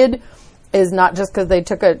kid is not just because they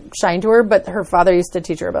took a shine to her, but her father used to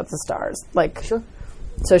teach her about the stars. Like, Sure.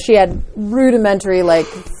 so she had rudimentary, like,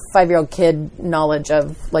 5-year-old kid knowledge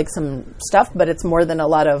of, like, some stuff, but it's more than a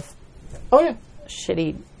lot of Oh, yeah.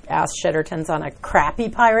 shitty ass shittertons on a crappy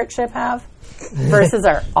pirate ship have versus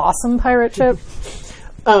our awesome pirate ship.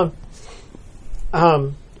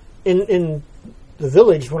 In the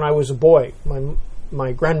village when I was a boy,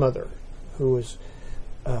 my grandmother, who was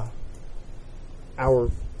our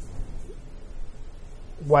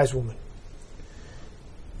wise woman,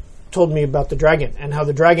 told me about the dragon and how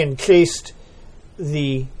the dragon chased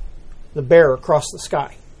the bear across the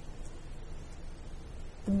sky.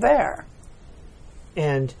 There.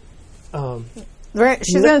 And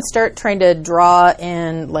She's going to start trying to draw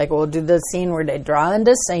in, like, we'll do the scene where they draw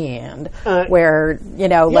into sand, where, you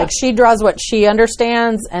know, like, she draws what she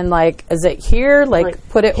understands, and, like, is it here? Like, right.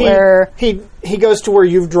 put it where... He goes to where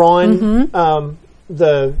you've drawn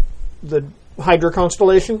the Hydra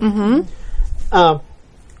constellation. And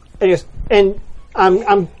he goes, and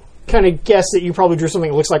I'm kind of guess that you probably drew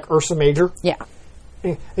something that looks like Ursa Major. Yeah.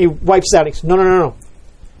 And he wipes out. He goes, no.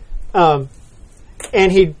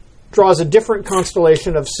 And he draws a different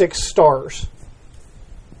constellation of 6 stars.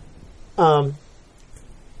 And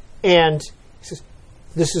he says,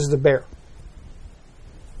 this is the bear.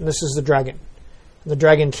 And this is the dragon. And the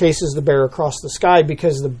dragon chases the bear across the sky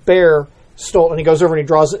because the bear stole... And he goes over and he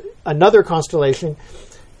draws another constellation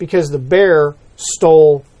because the bear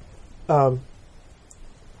stole the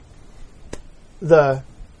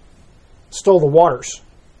waters.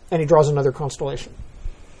 And he draws another constellation.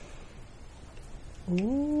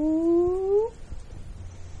 Ooh.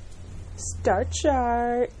 Star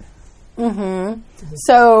chart.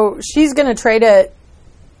 So she's going to try to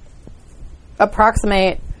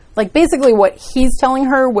approximate, like, basically what he's telling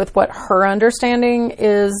her with what her understanding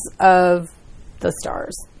is of the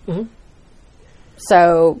stars.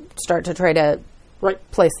 So start to try to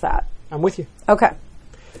place that. I'm with you. Okay.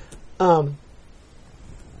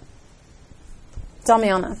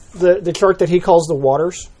 Damiana. The chart that he calls the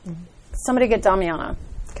waters. Somebody get Damiana.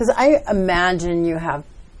 Because I imagine you have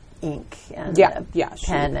ink and Yeah,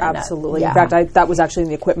 pen. absolutely. Yeah. In fact, that was actually in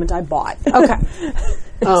the equipment I bought. Okay.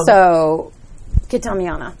 So get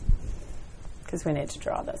Damiana. Because we need to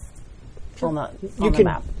draw this. On the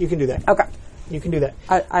map. You can do that. Okay. You can do that.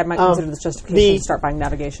 I might consider this justification to start buying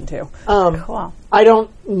navigation too. Cool. I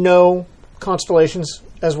don't know constellations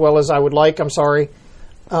as well as I would like. I'm sorry,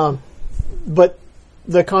 but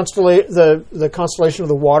the constellation of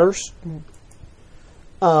the waters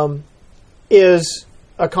is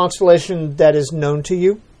a constellation that is known to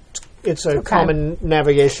you. It's a common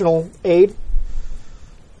navigational aid.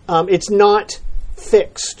 It's not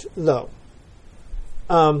fixed though.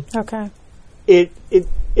 Okay.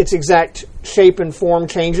 Its exact shape and form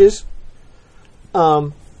changes,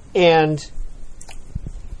 and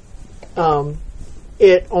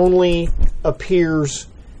it only appears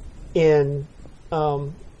in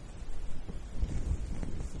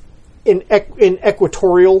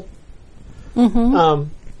equatorial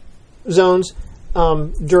zones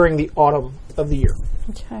during the autumn of the year.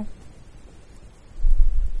 Okay.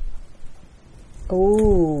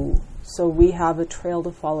 Oh, so we have a trail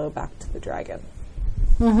to follow back to the dragon.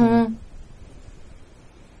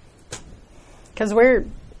 Because we're...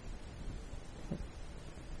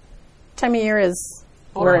 time of year is...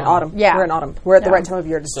 We're in autumn. Yeah. We're in autumn. We're at the right time of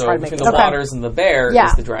year to So try to make between the waters and the bear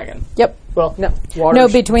is the dragon. Yep. Well, No, No,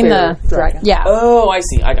 between bear, the... dragon. Yeah. Oh, I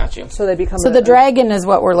see. I got you. So they become. So the dragon is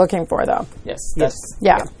what we're looking for, though. Yes. Yes.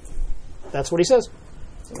 Yeah. That's what he says.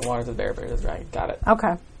 So the waters of the bear, bear is the dragon. Got it.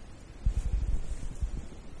 Okay.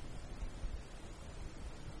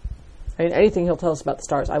 I mean, anything he'll tell us about the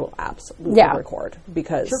stars, I will absolutely record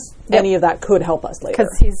because any of that could help us later.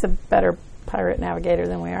 Because he's a better pirate navigator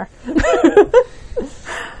than we are.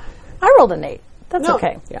 I rolled an 8. That's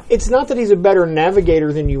okay. Yeah. It's not that he's a better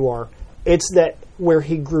navigator than you are. It's that where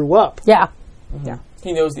he grew up. Yeah. Yeah.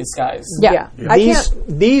 He knows these skies. Yeah. I can't.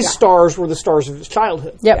 These stars were the stars of his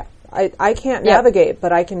childhood. Yep. I can't navigate,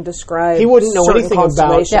 but I can describe. He wouldn't know certain anything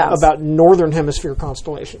constellations. about northern hemisphere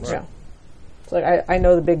constellations. Yeah. So like I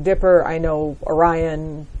know the Big Dipper. I know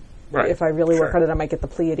Orion. Right. If I really work on it, I might get the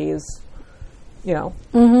Pleiades. You know.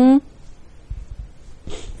 And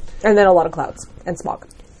then a lot of clouds and smog.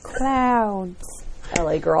 Clouds.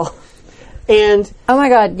 LA girl. And Oh my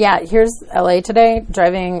God, yeah, here's LA today.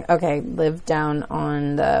 Live down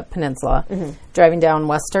on the peninsula. Driving down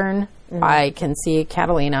Western, I can see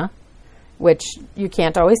Catalina, which you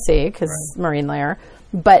can't always see because marine layer.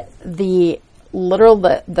 But the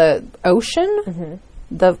ocean,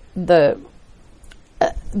 the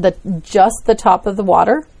just the top of the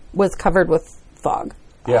water was covered with fog.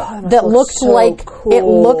 Yeah. That looked so like cool. it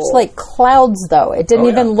looked like clouds, though. It didn't Oh,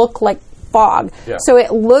 even yeah. look like fog. Yeah. So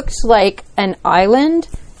it looked like an island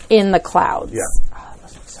in the clouds. Yeah.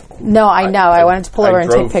 No, I know. I wanted to pull over and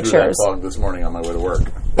take drove through pictures. that fog this morning on my way to work.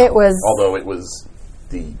 It was, Although it was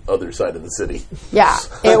the other side of the city. yeah,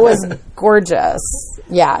 it was gorgeous.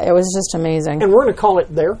 Yeah, it was just amazing. And we're going to call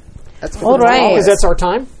it there. All right. Because that's our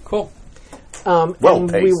time. Cool. Well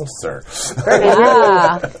and paced, we will, sir.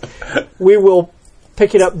 Ah, we will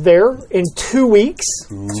pick it up there in 2 weeks.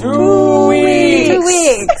 2 weeks. 2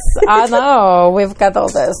 weeks. I know. We've got all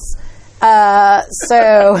this.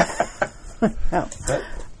 So,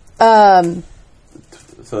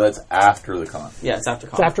 So that's after the con. Yeah, it's after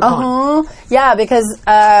con. It's after con. yeah, because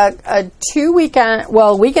week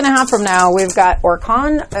and a half from now, we've got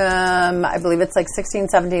OrCon. I believe it's like 16th,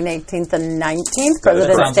 17th, 18th, and 19th,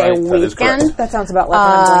 President's sounds Day right. That is correct. weekend. That sounds about like when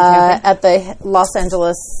I'm going camping. At the Los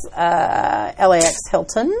Angeles LAX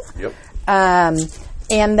Hilton. Yep.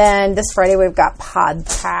 And then this Friday we've got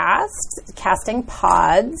Podcast, Casting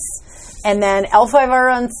Pods. And then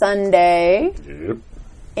L5R on Sunday. Yep.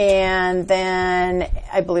 And then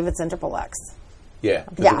I believe it's Interpol X. Yeah,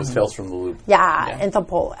 because Yeah. it was Tales from the Loop. Yeah,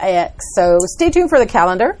 Interpol X. So stay tuned for the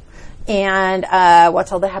calendar and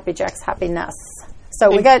watch all the Happy Jacks happiness. So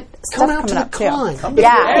we got stuff Come out to coming the up con. too. Come to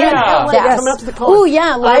Yeah. Yeah. Yes. Come out to the con. Oh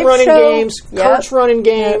yeah, live I'm running show. games. Yep. Kurt's running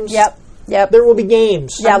games. Yep. There will be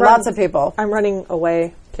games. Yeah, I'm lots running- of people. I'm running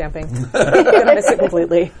away camping. I'm gonna miss it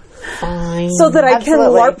completely, Fine. so that I can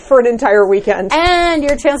Absolutely. LARP for an entire weekend. And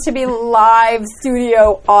your chance to be live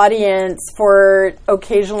studio audience for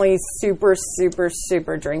occasionally super, super,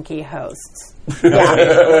 super drinky hosts.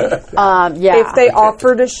 Yeah. Yeah. If they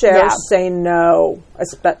offer to share, Yeah. say no.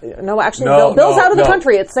 No, actually, No, Bill's no, out of the no.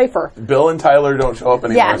 country. It's safer. Bill and Tyler don't show up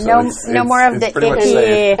anymore. Yeah, so no- it's- no more of it's the pretty much icky-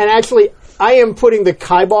 safe. And actually, I am putting the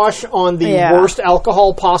kibosh on the Yeah. worst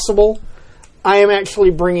alcohol possible. I am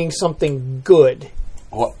actually bringing something good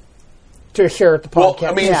Well, to share at the well, podcast.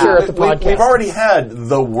 I mean, to share at the we've podcast. already had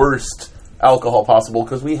the worst alcohol possible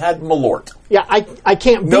because we had Malort. Yeah, I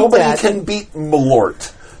can't beat Nobody that. can beat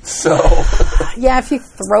Malort. So Yeah, if you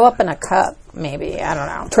throw up in a cup, maybe. I don't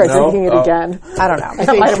know. Try No? drinking it Oh. again. I don't know. I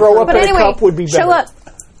think throw up But in anyway, a cup would be better. show up.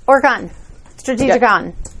 OrCon.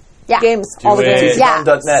 Strategicon. Yeah. Games, all the it. games. Yeah.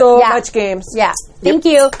 Strategicon.net. So Yeah. much games. Yeah. Thank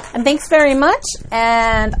you. And thanks very much.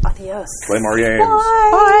 And adios. Play more games.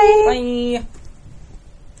 Bye. Bye.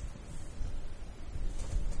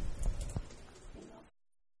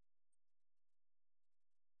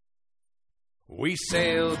 We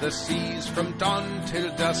sail the seas from dawn till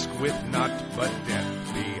dusk with naught but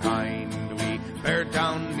death behind. We bear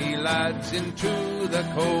down, me lads, into the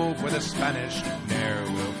cove where the Spanish ne'er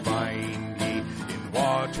will find ye. In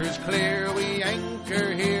waters clear we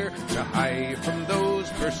anchor here to hide from those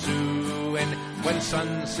pursuing. When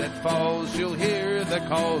sunset falls you'll hear the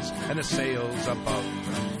calls and the sails above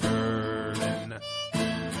furling.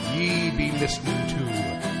 Ye be listening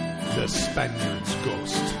to The Spaniard's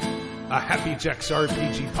Ghost, a Happy Jacks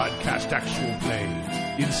RPG podcast actual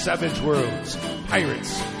play in Savage Worlds,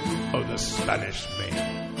 Pirates of the Spanish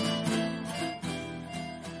Main.